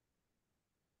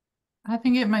 I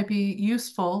think it might be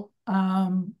useful.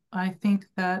 I think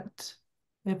that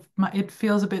it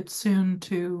feels a bit soon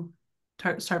to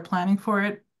start planning for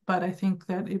it, but I think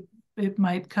that it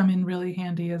might come in really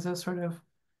handy as a sort of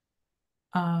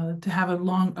to have a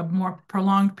more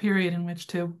prolonged period in which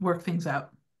to work things out.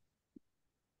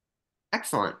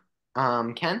 Excellent.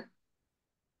 Ken?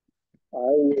 I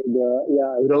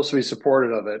would also be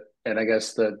supportive of it. And I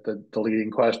guess the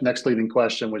next leading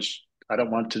question, which I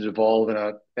don't want to devolve in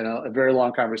a very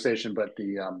long conversation, but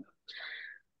with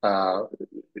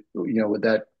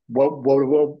that, what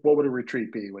would a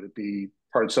retreat be? Would it be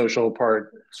part social,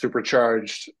 part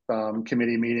supercharged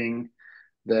committee meeting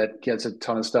that gets a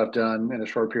ton of stuff done in a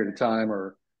short period of time,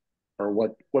 or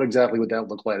what exactly would that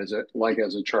look like? Is it like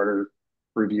as a charter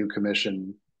review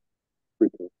commission?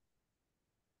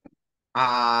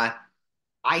 I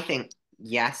think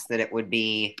yes, that it would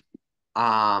be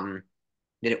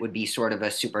sort of a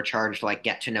supercharged, like,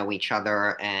 get to know each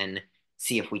other and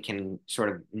see if we can sort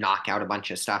of knock out a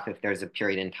bunch of stuff if there's a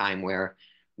period in time where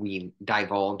we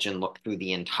divulge and look through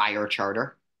the entire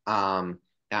charter.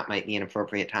 That might be an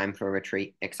appropriate time for a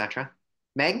retreat, etc.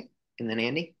 Meg, and then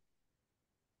Andy.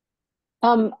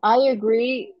 I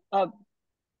agree.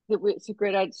 It's a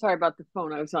great idea. Sorry about the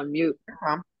phone. I was on mute.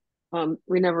 No problem.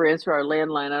 We never answer our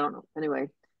landline. I don't know. Anyway,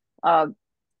 I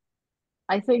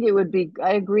agree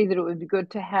that it would be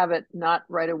good to have it not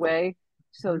right away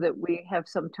so that we have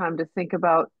some time to think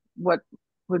about what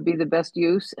would be the best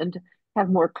use and to have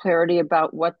more clarity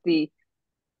about what the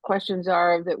questions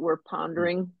are that we're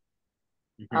pondering.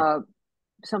 Mhm.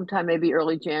 Sometime maybe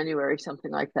early January,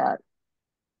 something like that.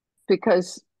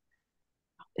 Because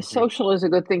social is a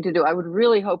good thing to do. I would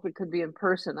really hope it could be in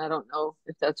person. I don't know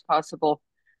if that's possible,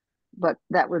 but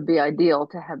that would be ideal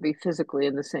to be physically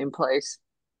in the same place.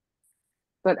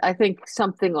 But I think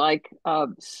something like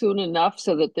soon enough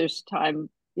so that there's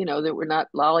time, that we're not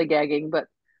lollygagging, but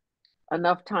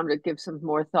enough time to give some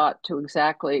more thought to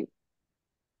exactly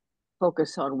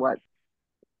focus on what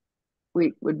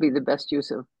would be the best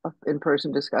use of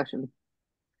in-person discussion.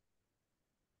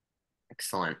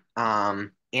 Excellent.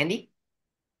 Andy?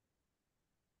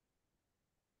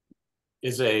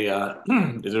 Is a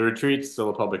retreat still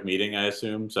a public meeting, I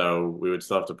assume? So we would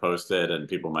still have to post it and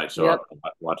people might show up and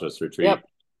watch us retreat. Yep.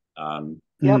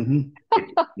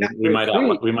 We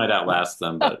might outlast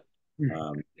them, but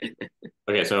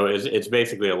okay, so it's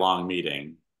basically a long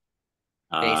meeting.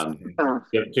 To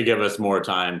give us more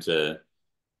time to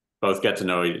both get to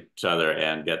know each other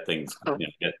and get things,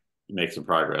 make some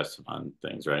progress on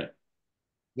things, right?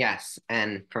 Yes,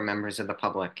 and for members of the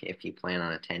public, if you plan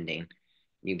on attending,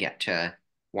 you get to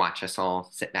watch us all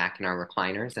sit back in our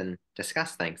recliners and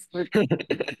discuss things.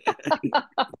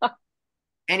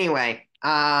 Anyway,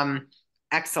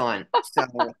 excellent. So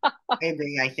I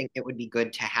agree. I think it would be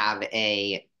good to have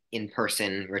a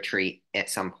in-person retreat at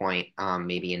some point,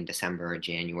 maybe in December or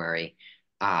January,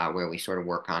 where we sort of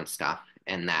work on stuff.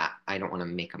 And that I don't want to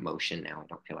make a motion now. I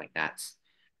don't feel like that's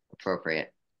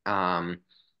appropriate.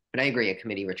 But I agree, a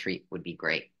committee retreat would be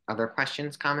great. Other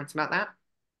questions, comments about that?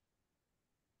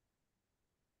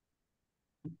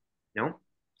 No,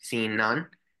 seeing none.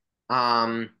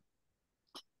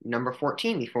 Number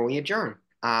 14, before we adjourn,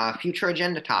 future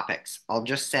agenda topics. I'll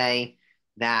just say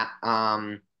that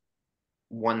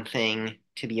one thing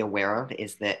to be aware of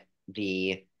is that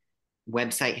the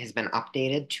website has been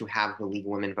updated to have the League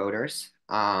of Women Voters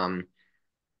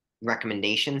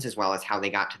recommendations, as well as how they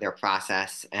got to their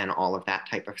process and all of that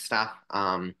type of stuff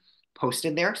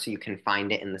posted there. So you can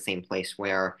find it in the same place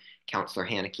where Councillor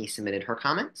Haneke submitted her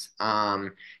comments,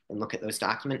 and look at those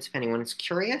documents if anyone's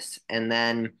curious. And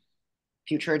then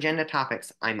future agenda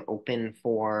topics, I'm open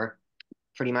for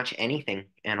pretty much anything,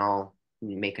 and I'll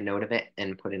make a note of it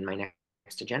and put in my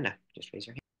next agenda. Just raise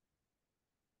your hand.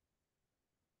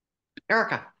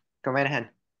 Erica, go right ahead.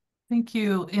 Thank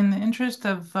you. In the interest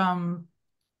of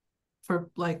for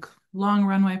like long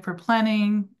runway for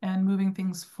planning and moving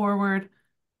things forward,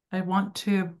 I want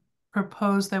to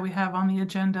propose that we have on the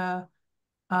agenda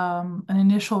an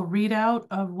initial readout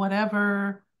of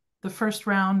whatever the first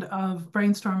round of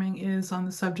brainstorming is on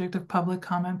the subject of public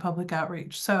comment, public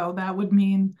outreach. So that would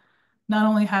mean not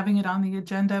only having it on the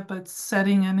agenda, but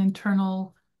setting an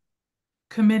internal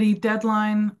committee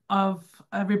deadline of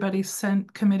everybody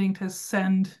committing to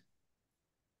send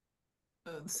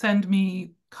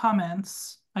me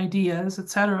comments, ideas,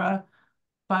 etc.,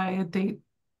 by a date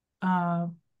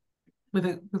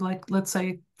with like, let's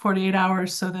say 48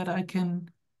 hours, so that I can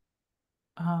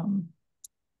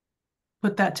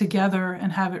put that together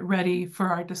and have it ready for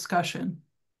our discussion.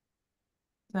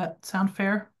 Does that sound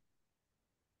fair?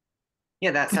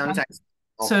 Yeah, that sounds excellent.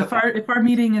 So if our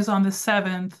meeting is on the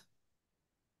 7th,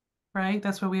 right?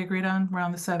 That's what we agreed on. We're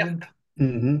on the 7th.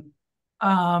 Mm-hmm.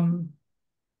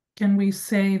 Can we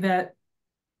say that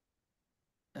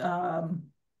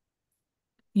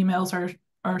emails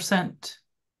are sent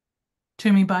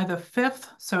to me by the 5th?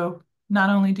 So not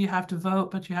only do you have to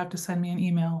vote, but you have to send me an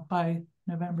email by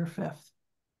November 5th.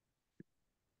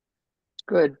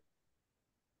 Good.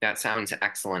 That sounds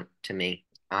excellent to me.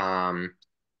 I'm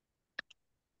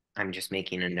just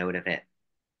making a note of it.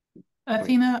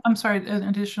 Athena, I'm sorry, an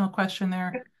additional question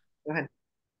there. Go ahead.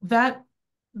 That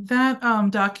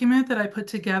document that I put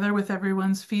together with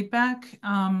everyone's feedback,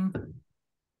 I'm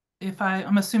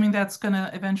assuming that's going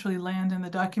to eventually land in the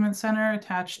document center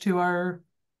attached to our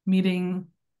meeting,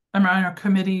 our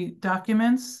committee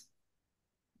documents.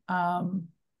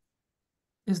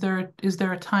 Is there a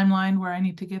timeline where I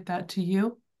need to get that to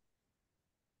you?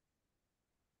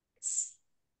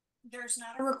 There's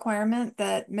not a requirement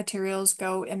that materials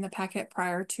go in the packet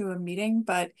prior to a meeting,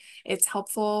 but it's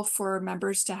helpful for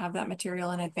members to have that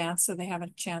material in advance so they have a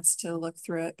chance to look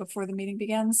through it before the meeting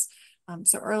begins.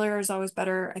 So earlier is always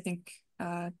better. I think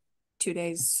 2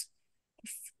 days,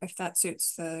 if that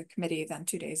suits the committee, then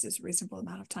 2 days is a reasonable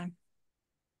amount of time.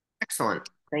 Excellent.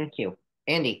 Thank you.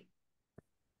 Andy.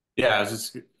 Yeah, I was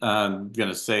just going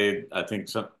to say, I think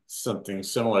something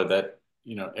similar that,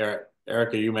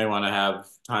 Erica, you may want to have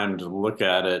time to look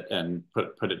at it and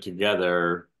put it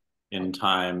together in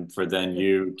time for then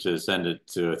you to send it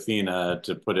to Athena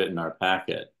to put it in our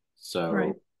packet. So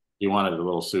right. You want it a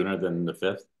little sooner than the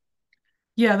 5th?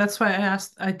 Yeah, that's why I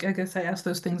asked. I guess I asked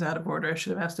those things out of order. I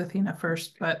should have asked Athena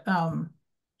first, but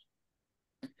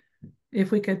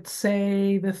if we could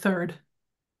say the 3rd.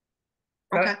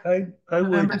 Okay. I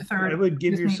November 3rd. I would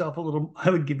give yourself a little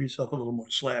more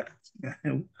slack.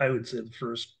 I would say the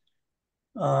 1st.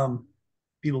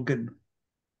 People could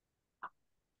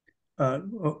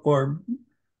or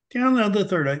yeah, no, the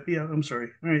 3rd. Yeah, I'm sorry.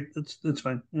 All right, that's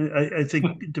fine. I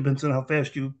think it depends on how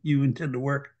fast you intend to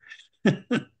work.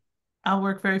 I'll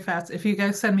work very fast. If you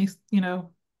guys send me,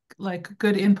 like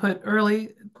good input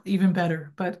early, even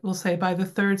better. But we'll say by the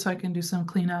 3rd, so I can do some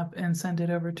cleanup and send it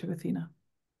over to Athena.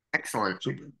 Excellent.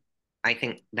 Super. I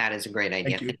think that is a great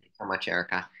idea. Thank you. Thank you so much,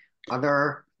 Erica.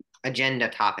 Other agenda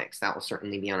topics that will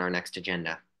certainly be on our next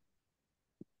agenda.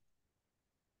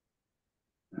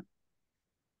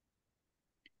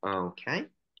 Okay.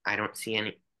 I don't see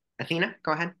any. Athena,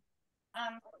 go ahead.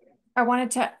 I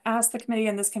wanted to ask the committee,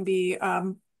 and this can be,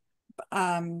 I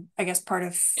guess, part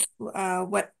of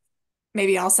what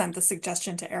maybe I'll send the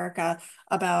suggestion to Erica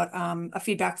about a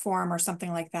feedback form or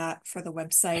something like that for the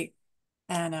website,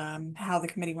 and how the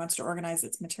committee wants to organize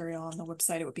its material on the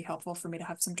website. It would be helpful for me to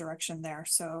have some direction there.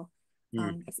 So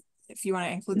if you want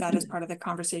to include that as part of the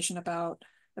conversation about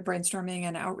the brainstorming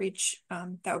and outreach,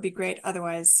 that would be great.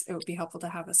 Otherwise, it would be helpful to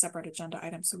have a separate agenda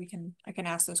item so I can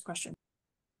ask those questions.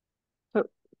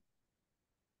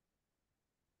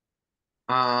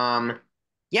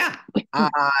 Yeah,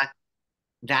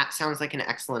 that sounds like an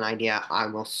excellent idea. I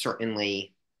will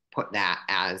certainly put that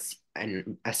as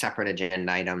a separate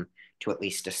agenda item to at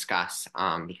least discuss,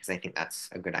 because I think that's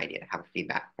a good idea to have a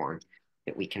feedback form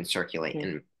that we can circulate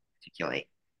and articulate.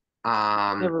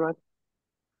 Never mind.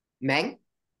 Meg?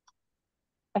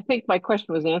 I think my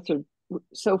question was answered.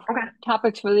 So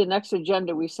topics for the next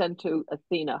agenda we send to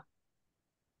Athena,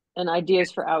 and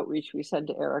ideas for outreach we send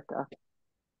to Erica.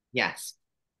 Yes.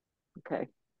 Okay.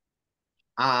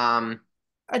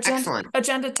 Excellent.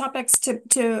 Agenda topics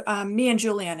to me and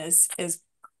Julian is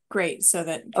great, so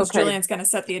that because Julian's going to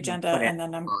set the agenda, and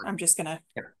then I'm just going to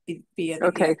be the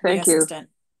assistant.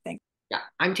 Thank you. Yeah,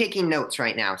 I'm taking notes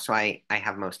right now, so I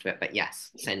have most of it, but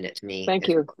yes, send it to me. Thank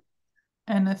you.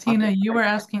 And Athena, you were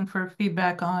asking for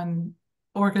feedback on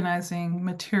organizing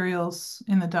materials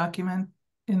in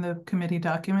the committee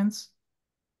documents.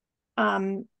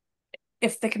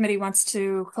 If the committee wants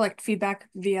to collect feedback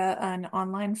via an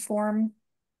online form,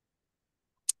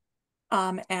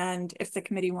 And if the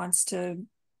committee wants to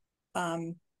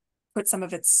put some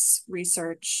of its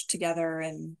research together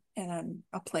in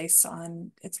a place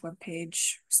on its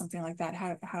webpage, something like that,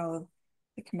 how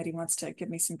the committee wants to give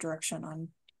me some direction on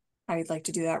how you'd like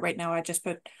to do that. Right now, I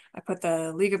put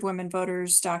the League of Women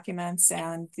Voters documents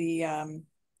and the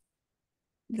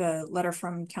letter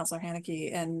from Councilor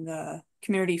Haneke and the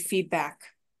community feedback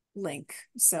link.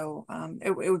 So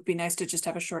it would be nice to just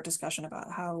have a short discussion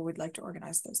about how we'd like to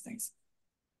organize those things.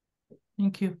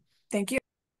 Thank you. Thank you.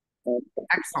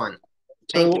 Excellent.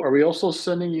 So are we also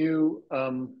sending you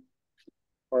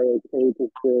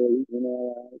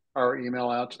our email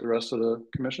out to the rest of the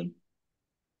commission?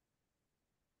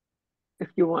 If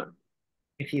you want.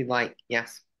 If you'd like,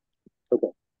 yes. Okay.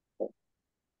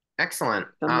 Excellent.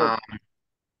 Somewhat.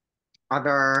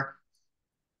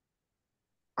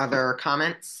 Other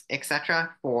comments,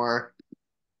 etc., for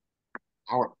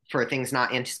things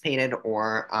not anticipated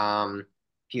or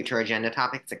future agenda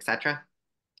topics, etc.?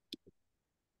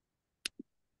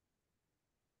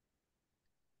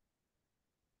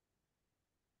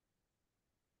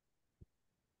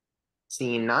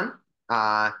 Seeing none,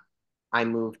 I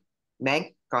move.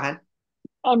 Meg, go ahead.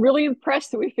 I'm really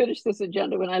impressed that we finished this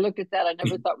agenda. When I looked at that, I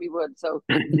never thought we would. So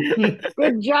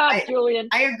good job, Julian.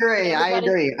 I agree. I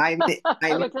agree.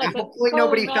 Hopefully Holy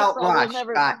nobody felt mackerel,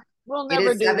 rushed. We'll It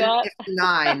never is do that.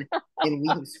 7:59 and we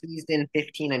have squeezed in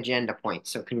 15 agenda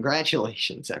points. So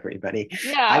congratulations, everybody.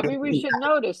 Yeah, I mean, we should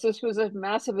notice this was a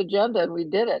massive agenda and we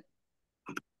did it.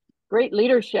 Great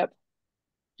leadership,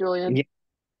 Julian. Yeah.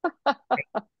 I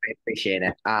appreciate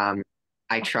it.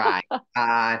 I try.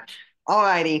 All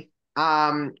righty.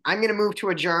 I'm gonna move to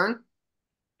adjourn.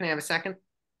 Can I have a second?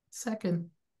 Second.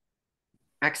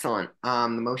 Excellent. The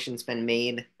motion's been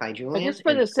made by Julian. Just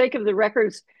for the sake of the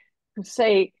records,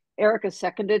 say Erica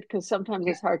seconded, because sometimes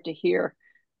it's hard to hear.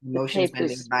 Motion's been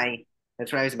made by.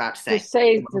 That's what I was about to say.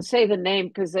 To say the name,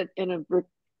 because in a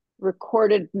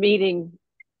recorded meeting,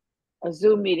 a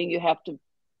Zoom meeting, you have to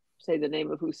say the name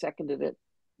of who seconded it.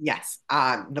 Yes.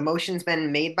 The motion's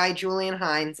been made by Julian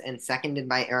Hines and seconded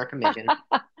by Erica Midgen.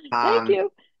 Thank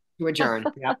you. To adjourn.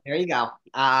 Yep, there you go.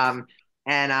 Thank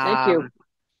you.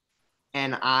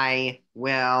 And I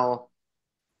will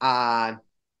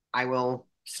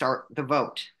start the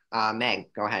vote.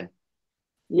 Meg, go ahead.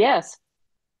 Yes.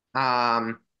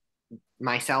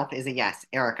 Myself is a yes.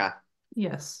 Erica.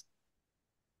 Yes.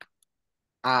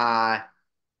 Andy.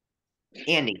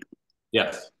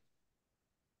 Yes.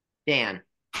 Dan.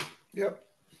 Yep.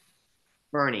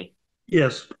 Bernie.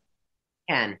 Yes.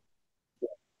 Ken.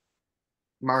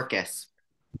 Marcus.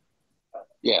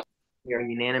 Yeah. We are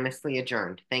unanimously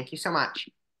adjourned. Thank you so much.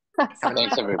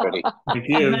 Thanks, everybody. Thank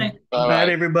you. Good night. Good night,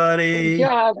 everybody. Good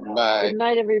job. Bye. Good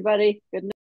night, everybody. Good night.